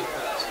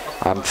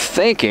I'm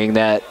thinking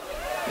that,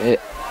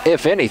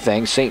 if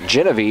anything, St.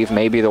 Genevieve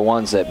may be the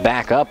ones that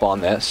back up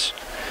on this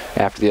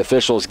after the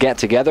officials get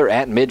together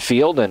at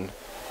midfield and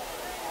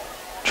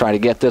try to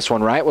get this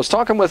one right. Was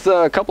talking with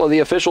a couple of the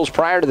officials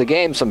prior to the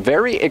game, some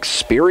very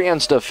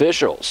experienced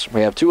officials.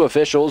 We have 2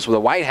 officials with a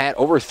white hat,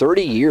 over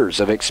 30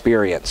 years of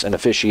experience in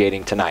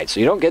officiating tonight.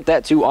 So you don't get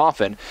that too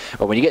often.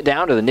 But when you get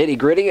down to the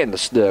nitty-gritty and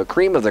the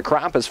cream of the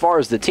crop as far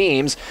as the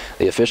teams,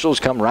 the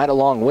officials come right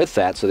along with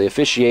that. So the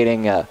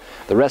officiating the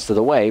rest of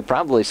the way,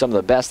 probably some of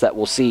the best that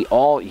we'll see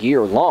all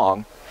year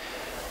long.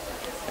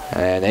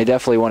 And they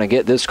definitely want to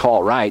get this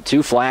call right.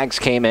 2 flags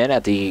came in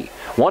at the...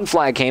 1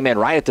 flag came in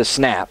right at the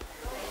snap.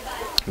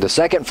 The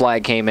 2nd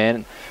flag came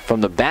in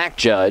from the back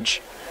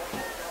judge,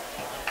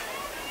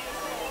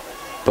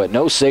 but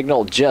no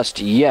signal just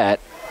yet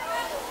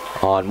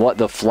on what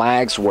the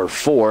flags were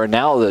for.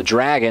 Now the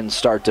Dragons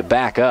start to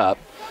back up,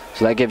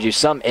 so that gives you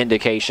some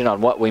indication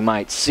on what we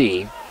might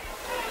see.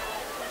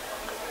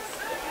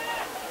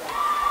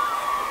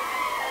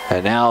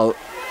 And now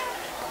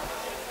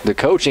the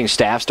coaching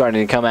staff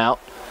starting to come out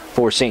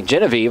for St.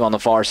 Genevieve on the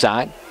far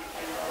side.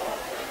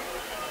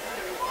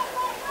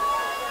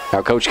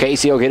 Now Coach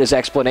Casey will get his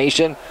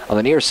explanation on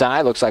the near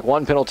side. Looks like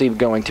 1 penalty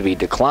going to be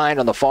declined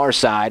on the far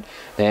side.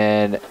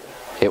 And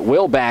it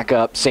will back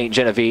up St.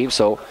 Genevieve,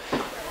 so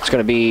it's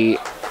going to be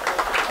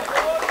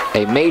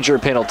a major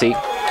penalty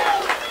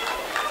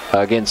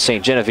against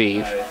St.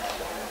 Genevieve.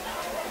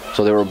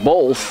 So they were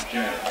both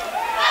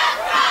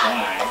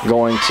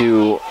going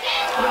to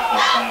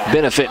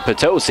benefit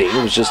Potosi.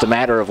 It was just a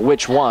matter of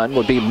which one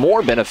would be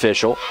more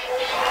beneficial.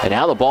 And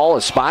now the ball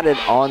is spotted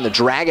on the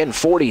Dragon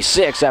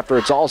 46 after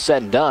it's all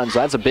said and done. So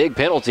that's a big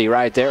penalty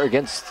right there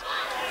against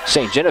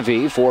St.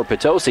 Genevieve for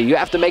Potosi. You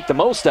have to make the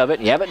most of it,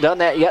 and you haven't done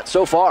that yet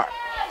so far.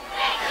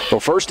 So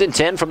 1st and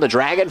 10 from the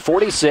Dragon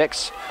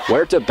 46.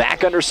 Huerta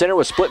back under center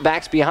with split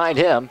backs behind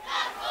him.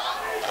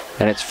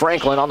 And it's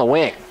Franklin on the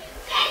wing.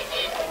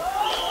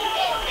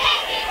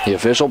 The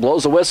official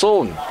blows the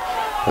whistle, and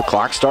the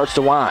clock starts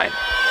to wind.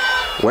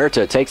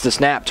 Huerta takes the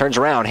snap, turns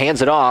around,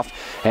 hands it off,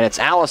 and it's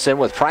Allison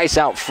with Price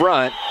out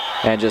front,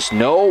 and just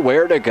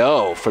nowhere to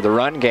go for the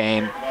run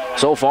game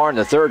so far in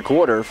the third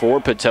quarter for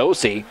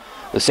Potosi.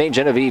 The St.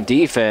 Genevieve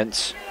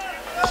defense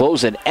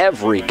closing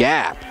every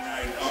gap.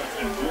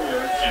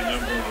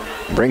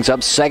 Brings up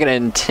 2nd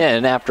and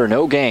 10 after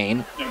no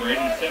gain.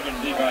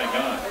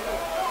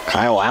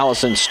 Kyle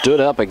Allison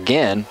stood up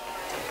again.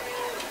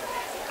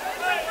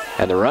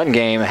 And the run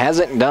game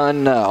hasn't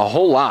done a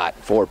whole lot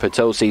for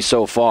Potosi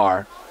so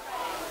far.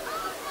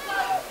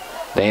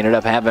 They ended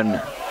up having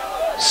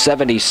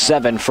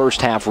 77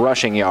 first half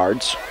rushing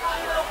yards.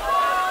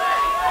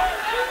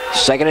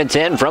 2nd and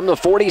 10 from the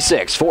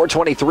 46.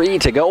 4:23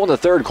 to go in the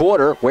third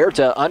quarter.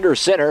 Huerta under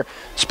center.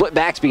 Split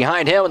backs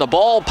behind him, and the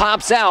ball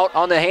pops out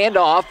on the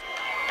handoff.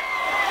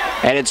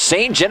 And it's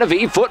St.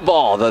 Genevieve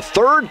football. The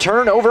 3rd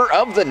turnover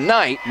of the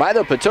night by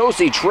the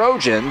Potosi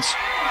Trojans.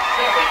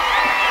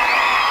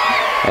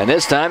 And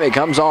this time it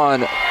comes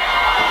on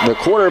the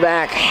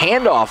quarterback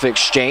handoff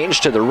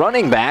exchange to the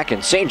running back,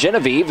 and St.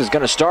 Genevieve is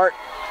going to start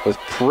with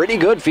pretty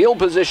good field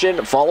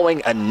position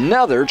following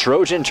another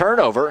Trojan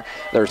turnover.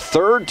 Their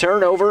 3rd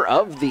turnover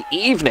of the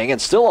evening,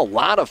 and still a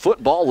lot of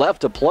football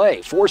left to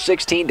play.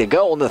 4:16 to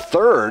go in the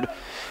 3rd,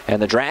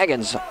 and the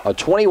Dragons a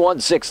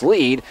 21-6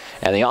 lead,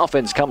 and the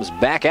offense comes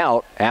back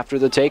out after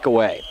the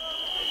takeaway.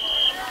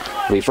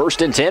 It'll be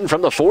 1st and 10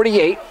 from the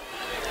 48.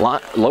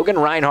 Logan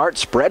Reinhardt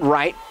spread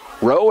right.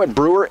 Rowe and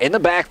Brewer in the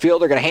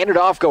backfield. They're going to hand it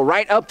off, go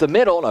right up the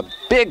middle, and a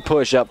big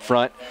push up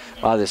front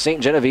by the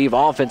St. Genevieve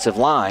offensive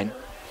line.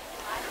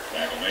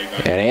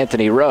 And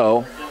Anthony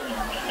Rowe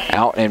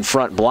out in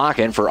front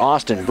blocking for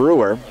Austin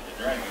Brewer.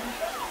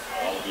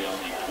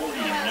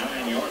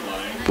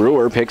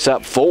 Brewer picks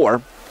up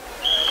 4.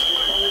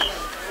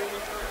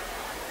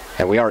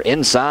 And we are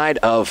inside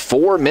of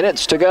 4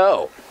 minutes to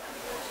go.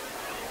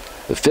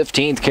 The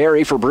 15th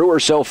carry for Brewer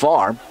so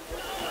far.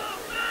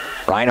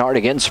 Reinhardt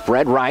again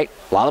spread right.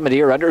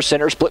 Lalamadir under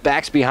center, split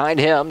backs behind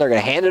him. They're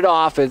going to hand it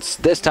off. It's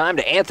this time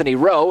to Anthony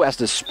Rowe, has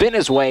to spin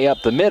his way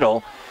up the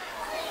middle.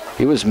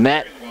 He was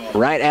met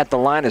right at the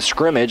line of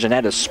scrimmage and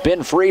had to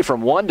spin free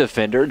from one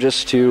defender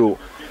just to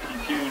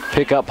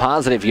pick up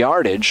positive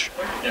yardage.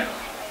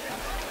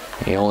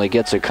 He only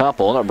gets a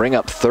couple. It'll bring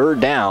up 3rd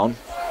down.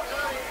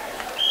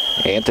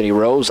 Anthony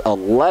Rowe's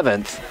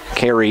 11th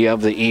carry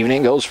of the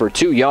evening goes for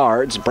 2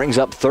 yards, brings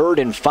up 3rd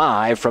and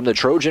 5 from the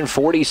Trojan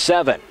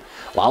 47.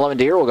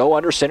 Lalamadir will go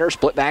under center,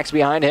 split backs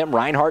behind him.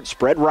 Reinhardt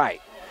spread right.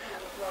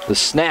 The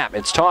snap,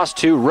 it's tossed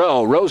to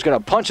Rowe. Rowe's going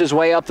to punch his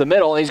way up the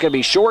middle, and he's going to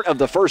be short of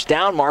the 1st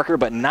down marker,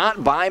 but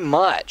not by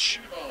much.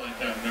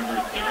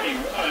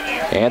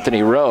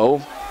 Anthony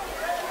Rowe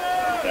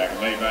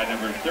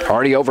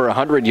already over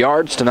 100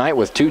 yards tonight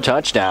with 2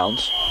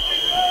 touchdowns.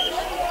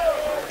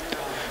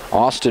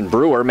 Austin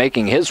Brewer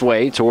making his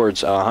way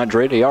towards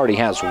 100. He already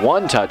has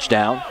 1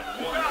 touchdown.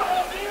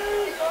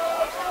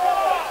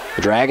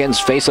 The Dragons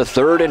face a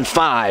 3rd and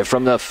 5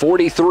 from the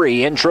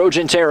 43 in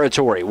Trojan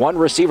territory. One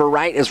receiver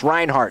right is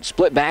Reinhardt.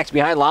 Split backs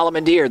behind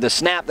Lalamadir. The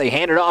snap, they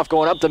hand it off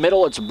going up the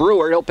middle. It's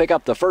Brewer. He'll pick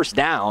up the 1st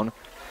down.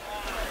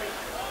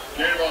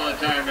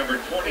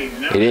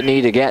 He didn't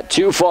need to get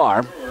too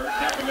far,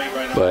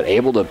 but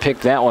able to pick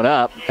that one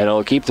up, and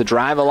it'll keep the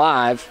drive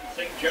alive.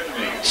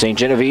 St.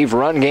 Genevieve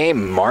run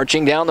game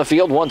marching down the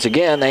field once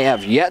again. They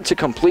have yet to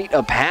complete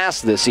a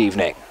pass this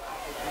evening.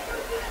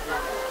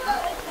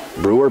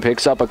 Brewer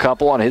picks up a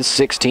couple on his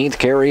 16th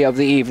carry of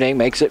the evening,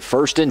 makes it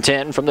 1st and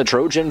 10 from the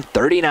Trojan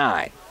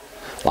 39.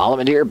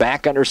 Lalamadir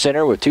back under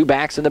center with 2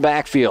 backs in the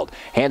backfield.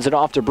 Hands it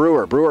off to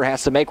Brewer. Brewer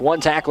has to make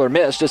 1 tackler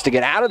miss just to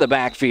get out of the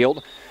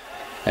backfield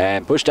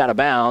and pushed out of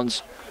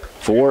bounds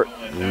for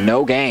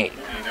no gain.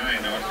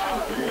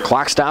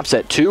 Clock stops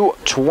at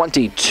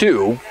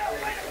 2:22.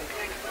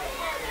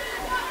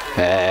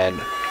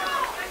 And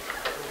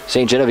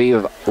St.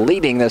 Genevieve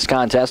leading this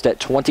contest at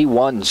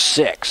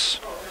 21-6.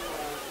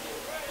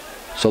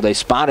 So they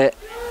spot it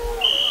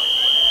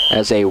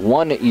as a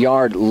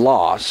 1-yard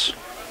loss.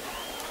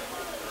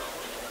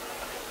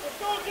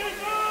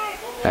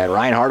 And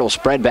Reinhardt will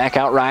spread back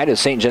out right as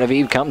St.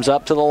 Genevieve comes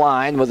up to the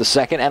line with a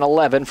 2nd and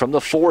 11 from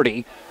the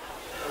 40.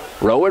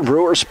 Rowe and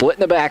Brewer split in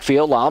the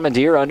backfield.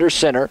 Lalamadir under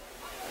center.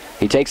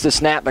 He takes the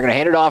snap. They're going to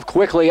hand it off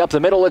quickly up the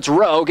middle. It's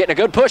Rowe getting a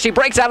good push. He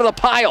breaks out of the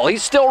pile.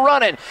 He's still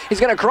running. He's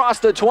going to cross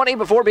the 20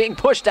 before being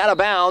pushed out of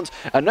bounds.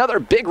 Another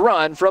big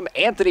run from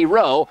Anthony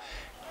Rowe.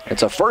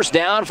 It's a 1st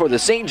down for the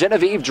St.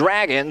 Genevieve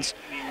Dragons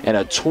and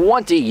a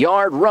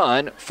 20-yard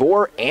run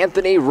for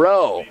Anthony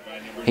Rowe.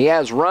 He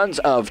has runs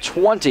of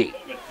 20,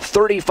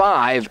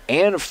 35,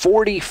 and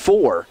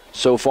 44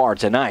 so far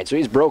tonight. So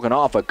he's broken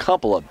off a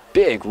couple of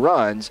big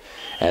runs,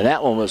 and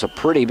that one was a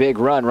pretty big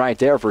run right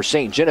there for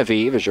St.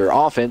 Genevieve as your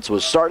offense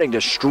was starting to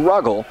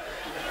struggle.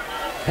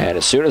 And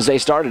as soon as they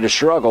started to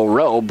struggle,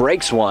 Rowe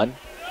breaks one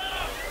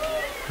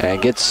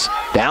and gets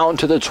down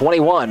to the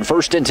 21.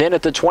 1st and 10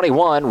 at the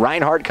 21.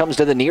 Reinhardt comes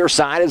to the near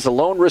side as the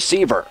lone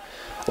receiver.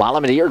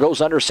 Lalamadir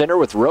goes under center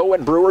with Rowe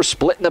and Brewer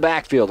split in the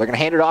backfield. They're going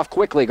to hand it off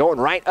quickly, going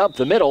right up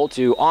the middle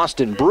to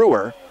Austin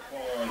Brewer.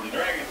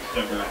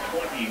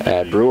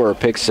 And Brewer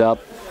picks up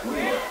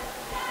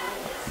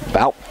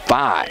about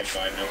 5.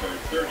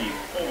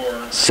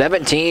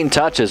 17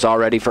 touches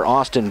already for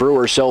Austin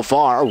Brewer so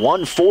far.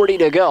 1:40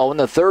 to go in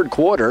the 3rd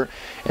quarter.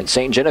 And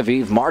St.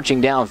 Genevieve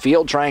marching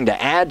downfield trying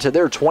to add to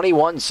their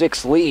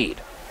 21-6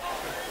 lead.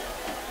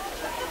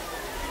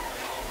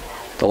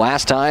 The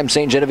last time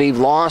St. Genevieve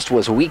lost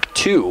was week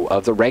 2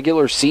 of the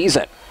regular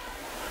season.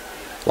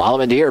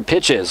 Lalamadir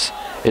pitches.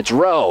 It's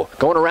Rowe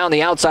going around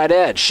the outside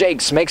edge.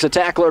 Shakes, makes a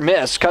tackler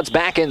miss, cuts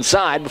back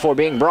inside before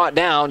being brought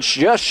down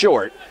just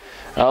short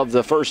of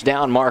the 1st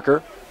down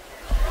marker.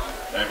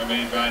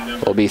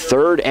 Will be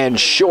 3rd and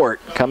short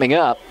coming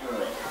up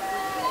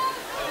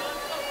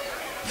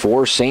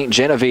for St.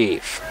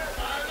 Genevieve.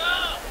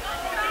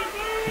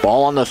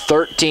 Ball on the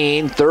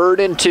 13,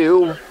 3rd and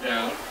 2.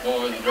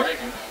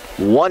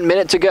 1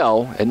 minute to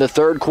go in the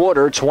third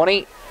quarter,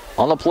 20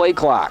 on the play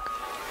clock.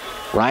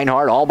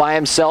 Reinhardt all by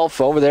himself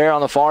over there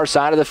on the far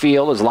side of the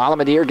field as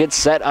Lalamadir gets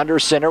set under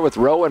center with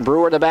Rowe and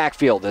Brewer in the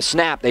backfield. The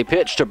snap, they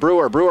pitch to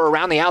Brewer. Brewer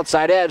around the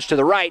outside edge to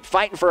the right,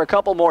 fighting for a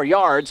couple more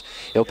yards.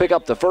 He'll pick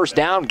up the first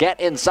down, get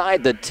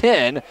inside the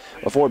 10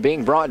 before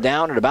being brought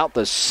down at about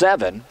the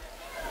 7.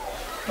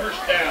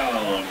 First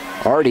down.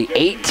 Already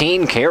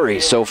 18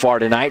 carries so far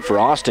tonight for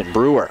Austin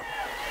Brewer.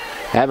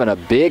 Having a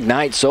big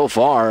night so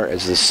far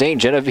as the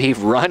St.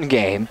 Genevieve run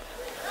game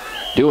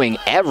doing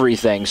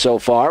everything so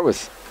far,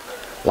 with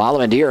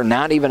Lalamadir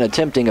not even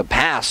attempting a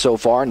pass so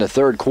far in the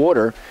third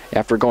quarter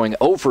after going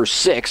 0 for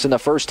 6 in the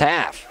first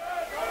half.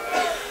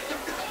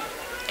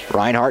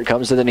 Reinhardt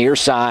comes to the near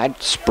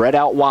side, spread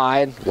out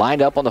wide,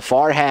 lined up on the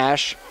far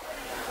hash.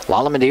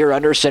 Lalamadir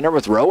under center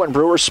with Rowe and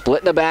Brewer split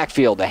in the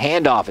backfield. The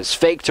handoff is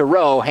fake to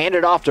Rowe,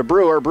 handed off to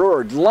Brewer.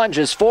 Brewer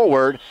lunges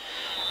forward,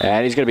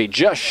 and he's going to be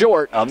just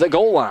short of the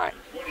goal line.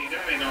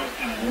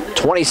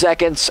 20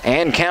 seconds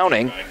and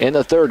counting in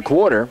the third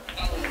quarter.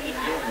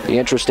 Be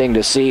interesting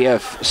to see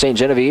if St.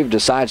 Genevieve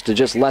decides to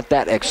just let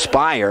that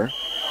expire.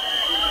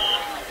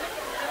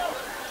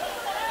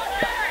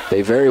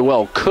 They very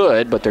well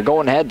could, but they're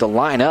going ahead to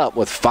line up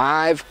with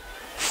 5,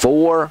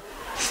 4,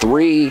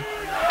 3,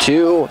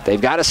 2.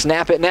 They've got to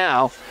snap it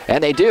now,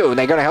 and they do. And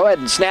they're going to go ahead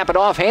and snap it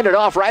off, hand it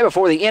off right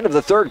before the end of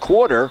the third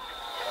quarter.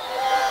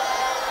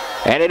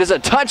 And it is a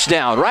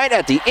touchdown right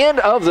at the end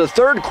of the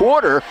third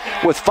quarter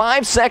with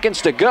 5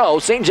 seconds to go.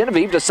 St.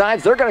 Genevieve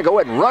decides they're going to go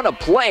ahead and run a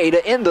play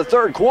to end the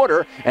third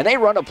quarter, and they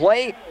run a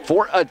play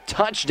for a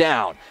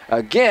touchdown.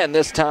 Again,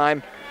 this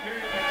time,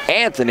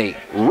 Anthony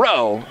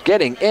Rowe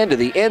getting into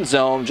the end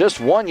zone just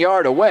 1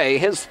 yard away,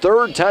 his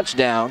third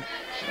touchdown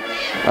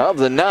of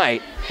the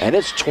night, and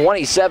it's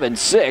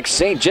 27-6.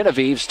 St.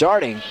 Genevieve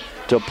starting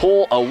to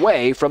pull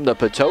away from the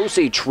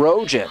Potosi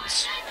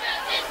Trojans.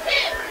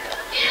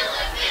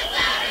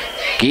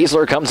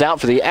 Giesler comes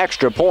out for the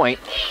extra point.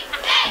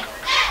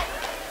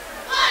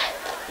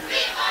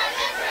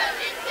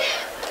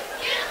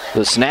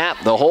 The snap,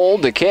 the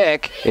hold, the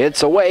kick.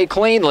 It's away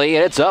cleanly,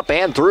 and it's up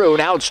and through.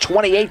 Now it's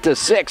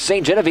 28-6.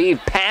 St. Genevieve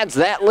pads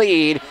that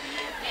lead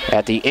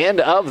at the end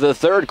of the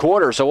third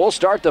quarter. So we'll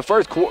start the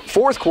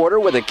fourth quarter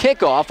with a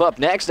kickoff up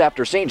next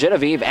after St.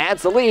 Genevieve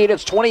adds the lead.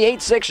 It's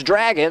 28-6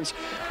 Dragons.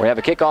 We have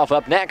a kickoff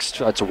up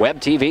next. It's Web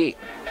TV.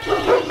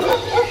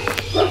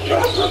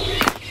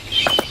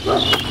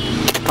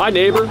 Hi,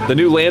 neighbor. The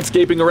new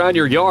landscaping around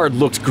your yard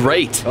looks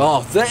great.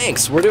 Oh,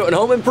 thanks. We're doing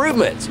home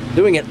improvements.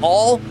 Doing it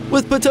all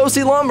with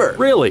Potosi Lumber.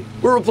 Really?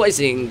 We're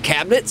replacing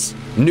cabinets,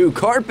 new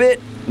carpet,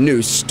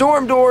 new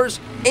storm doors,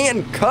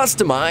 and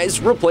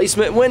customized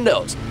replacement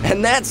windows.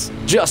 And that's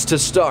just to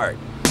start.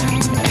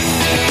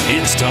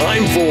 It's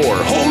time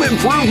for home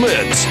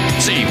improvements.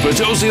 See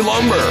Potosi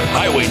Lumber,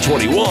 Highway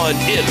 21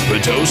 in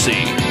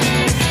Potosi.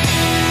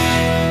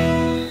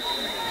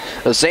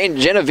 The St.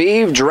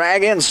 Genevieve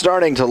Dragons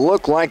starting to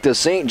look like the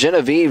St.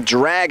 Genevieve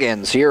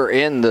Dragons here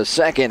in the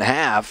second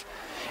half.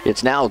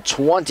 It's now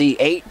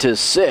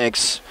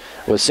 28-6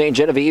 with St.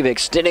 Genevieve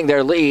extending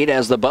their lead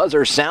as the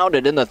buzzer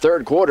sounded in the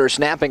third quarter,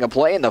 snapping a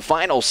play in the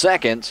final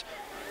seconds.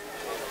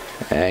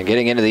 And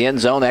getting into the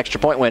end zone, the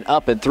extra point went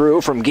up and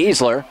through from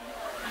Giesler.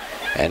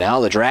 And now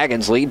the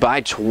Dragons lead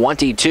by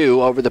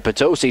 22 over the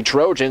Potosi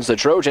Trojans. The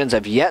Trojans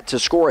have yet to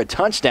score a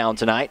touchdown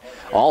tonight.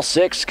 All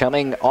 6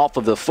 coming off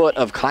of the foot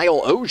of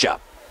Kyle Oja.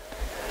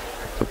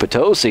 The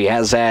Potosi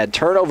has had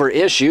turnover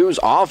issues,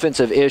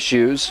 offensive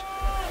issues.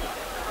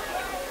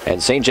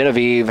 And St.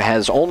 Genevieve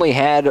has only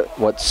had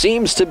what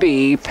seems to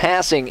be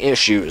passing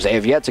issues. They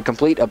have yet to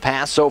complete a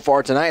pass so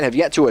far tonight, have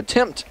yet to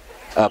attempt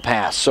a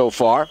pass so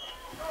far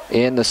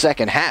in the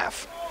second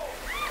half.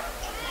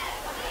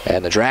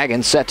 And the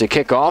Dragons set to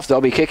kick off. They'll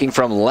be kicking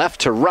from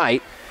left to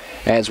right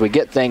as we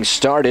get things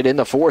started in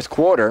the fourth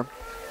quarter.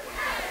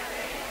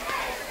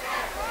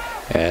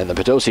 And the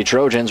Potosi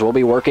Trojans will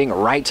be working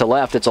right to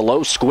left. It's a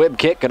low squib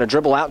kick, going to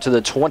dribble out to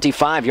the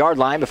 25-yard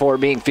line before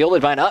being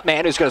fielded by an up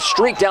man who's going to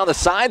streak down the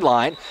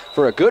sideline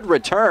for a good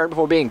return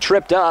before being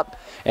tripped up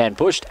and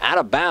pushed out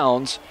of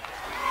bounds.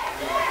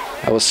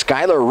 That was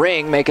Skylar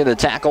Ring making the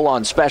tackle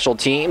on special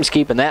teams,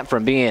 keeping that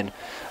from being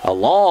a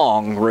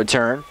long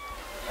return.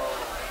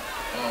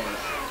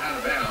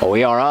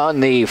 We are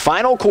on the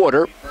final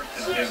quarter.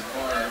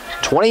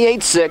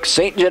 28-6,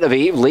 St.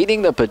 Genevieve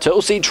leading the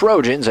Potosi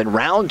Trojans in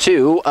round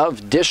 2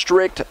 of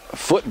district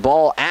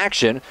football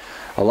action.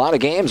 A lot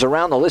of games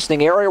around the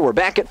listening area. We're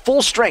back at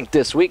full strength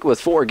this week with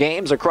 4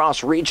 games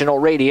across regional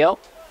radio.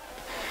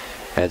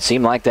 And it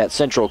seemed like that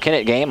Central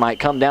Kennett game might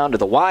come down to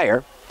the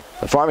wire.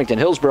 The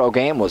Farmington-Hillsboro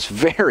game was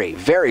very,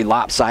 very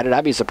lopsided.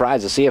 I'd be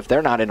surprised to see if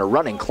they're not in a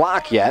running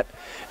clock yet.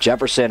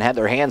 Jefferson had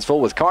their hands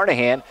full with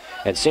Carnahan,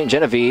 and St.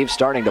 Genevieve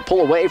starting to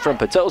pull away from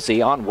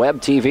Potosi on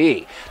Web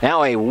TV.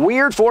 Now a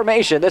weird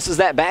formation. This is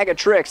that bag of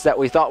tricks that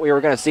we thought we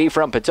were going to see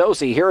from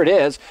Potosi. Here it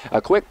is, a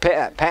quick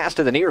pass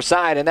to the near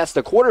side, and that's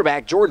the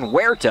quarterback, Jordan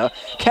Huerta,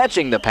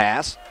 catching the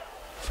pass.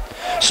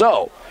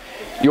 So,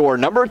 your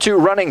number 2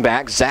 running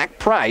back, Zach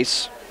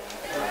Price,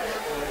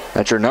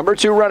 that's your number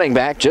 2 running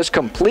back, just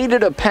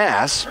completed a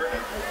pass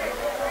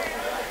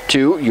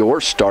to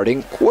your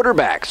starting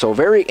quarterback. So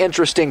very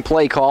interesting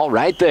play call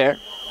right there.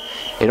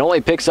 It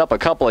only picks up a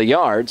couple of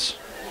yards,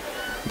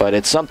 but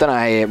it's something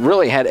I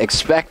really had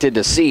expected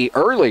to see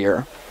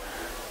earlier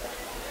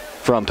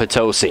from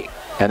Potosi.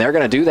 And they're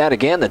going to do that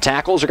again. The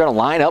tackles are going to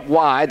line up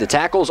wide. The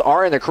tackles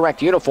are in the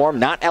correct uniform,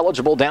 not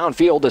eligible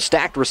downfield. The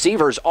stacked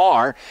receivers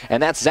are,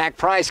 and that's Zach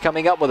Price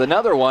coming up with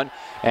another one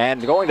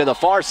and going to the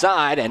far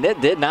side, and it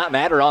did not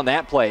matter on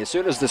that play. As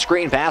soon as the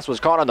screen pass was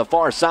caught on the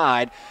far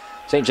side,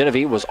 St.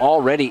 Genevieve was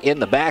already in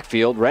the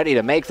backfield, ready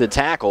to make the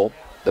tackle.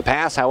 The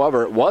pass,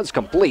 however, it was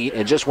complete.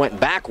 It just went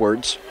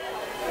backwards.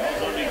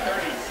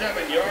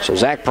 So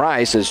Zach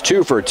Price is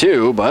 2 for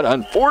 2, but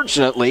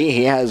unfortunately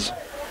he has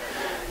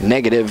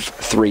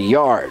 -3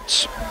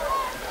 yards.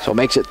 So it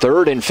makes it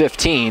 3rd and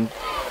 15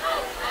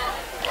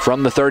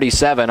 from the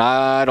 37.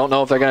 I don't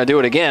know if they're going to do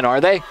it again, are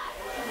they?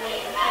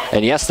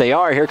 And yes, they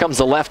are. Here comes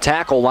the left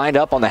tackle lined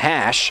up on the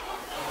hash.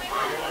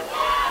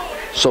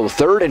 So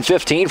 3rd and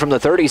 15 from the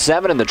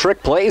 37, and the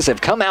trick plays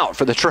have come out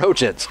for the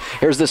Trojans.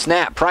 Here's the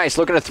snap. Price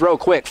looking to throw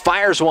quick.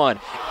 Fires one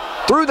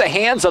through the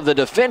hands of the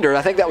defender.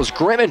 I think that was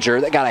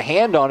Grimminger that got a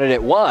hand on it.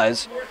 It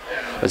was.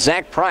 But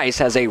Zach Price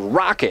has a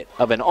rocket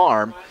of an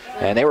arm,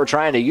 and they were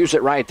trying to use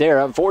it right there.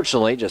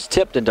 Unfortunately, just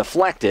tipped and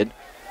deflected.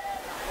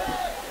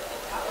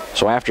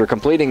 So after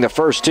completing the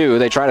first 2,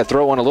 they try to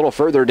throw one a little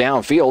further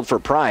downfield for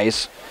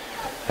Price,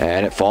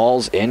 and it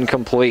falls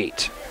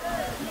incomplete.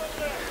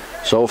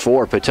 So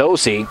for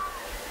Potosi,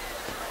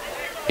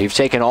 you've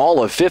taken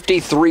all of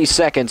 53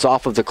 seconds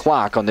off of the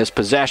clock on this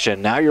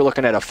possession. Now you're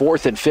looking at a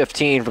 4th and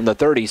 15 from the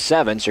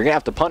 37, so you're going to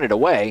have to punt it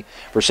away.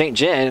 For St.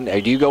 Gen,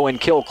 do you go in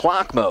kill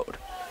clock mode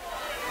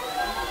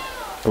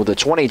with a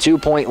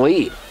 22-point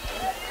lead?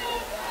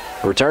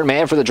 Return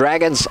man for the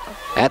Dragons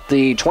at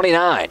the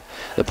 29.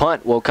 The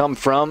punt will come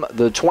from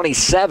the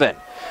 27.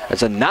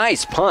 It's a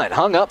nice punt,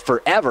 hung up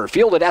forever,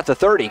 fielded at the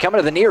 30, coming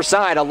to the near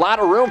side, a lot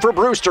of room for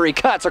Brewster. He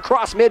cuts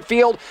across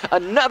midfield,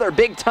 another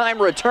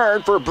big-time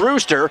return for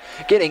Brewster,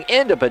 getting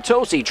into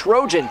Potosi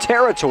Trojan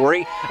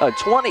territory, a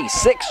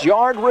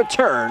 26-yard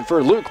return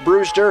for Luke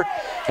Brewster,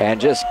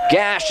 and just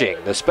gashing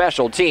the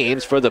special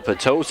teams for the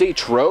Potosi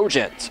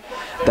Trojans.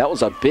 That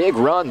was a big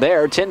run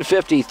there,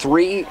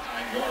 10:53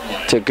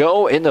 to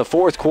go in the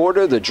 4th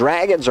quarter. The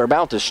Dragons are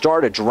about to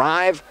start a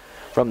drive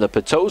from the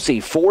Potosi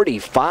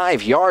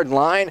 45-yard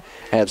line,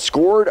 have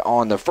scored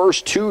on the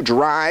first 2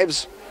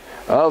 drives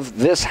of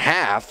this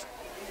half.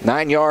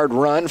 9-yard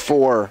run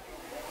for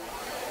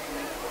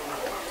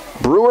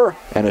Brewer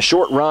and a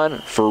short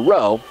run for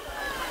Rowe.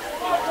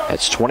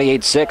 That's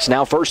 28-6,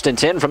 now 1st and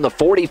 10 from the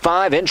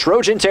 45 in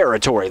Trojan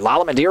territory.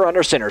 Lalamadeer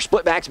under center,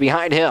 split backs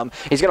behind him.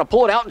 He's going to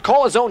pull it out and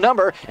call his own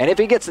number, and if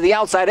he gets to the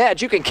outside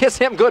edge, you can kiss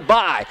him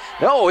goodbye.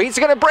 No, he's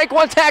going to break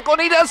one tackle,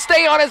 and he does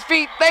stay on his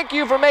feet. Thank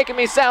you for making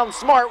me sound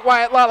smart,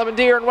 Wyatt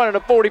Lalamadeer, and running a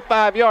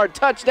 45-yard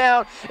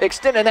touchdown,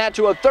 extending that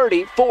to a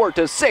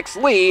 34-6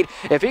 lead.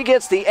 If he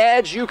gets the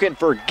edge, you can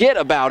forget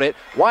about it.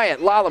 Wyatt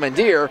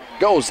Lalamadeer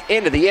goes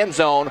into the end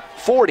zone,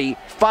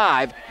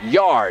 45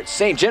 yards.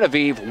 St.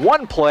 Genevieve,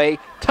 1 play,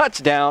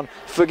 touchdown,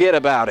 forget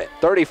about it.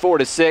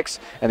 34-6,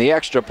 and the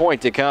extra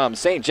point to come.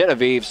 St.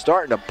 Genevieve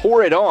starting to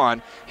pour it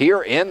on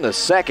here in the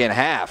 2nd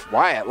half.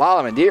 Wyatt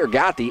Lalamadeer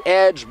got the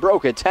edge,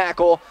 broke a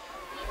tackle,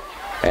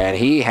 and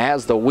he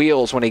has the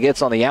wheels when he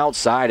gets on the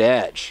outside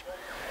edge.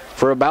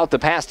 For about the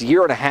past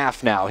year and a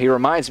half now, he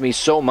reminds me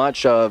so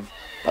much of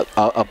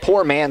a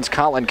poor man's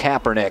Colin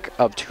Kaepernick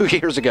of 2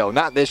 years ago.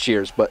 Not this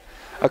year's, but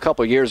a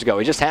couple years ago.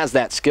 He just has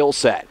that skill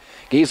set.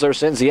 Giesler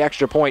sends the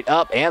extra point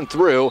up and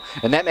through,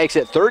 and that makes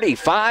it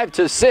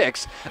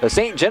 35-6. The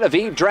St.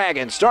 Genevieve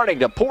Dragons starting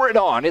to pour it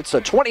on. It's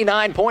a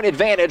 29-point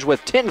advantage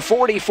with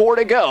 10:44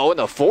 to go in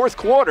the 4th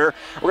quarter.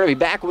 We're going to be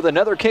back with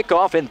another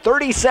kickoff in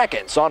 30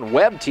 seconds on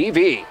Web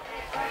TV.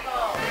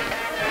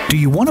 Do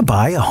you want to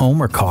buy a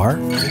home or car?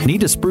 Need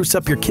to spruce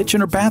up your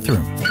kitchen or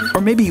bathroom? Or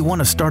maybe you want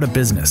to start a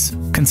business,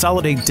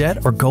 consolidate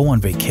debt, or go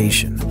on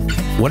vacation?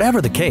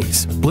 Whatever the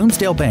case,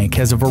 Bloomsdale Bank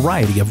has a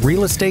variety of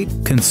real estate,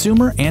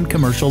 consumer, and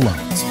commercial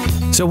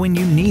loans. So when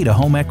you need a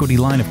home equity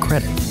line of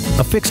credit,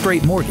 a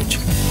fixed-rate mortgage,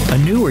 a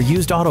new or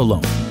used auto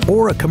loan,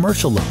 or a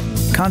commercial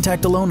loan,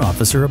 contact a loan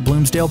officer at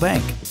Bloomsdale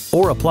Bank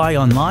or apply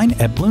online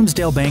at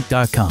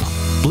bloomsdalebank.com.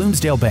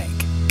 Bloomsdale Bank.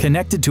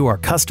 Connected to our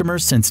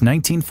customers since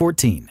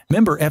 1914.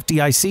 Member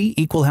FDIC,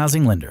 Equal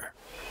Housing Lender.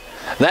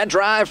 That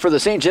drive for the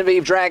St.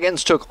 Genevieve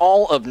Dragons took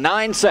all of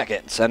 9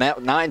 seconds, and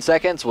that 9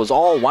 seconds was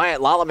all Wyatt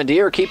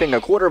Lalamandir keeping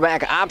a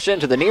quarterback option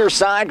to the near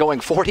side,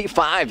 going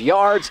 45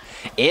 yards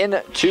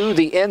into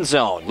the end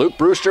zone. Luke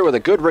Brewster with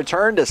a good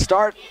return to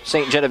start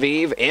St.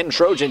 Genevieve in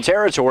Trojan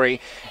territory,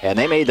 and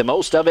they made the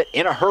most of it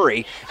in a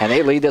hurry, and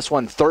they lead this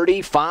one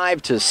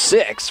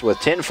 35-6 with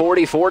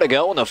 10:44 to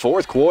go in the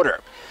fourth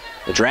quarter.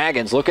 The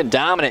Dragons looking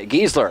dominant.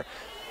 Giesler,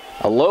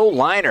 a low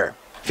liner,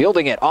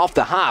 fielding it off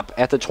the hop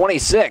at the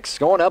 26,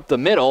 going up the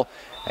middle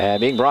and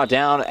being brought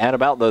down at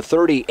about the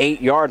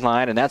 38-yard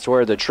line, and that's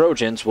where the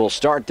Trojans will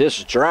start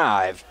this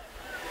drive.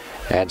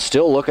 And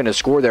still looking to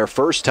score their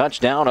first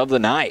touchdown of the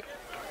night.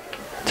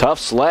 Tough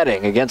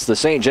sledding against the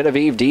St.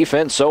 Genevieve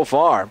defense so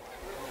far.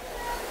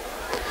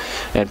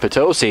 And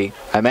Potosi,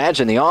 I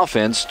imagine the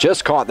offense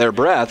just caught their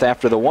breath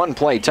after the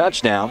one-play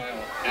touchdown.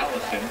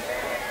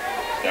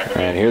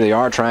 And here they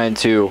are trying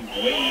to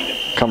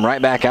come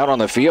right back out on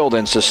the field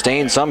and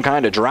sustain some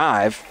kind of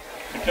drive.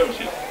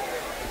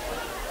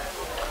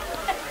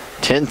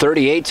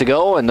 10:38 to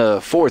go in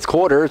the fourth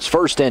quarter. It's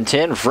 1st and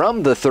 10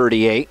 from the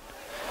 38.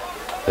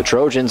 The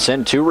Trojans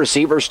send 2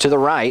 receivers to the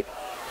right.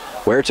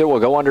 Huerta will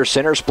go under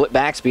center, split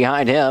backs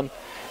behind him.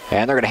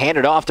 And they're going to hand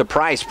it off to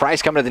Price.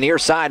 Price coming to the near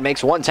side,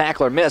 makes one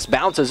tackler miss,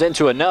 bounces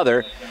into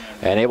another,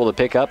 and able to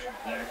pick up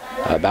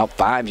about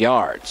 5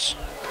 yards.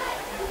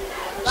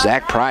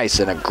 Zach Price,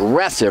 an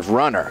aggressive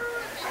runner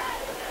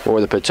for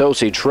the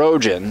Potosi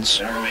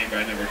Trojans,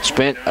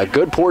 spent a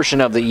good portion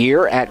of the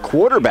year at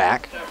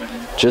quarterback,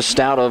 just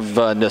out of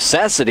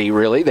necessity,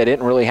 really. They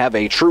didn't really have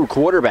a true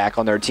quarterback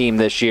on their team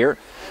this year.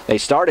 They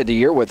started the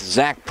year with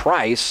Zach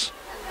Price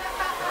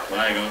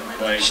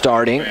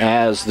starting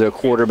as the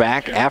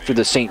quarterback after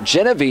the St.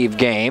 Genevieve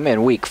game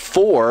in week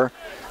 4.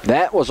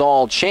 That was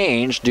all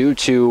changed due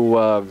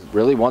to,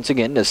 really, once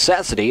again,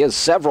 necessity, as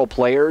several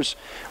players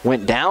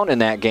went down in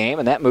that game,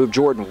 and that moved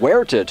Jordan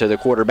Huerta to the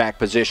quarterback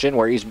position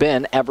where he's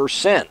been ever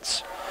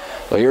since.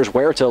 So here's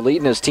Huerta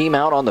leading his team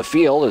out on the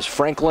field as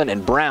Franklin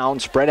and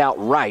Brown spread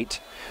out right.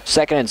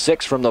 2nd and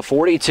 6 from the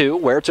 42.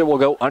 Huerta will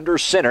go under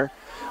center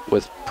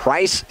with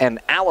Price and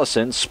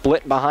Allison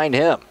split behind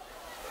him.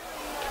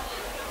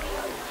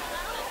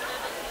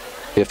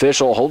 The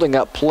official holding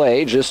up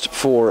play just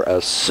for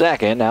a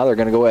second. Now they're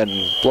going to go ahead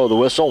and blow the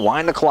whistle,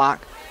 wind the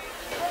clock.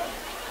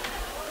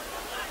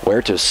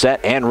 Huerta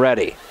set and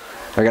ready.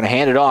 They're going to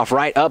hand it off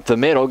right up the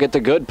middle, get the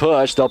good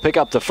push. They'll pick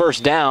up the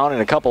first down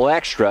and a couple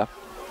extra.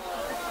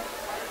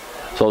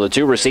 So the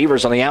 2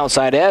 receivers on the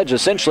outside edge,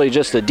 essentially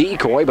just a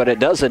decoy, but it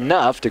does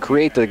enough to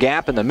create the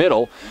gap in the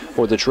middle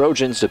for the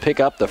Trojans to pick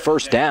up the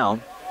first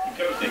down.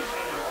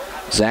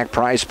 Zach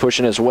Price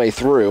pushing his way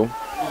through.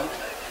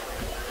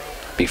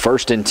 Be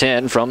 1st and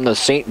 10 from the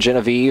St.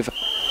 Genevieve,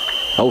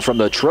 from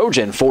the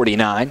Trojan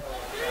 49.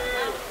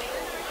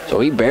 So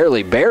he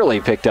barely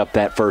picked up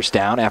that first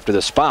down after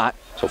the spot.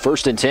 So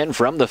 1st and 10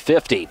 from the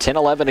 50.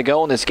 10-11 to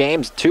go in this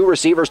game. 2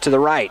 receivers to the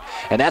right.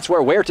 And that's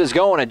where Huerta's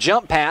going. A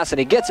jump pass, and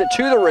he gets it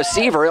to the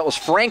receiver. It was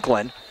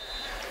Franklin.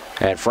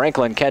 And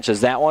Franklin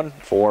catches that one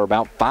for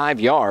about 5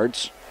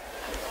 yards.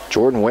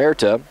 Jordan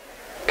Huerta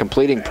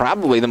completing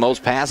probably the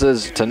most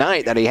passes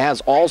tonight that he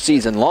has all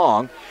season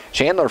long.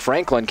 Chandler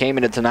Franklin came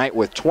into tonight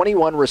with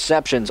 21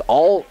 receptions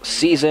all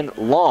season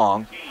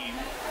long,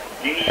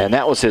 and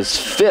that was his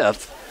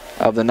 5th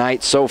of the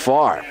night so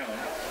far.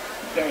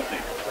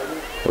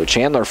 So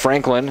Chandler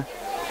Franklin,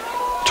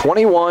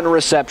 21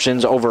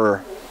 receptions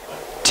over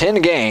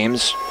 10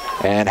 games,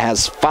 and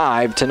has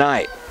 5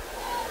 tonight.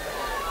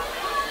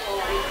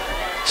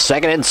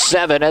 2nd and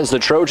 7 as the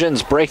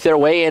Trojans break their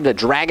way into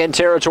Dragon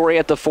territory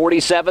at the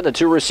 47. The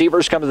 2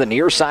 receivers come to the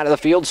near side of the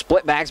field.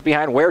 Split backs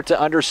behind Huerta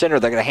under center.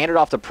 They're going to hand it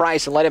off to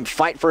Price and let him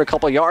fight for a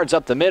couple yards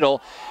up the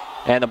middle.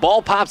 And the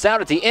ball pops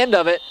out at the end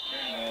of it.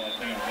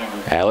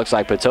 And it looks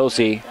like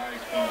Potosi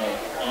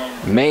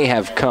may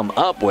have come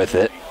up with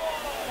it.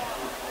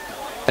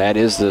 That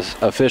is the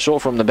official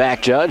from the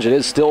back judge. It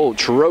is still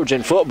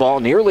Trojan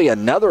football. Nearly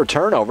another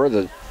turnover.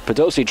 The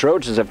Potosi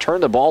Trojans have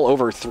turned the ball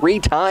over 3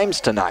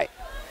 times tonight.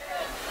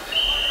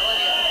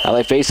 Now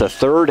they face a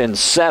 3rd and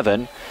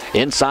 7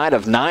 inside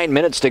of 9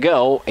 minutes to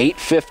go.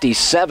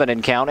 8:57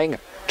 and counting.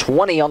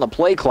 20 on the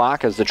play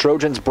clock as the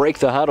Trojans break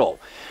the huddle.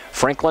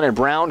 Franklin and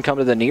Brown come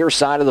to the near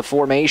side of the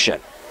formation.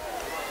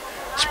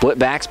 Split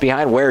backs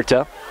behind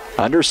Huerta.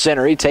 Under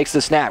center, he takes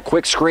the snap.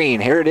 Quick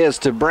screen. Here it is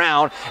to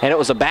Brown, and it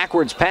was a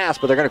backwards pass,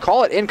 but they're going to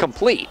call it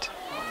incomplete.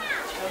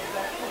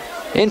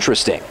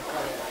 Interesting.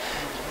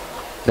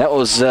 That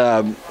was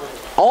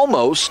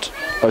almost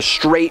a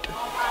straight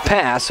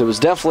pass. It was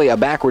definitely a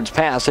backwards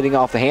pass hitting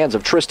off the hands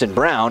of Tristan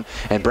Brown,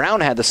 and Brown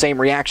had the same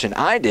reaction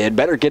I did.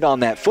 Better get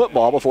on that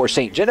football before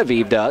St.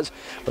 Genevieve does,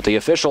 but the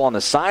official on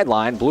the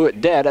sideline blew it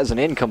dead as an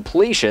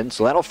incompletion,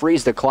 so that'll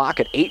freeze the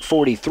clock at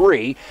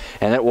 8:43,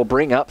 and that will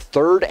bring up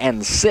 3rd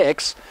and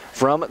 6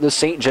 from the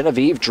St.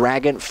 Genevieve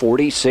Dragon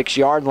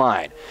 46-yard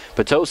line.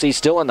 Potosi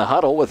still in the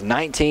huddle with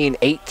 19,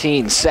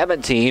 18,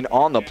 17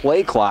 on the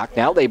play clock.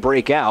 Now they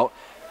break out.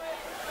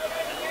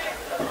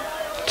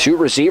 2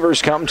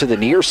 receivers come to the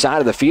near side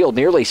of the field,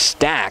 nearly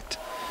stacked.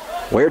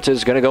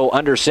 Huerta's going to go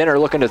under center,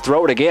 looking to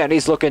throw it again.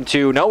 He's looking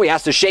to, no, he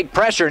has to shake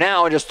pressure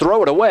now and just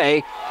throw it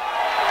away.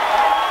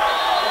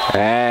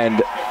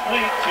 And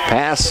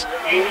pass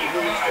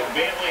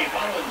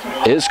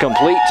is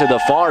complete to the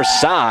far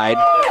side,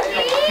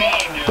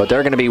 but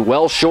they're going to be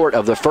well short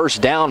of the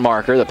first down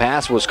marker. The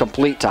pass was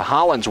complete to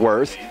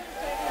Hollingsworth.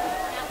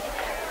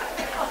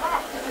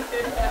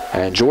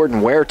 And Jordan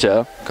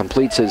Huerta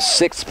completes his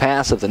 6th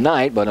pass of the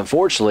night, but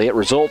unfortunately it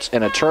results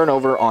in a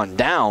turnover on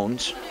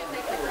downs.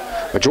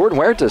 But Jordan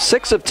Huerta,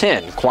 6 of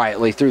 10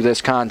 quietly through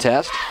this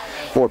contest.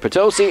 For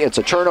Potosi, it's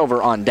a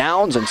turnover on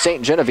downs, and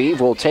St.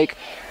 Genevieve will take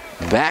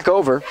back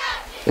over.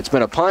 It's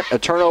been a punt, a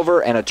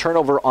turnover, and a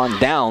turnover on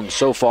downs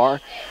so far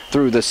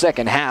through the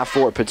second half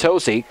for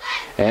Potosi.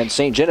 And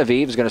St.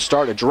 Genevieve is going to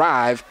start a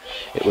drive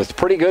with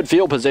pretty good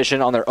field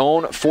position on their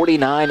own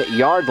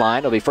 49-yard line.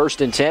 It'll be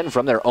 1st and 10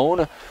 from their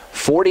own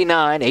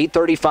 49,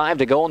 8:35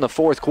 to go in the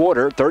fourth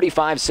quarter.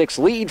 35-6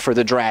 lead for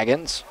the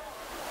Dragons.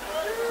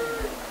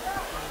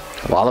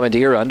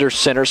 Walamadeer under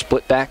center,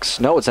 split backs.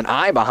 No, it's an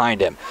eye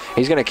behind him.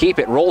 He's going to keep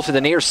it, roll to the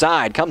near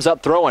side, comes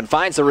up throwing,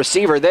 finds the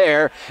receiver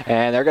there,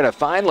 and they're going to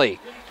finally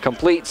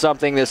complete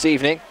something this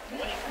evening.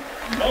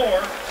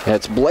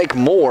 It's Blake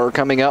Moore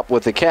coming up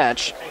with the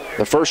catch.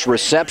 The first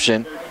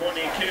reception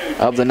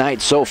of the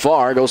night so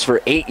far goes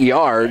for 8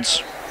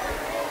 yards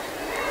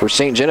for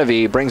St.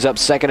 Genevieve. Brings up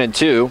 2nd and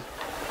 2.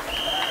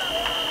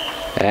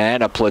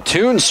 And a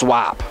platoon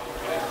swap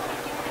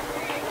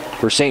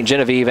for St.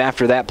 Genevieve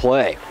after that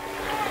play.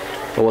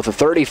 But with a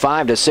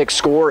 35-6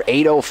 score,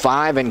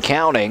 8:05 and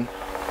counting,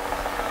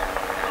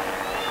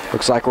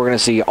 looks like we're going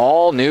to see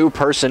all new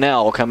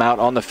personnel come out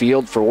on the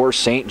field for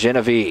St.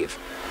 Genevieve.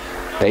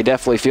 They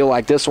definitely feel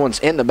like this one's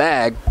in the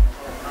bag.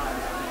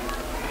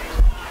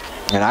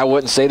 And I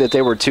wouldn't say that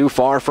they were too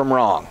far from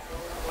wrong.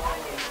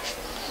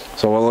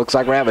 So it looks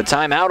like we're having a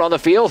timeout on the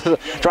field,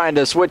 trying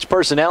to switch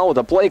personnel with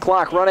the play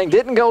clock running.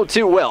 Didn't go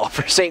too well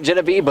for St.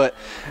 Genevieve, but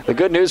the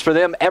good news for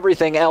them,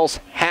 everything else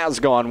has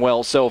gone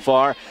well so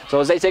far. So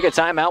as they take a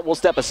timeout, we'll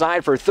step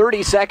aside for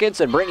 30 seconds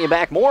and bring you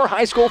back more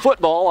high school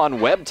football on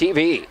Web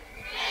TV.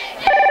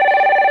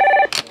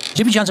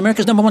 Jimmy John's,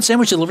 America's #1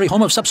 sandwich delivery,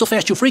 home of Subs So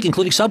Fast You Freak,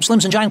 including subs,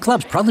 slims, and giant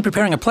clubs. Proudly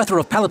preparing a plethora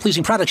of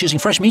palate-pleasing products using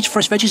fresh meats,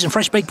 fresh veggies, and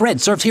fresh baked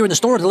bread. Served here in the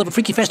store, delivered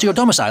freaky fast to your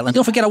domicile. And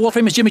don't forget our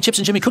world-famous Jimmy Chips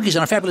and Jimmy Cookies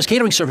and our fabulous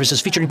catering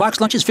services featuring box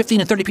lunches,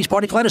 15 and 30-piece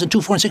party platters, and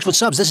 2, 4, and 6-foot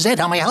subs. This is Ed.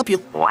 How may I help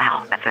you?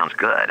 Wow, that sounds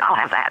good. I'll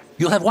have that.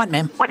 You'll have what,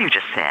 ma'am? What you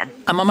just said.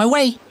 I'm on my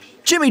way.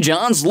 Jimmy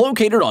John's,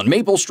 located on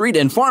Maple Street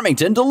in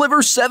Farmington,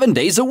 delivers 7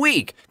 days a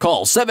week.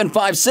 Call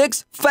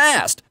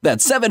 756-FAST.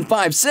 That's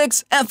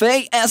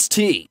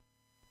 756-FAST.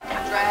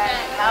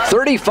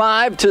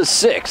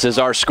 35-6 is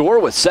our score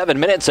with 7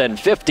 minutes and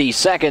 50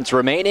 seconds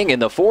remaining in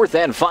the fourth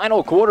and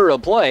final quarter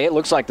of play. It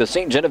looks like the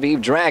St.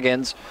 Genevieve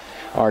Dragons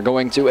are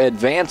going to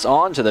advance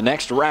on to the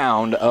next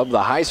round of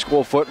the high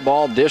school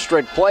football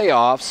district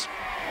playoffs.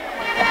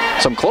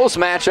 Some close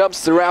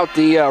matchups throughout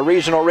the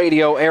regional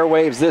radio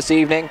airwaves this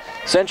evening.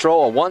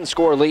 Central, a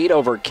 1-score lead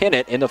over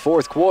Kennett in the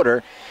fourth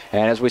quarter.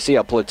 And as we see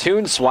a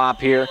platoon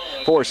swap here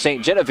for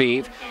St.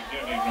 Genevieve,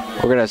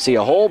 we're going to see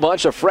a whole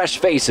bunch of fresh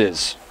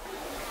faces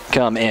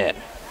come in.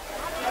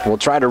 We'll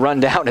try to run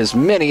down as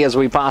many as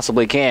we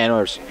possibly can.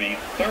 There's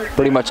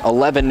pretty much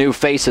 11 new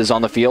faces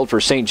on the field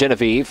for St.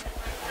 Genevieve.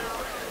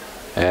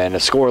 And a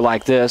score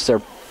like this,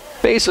 they're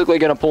basically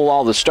going to pull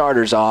all the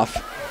starters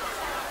off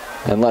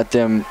and let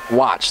them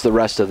watch the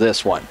rest of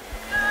this one.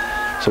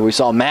 So we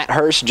saw Matt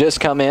Hurst just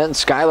come in.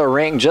 Skylar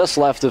Ring just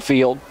left the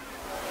field.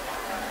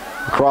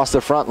 Across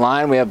the front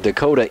line, we have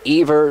Dakota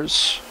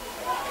Evers.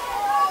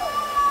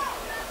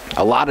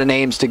 A lot of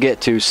names to get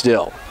to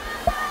still.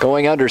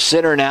 Going under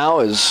center now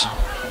is,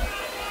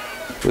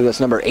 that's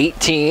number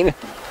 18.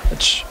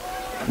 It's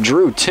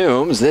Drew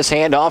Toombs. This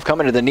handoff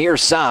coming to the near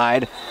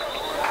side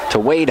to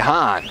Wade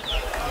Hahn.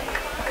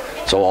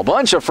 So a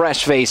bunch of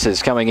fresh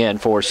faces coming in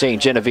for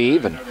St.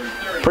 Genevieve, and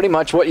pretty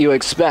much what you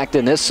expect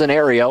in this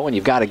scenario when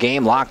you've got a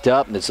game locked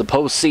up and it's the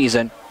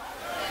postseason.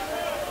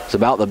 It's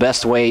about the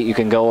best way you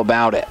can go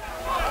about it.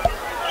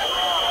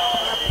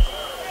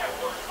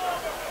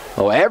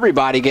 Well,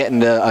 everybody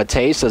getting a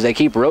taste as they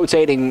keep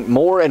rotating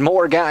more and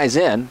more guys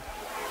in.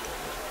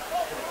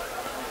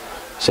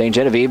 St.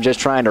 Genevieve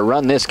just trying to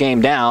run this game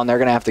down. They're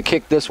going to have to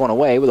kick this one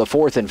away with a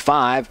 4th and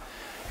 5.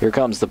 Here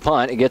comes the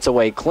punt. It gets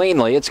away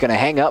cleanly. It's going to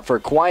hang up for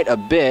quite a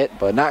bit,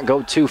 but not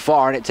go too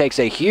far, and it takes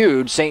a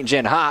huge St.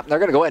 Gen hop. They're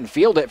going to go ahead and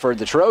field it for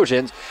the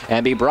Trojans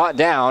and be brought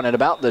down at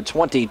about the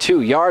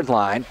 22-yard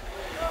line.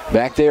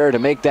 Back there to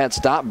make that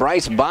stop,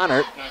 Bryce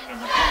Bonnert.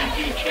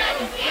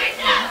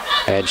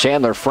 And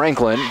Chandler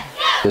Franklin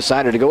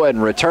decided to go ahead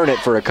and return it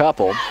for a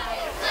couple.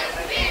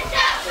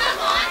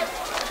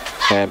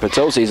 And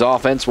Potosi's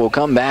offense will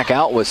come back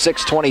out with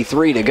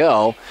 6:23 to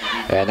go.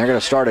 And they're going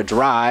to start a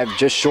drive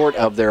just short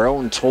of their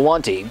own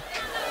 20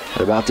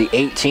 at about the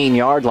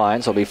 18-yard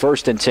line. So it'll be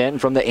 1st and 10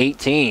 from the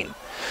 18.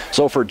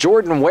 So for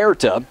Jordan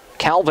Huerta,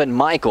 Calvin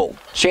Michael,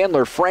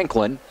 Chandler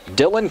Franklin,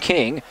 Dylan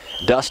King,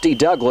 Dusty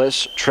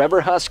Douglas,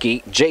 Trevor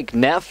Husky, Jake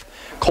Neff,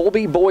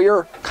 Colby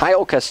Boyer,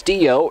 Kyle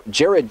Castillo,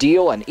 Jared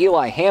Deal, and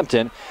Eli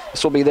Hampton.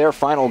 This will be their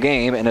final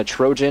game in a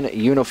Trojan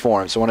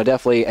uniform. So I want to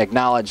definitely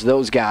acknowledge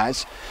those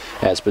guys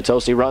as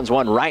Potosi runs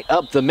one right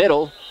up the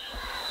middle.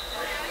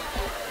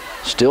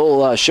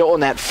 Still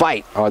showing that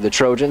fight are the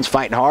Trojans,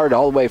 fighting hard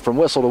all the way from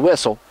whistle to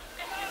whistle.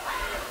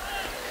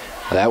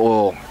 That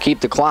will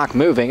keep the clock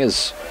moving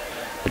as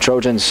the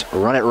Trojans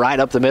run it right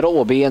up the middle.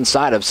 We'll be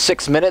inside of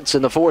 6 minutes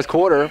in the fourth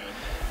quarter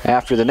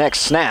after the next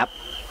snap.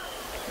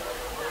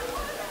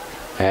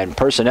 And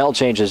personnel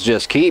changes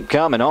just keep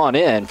coming on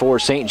in for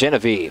St.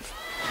 Genevieve.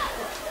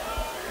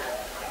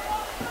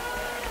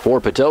 For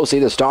Potosi,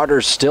 the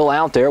starters still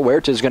out there.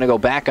 Huerta's going to go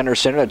back under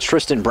center.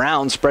 Tristan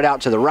Brown spread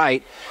out to the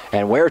right.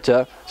 And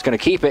Huerta is going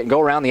to keep it and go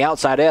around the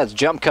outside edge.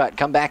 Jump cut,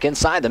 come back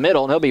inside the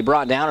middle, and he'll be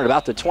brought down at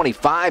about the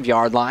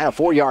 25-yard line. A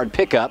 4-yard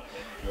pickup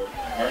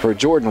for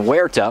Jordan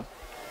Huerta.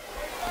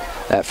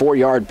 That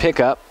 4-yard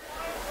pickup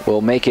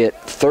will make it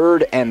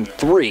 3rd and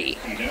 3.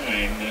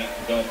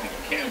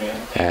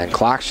 And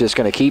clock's just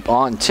going to keep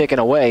on ticking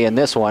away in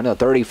this one. A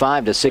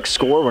 35-6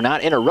 score. We're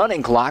not in a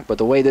running clock, but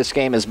the way this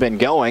game has been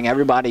going,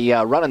 everybody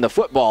running the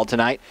football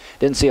tonight.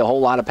 Didn't see a whole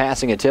lot of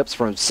passing attempts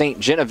from St.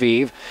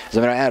 Genevieve. As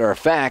a matter of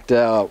fact,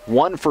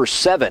 1 for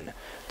 7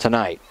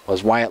 tonight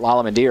was Wyatt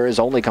Lalamandir. His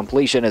only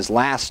completion, his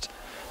last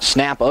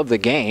snap of the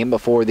game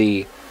before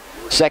the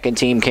second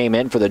team came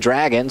in for the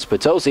Dragons.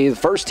 Potosi, the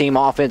first team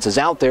offense, is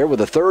out there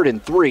with a 3rd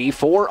and 3,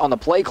 4 on the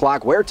play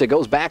clock. Huerta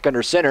goes back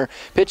under center,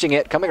 pitching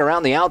it, coming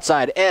around the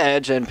outside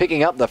edge and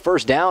picking up the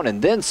first down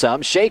and then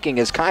some. Shaking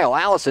is Kyle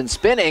Allison,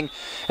 spinning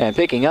and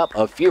picking up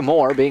a few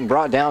more, being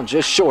brought down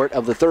just short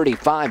of the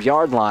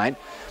 35-yard line.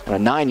 A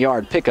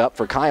 9-yard pickup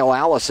for Kyle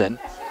Allison.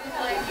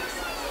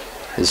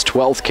 His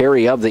 12th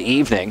carry of the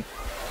evening.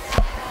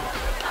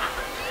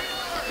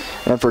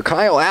 And for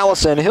Kyle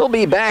Allison, he'll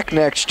be back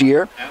next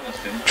year.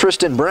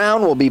 Tristan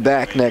Brown will be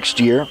back next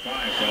year.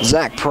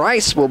 Zach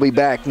Price will be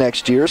back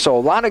next year. So a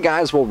lot of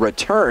guys will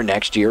return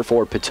next year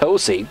for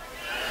Potosi.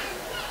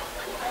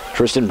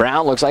 Tristan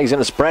Brown looks like he's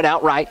going to spread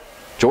out right.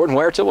 Jordan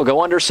Huerta will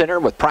go under center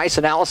with Price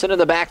and Allison in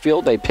the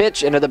backfield. They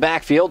pitch into the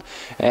backfield.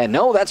 And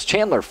no, that's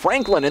Chandler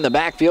Franklin in the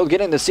backfield,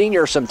 getting the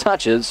senior some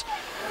touches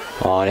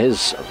on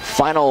his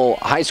final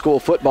high school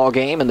football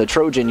game in the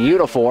Trojan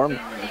uniform,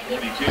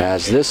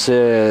 as this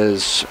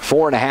is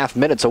 4.5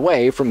 minutes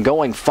away from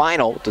going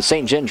final to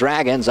St. Gen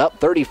Dragons, up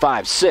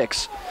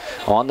 35-6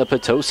 on the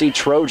Potosi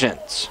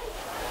Trojans.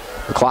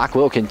 The clock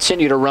will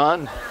continue to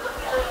run.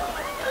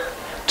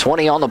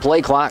 20 on the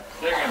play clock,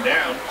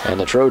 and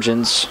the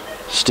Trojans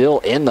still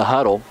in the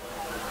huddle.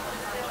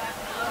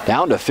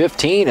 Down to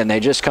 15, and they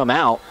just come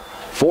out.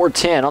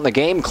 4:10 on the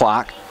game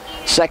clock.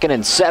 2nd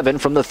and 7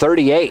 from the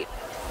 38.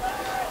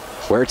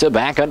 Huerta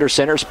back under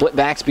center, split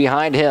backs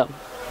behind him.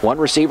 One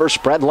receiver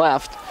spread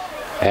left.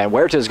 And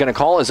Huerta is going to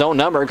call his own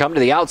number, come to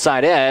the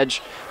outside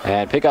edge,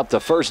 and pick up the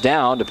first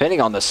down,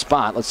 depending on the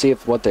spot. Let's see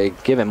what they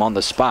give him on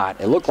the spot.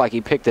 It looked like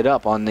he picked it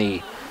up on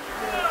the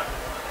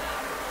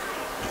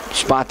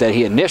spot that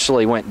he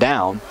initially went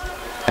down.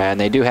 And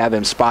they do have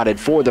him spotted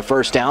for the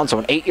first down, so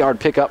an 8-yard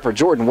pickup for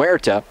Jordan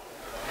Huerta.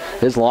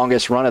 His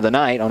longest run of the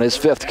night on his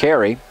 5th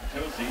carry.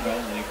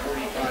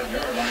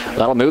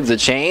 That'll move the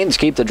chains,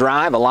 keep the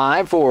drive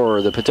alive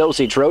for the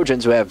Potosi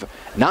Trojans, who have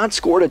not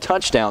scored a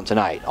touchdown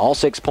tonight. All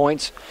 6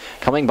 points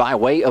coming by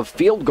way of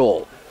field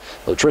goal.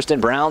 So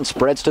Tristan Brown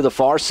spreads to the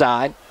far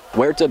side.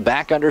 Huerta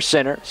back under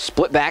center,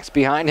 split backs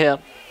behind him.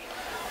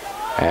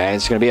 And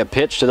it's going to be a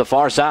pitch to the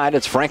far side.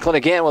 It's Franklin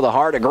again with a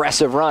hard,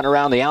 aggressive run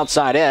around the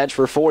outside edge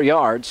for 4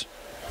 yards.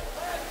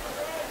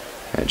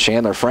 And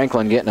Chandler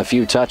Franklin getting a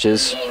few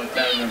touches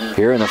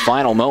here in the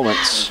final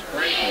moments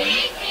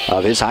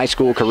of his high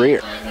school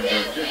career.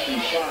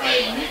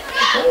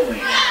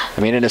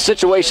 I mean, in a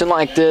situation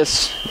like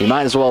this, you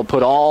might as well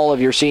put all of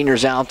your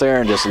seniors out there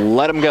and just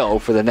let them go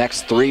for the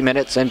next 3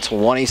 minutes and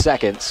 20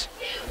 seconds.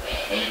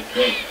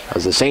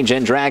 As the St.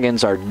 Gen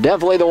Dragons are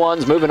definitely the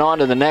ones moving on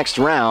to the next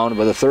round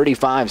with a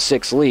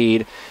 35-6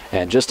 lead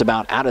and just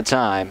about out of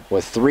time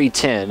with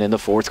 3:10 in the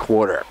fourth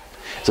quarter.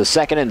 It's a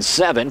 2nd and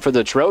 7 for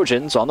the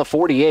Trojans on the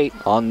 48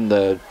 on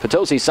the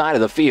Potosi side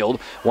of the field.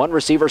 One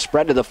receiver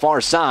spread to the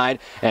far side,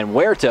 and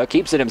Huerta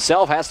keeps it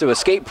himself, has to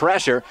escape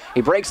pressure.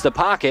 He breaks the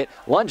pocket,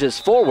 lunges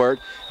forward,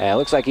 and it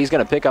looks like he's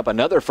going to pick up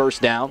another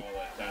first down.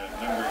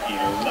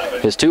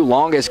 His 2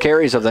 longest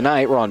carries of the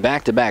night were on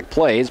back-to-back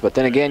plays, but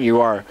then again, you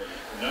are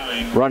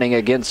running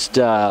against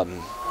a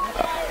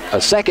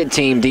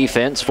second-team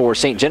defense for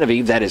St.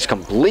 Genevieve that is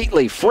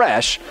completely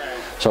fresh.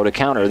 So to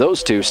counter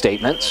those 2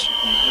 statements,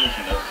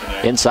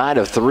 inside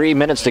of 3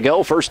 minutes to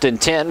go, 1st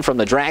and 10 from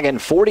the Dragon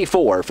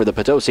 44 for the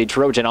Potosi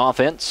Trojan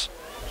offense.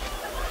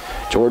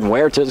 Jordan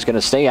Huerta is going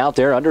to stay out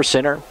there under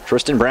center.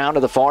 Tristan Brown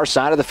to the far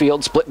side of the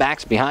field, split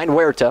backs behind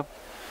Huerta.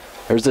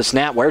 There's the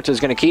snap. Huerta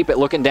is going to keep it,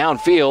 looking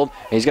downfield.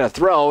 He's going to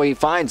throw. He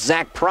finds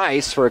Zach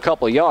Price for a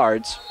couple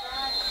yards.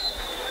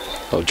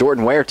 So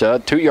Jordan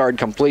Huerta, 2-yard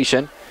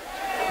completion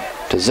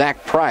to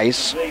Zach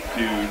Price.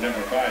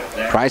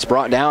 Price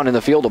brought down in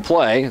the field of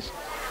play.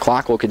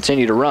 Clock will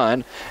continue to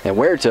run, and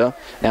Huerta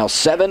now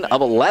 7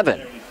 of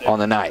 11 on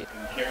the night.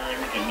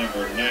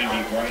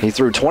 He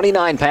threw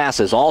 29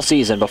 passes all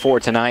season before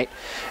tonight,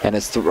 and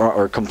has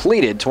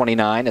completed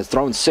 29. Has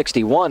thrown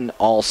 61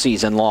 all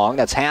season long.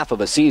 That's half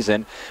of a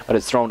season, but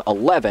has thrown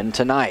 11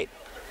 tonight.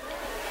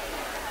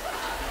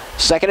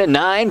 2nd and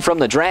 9 from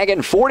the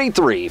Dragon,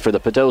 43 for the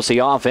Potosi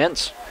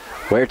offense.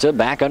 Huerta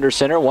back under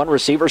center, one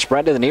receiver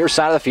spread to the near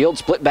side of the field,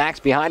 split backs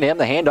behind him,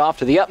 the handoff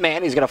to the up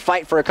man. He's going to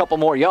fight for a couple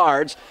more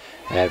yards,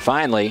 and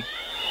finally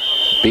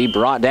be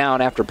brought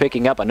down after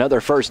picking up another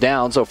first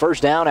down. So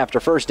first down after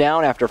first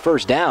down after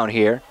first down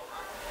here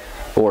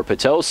for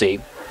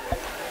Potosi.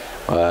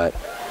 But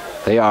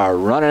they are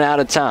running out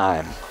of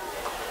time.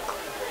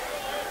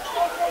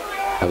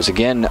 That was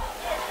again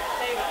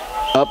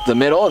up the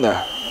middle, and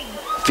they're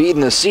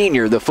feeding the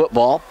senior the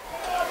football.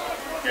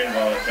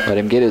 Let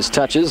him get his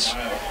touches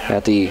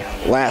at the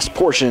last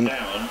portion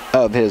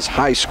of his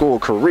high school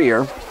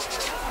career.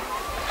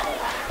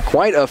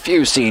 Quite a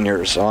few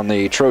seniors on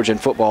the Trojan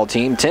football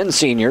team, 10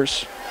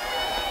 seniors,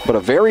 but a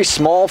very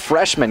small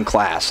freshman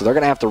class. So they're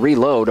going to have to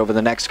reload over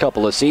the next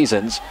couple of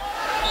seasons.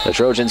 The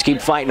Trojans keep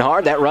fighting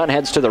hard. That run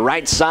heads to the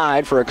right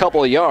side for a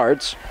couple of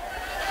yards.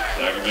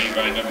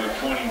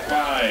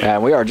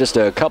 And we are just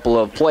a couple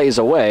of plays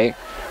away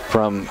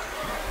from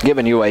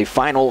giving you a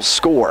final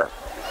score.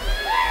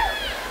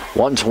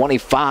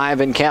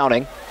 125 and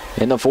counting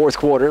in the fourth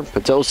quarter.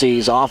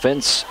 Potosi's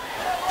offense,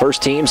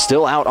 first team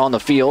still out on the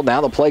field. Now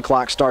the play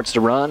clock starts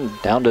to run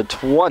down to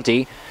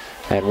 20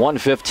 and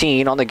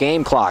 1:15 on the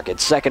game clock.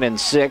 It's 2nd and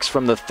 6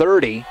 from the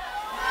 30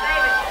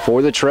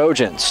 for the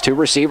Trojans. Two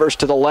receivers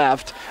to the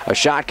left, a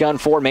shotgun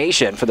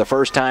formation for the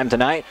first time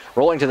tonight.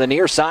 Rolling to the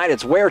near side,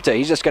 it's Huerta.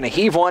 He's just going to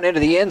heave one into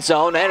the end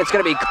zone, and it's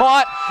going to be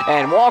caught,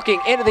 and walking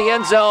into the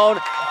end zone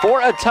for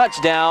a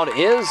touchdown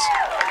is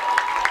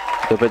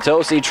the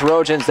Potosi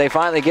Trojans. They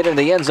finally get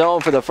into the end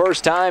zone for the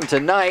first time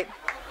tonight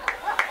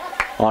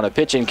on a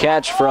pitch and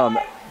catch from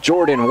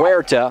Jordan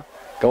Huerta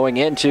going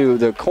into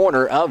the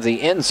corner of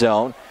the end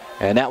zone,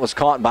 and that was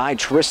caught by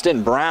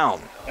Tristan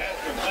Brown.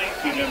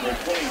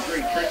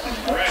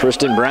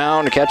 Tristan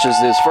Brown catches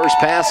his first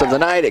pass of the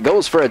night. It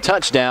goes for a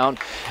touchdown,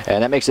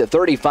 and that makes it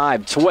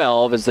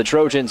 35-12 as the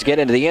Trojans get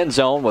into the end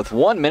zone with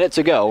 1 minute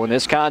to go in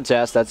this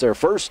contest. That's their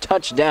first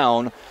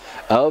touchdown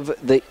of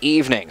the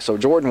evening. So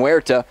Jordan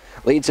Huerta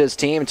leads his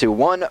team to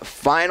one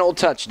final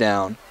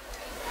touchdown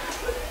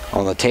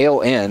on the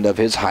tail end of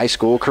his high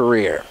school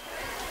career.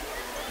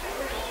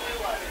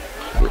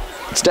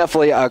 It's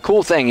definitely a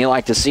cool thing you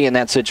like to see in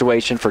that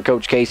situation for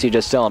Coach Casey.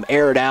 Just tell him,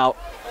 air it out,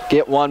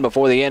 get one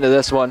before the end of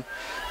this one.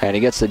 And he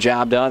gets the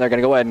job done. They're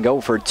going to go ahead and go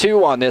for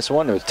two on this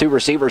one with two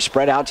receivers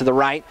spread out to the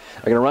right.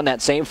 They're going to run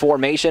that same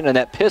formation and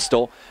that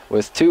pistol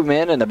with two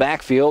men in the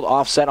backfield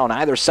offset on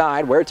either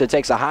side. Huerta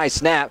takes a high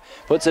snap,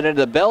 puts it into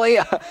the belly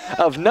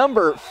of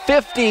number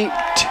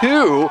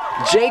 52,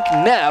 Jake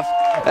Neff.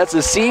 That's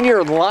a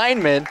senior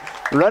lineman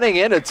running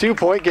in a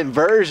two-point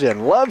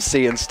conversion. Love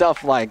seeing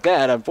stuff like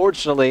that.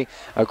 Unfortunately,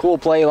 a cool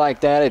play like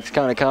that, it's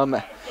going to come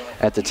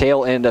at the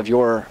tail end of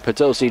your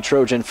Potosi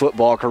Trojan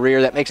football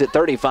career. That makes it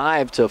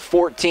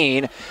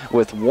 35-14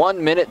 with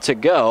 1 minute to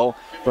go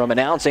from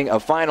announcing a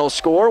final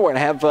score. We're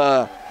going to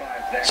have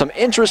some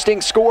interesting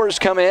scores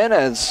come in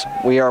as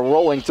we are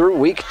rolling through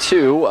week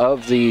 2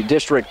 of the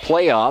district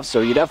playoffs.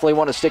 So you definitely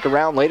want to stick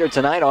around later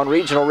tonight on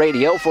Regional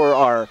Radio for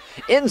our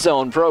End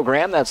Zone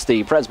program. That's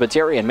the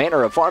Presbyterian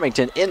Manor of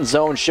Farmington End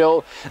Zone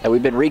show that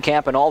we've been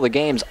recapping all the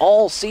games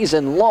all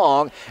season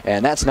long,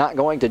 and that's not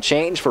going to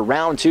change for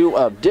round 2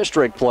 of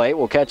district play.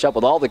 We'll catch up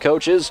with all the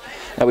coaches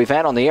that we've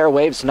had on the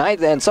airwaves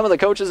tonight, and some of the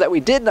coaches that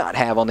we did not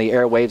have on the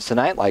airwaves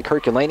tonight, like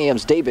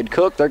Herculaneum's David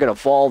Cook. They're going to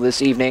fall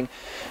this evening,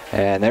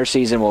 and their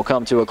season will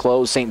come to a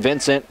close. St.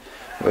 Vincent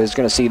is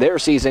going to see their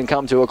season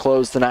come to a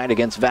close tonight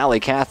against Valley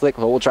Catholic.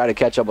 We'll try to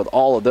catch up with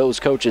all of those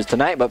coaches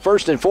tonight. But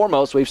first and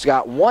foremost, we've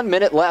got 1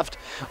 minute left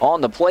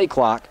on the play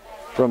clock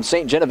from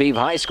St. Genevieve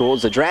High School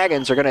as the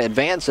Dragons are going to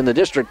advance in the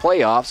district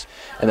playoffs,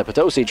 and the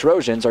Potosi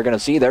Trojans are going to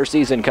see their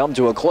season come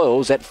to a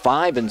close at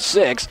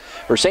 5-6.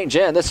 For St.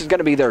 Gen, this is going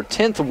to be their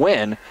 10th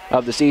win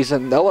of the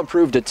season. They'll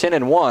improve to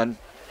 10-1.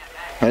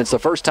 And it's the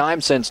first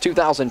time since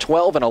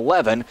 2012 and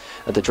 11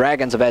 that the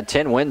Dragons have had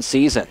 10-win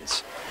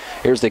seasons.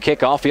 Here's the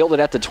kickoff,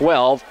 fielded at the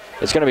 12.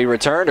 It's going to be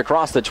returned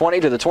across the 20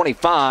 to the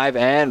 25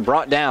 and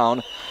brought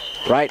down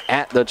right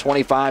at the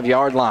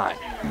 25-yard line.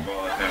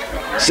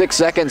 6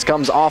 seconds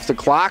comes off the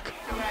clock.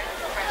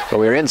 So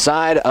we're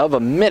inside of a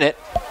minute.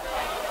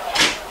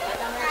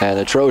 And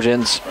the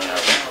Trojans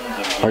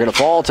are going to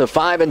fall to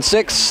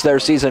 5-6.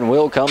 Their season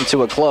will come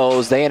to a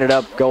close. They ended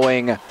up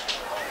going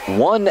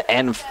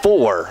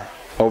 1-4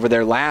 over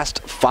their last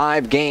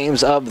 5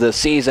 games of the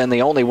season.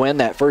 The only win,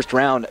 that first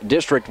round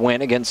district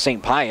win against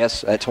St.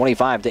 Pius, at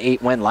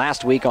 25-8 win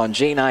last week on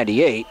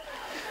G98.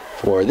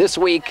 For this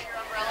week,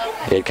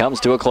 it comes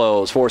to a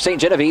close. For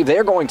St. Genevieve,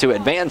 they're going to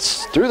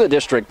advance through the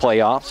district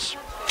playoffs,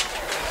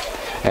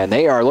 and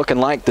they are looking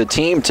like the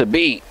team to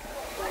beat.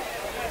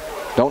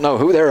 Don't know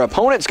who their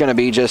opponent's going to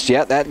be just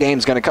yet. That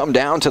game's going to come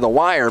down to the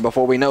wire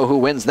before we know who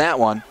wins that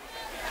one.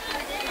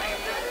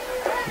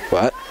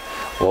 But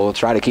we'll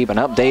try to keep an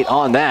update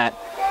on that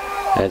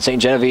And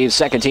St. Genevieve's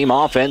second team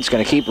offense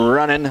going to keep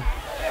running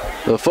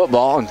the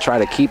football and try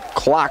to keep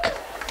clock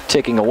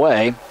ticking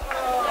away.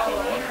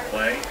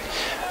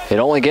 It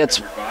only gets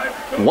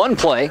one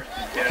play,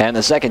 and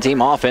the second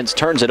team offense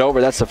turns it over.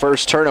 That's the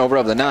first turnover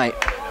of the night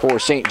for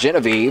St.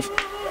 Genevieve.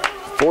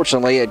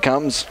 Fortunately, it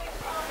comes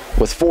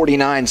with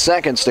 49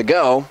 seconds to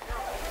go,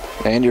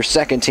 and your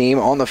second team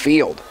on the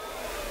field.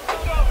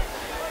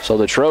 So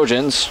the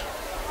Trojans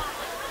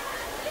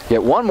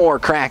get one more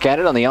crack at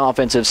it on the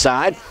offensive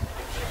side.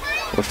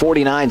 With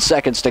 49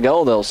 seconds to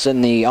go, they'll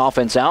send the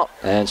offense out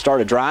and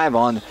start a drive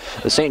on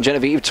the St.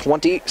 Genevieve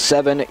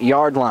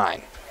 27-yard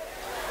line.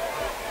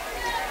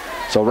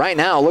 So right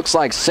now, it looks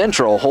like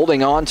Central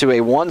holding on to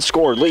a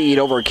one-score lead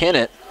over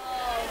Kennett.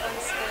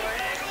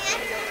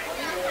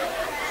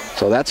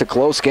 So that's a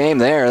close game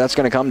there. That's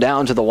going to come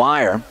down to the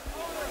wire.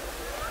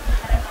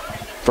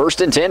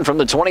 First and 10 from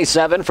the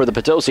 27 for the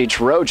Potosi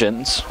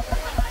Trojans.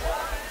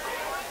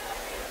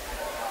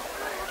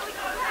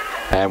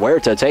 And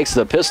Huerta takes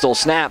the pistol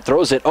snap,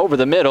 throws it over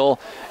the middle,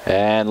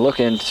 and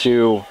looking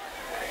to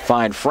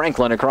find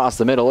Franklin across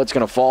the middle. It's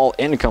going to fall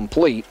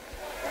incomplete.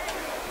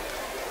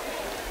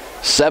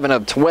 7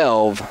 of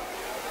 12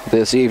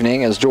 this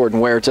evening as Jordan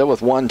Huerta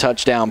with one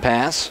touchdown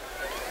pass.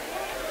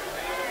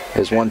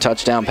 His one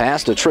touchdown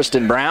pass to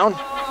Tristan Brown.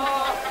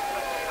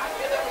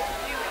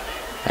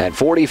 And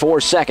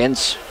 44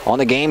 seconds on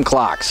the game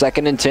clock.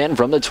 Second and 10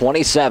 from the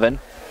 27.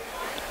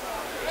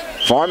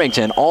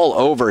 Farmington all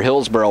over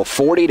Hillsboro,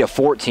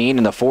 40-14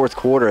 in the fourth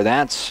quarter.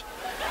 That's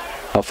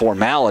a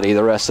formality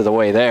the rest of the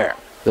way there.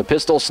 The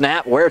pistol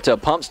snap, Huerta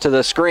pumps to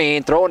the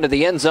screen, throw into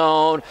the end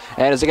zone,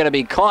 and is it going to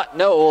be caught?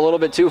 No, a little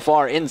bit too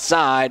far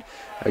inside.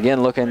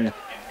 Again, looking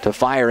to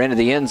fire into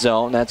the end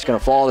zone. That's going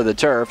to fall to the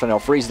turf, and they'll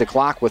freeze the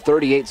clock with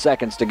 38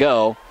 seconds to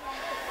go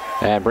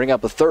and bring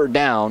up a third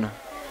down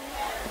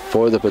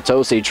for the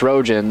Potosi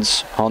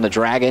Trojans on the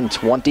Dragon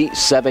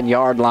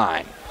 27-yard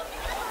line.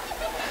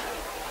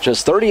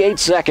 Just 38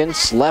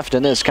 seconds left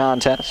in this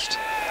contest.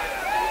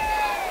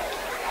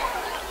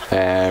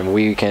 And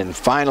we can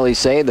finally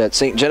say that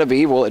St.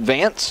 Genevieve will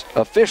advance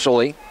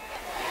officially.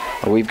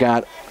 We've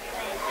got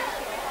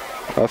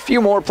a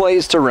few more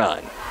plays to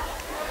run.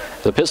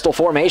 The pistol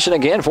formation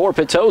again for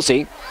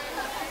Potosi.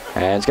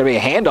 And it's going to be a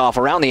handoff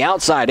around the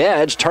outside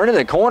edge, turning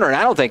the corner, and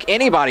I don't think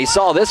anybody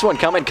saw this one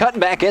coming,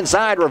 cutting back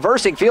inside,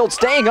 reversing field,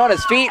 staying on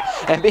his feet,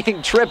 and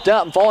being tripped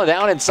up and falling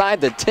down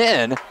inside the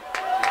 10.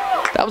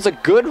 That was a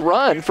good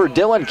run for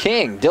Dylan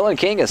King. Dylan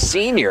King, a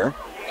senior.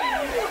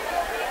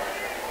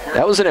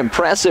 That was an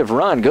impressive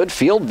run, good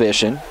field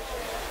vision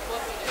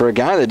for a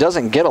guy that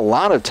doesn't get a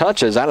lot of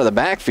touches out of the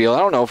backfield. I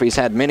don't know if he's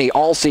had many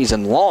all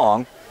season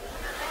long,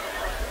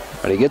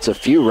 but he gets a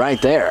few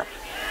right there.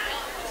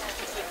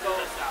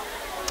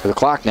 The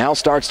clock now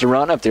starts to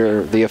run if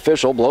the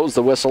official blows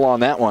the whistle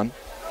on that one.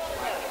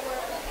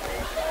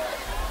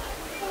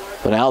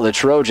 But now the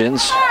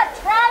Trojans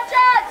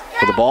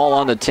with the ball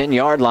on the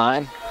 10-yard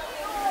line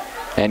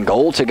and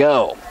goal to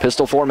go.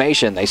 Pistol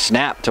formation. They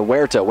snap to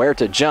Huerta.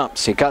 Huerta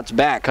jumps. He cuts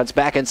back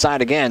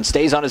inside again,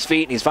 stays on his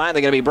feet, and he's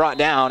finally going to be brought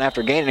down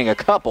after gaining a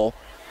couple.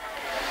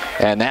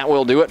 And that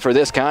will do it for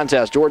this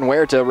contest. Jordan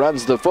Huerta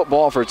runs the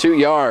football for 2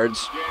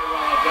 yards.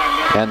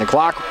 And the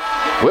clock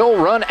will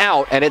run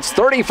out, and it's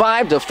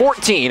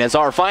 35-14 as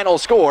our final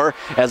score,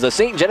 as the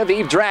St.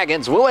 Genevieve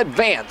Dragons will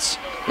advance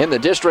in the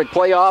district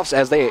playoffs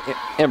as they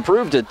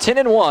improve to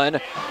 10-1,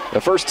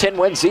 the first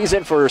 10-win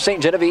season for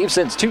St. Genevieve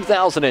since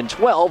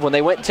 2012 when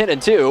they went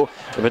 10-2.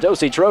 The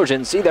Potosi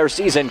Trojans see their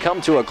season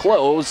come to a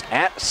close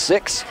at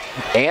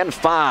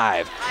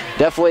 6-5.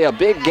 Definitely a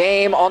big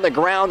game on the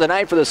ground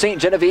tonight for the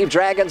St. Genevieve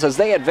Dragons as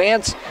they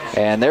advance,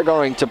 and they're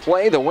going to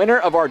play the winner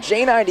of our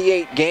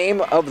J98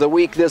 game of the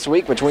week this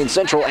week between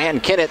Central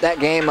and Kennett. That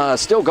game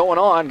still going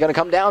on, going to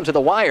come down to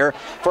the wire.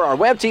 For our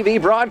web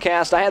TV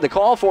broadcast, I had the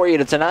call for you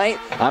tonight.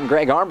 I'm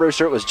Greg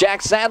Armbruster. It was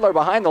Jack Sadler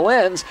behind the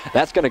lens.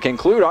 That's going to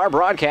conclude our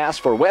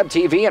broadcast for web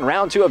TV and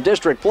round 2 of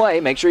district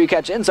play. Make sure you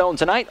catch End Zone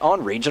tonight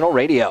on Regional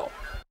Radio.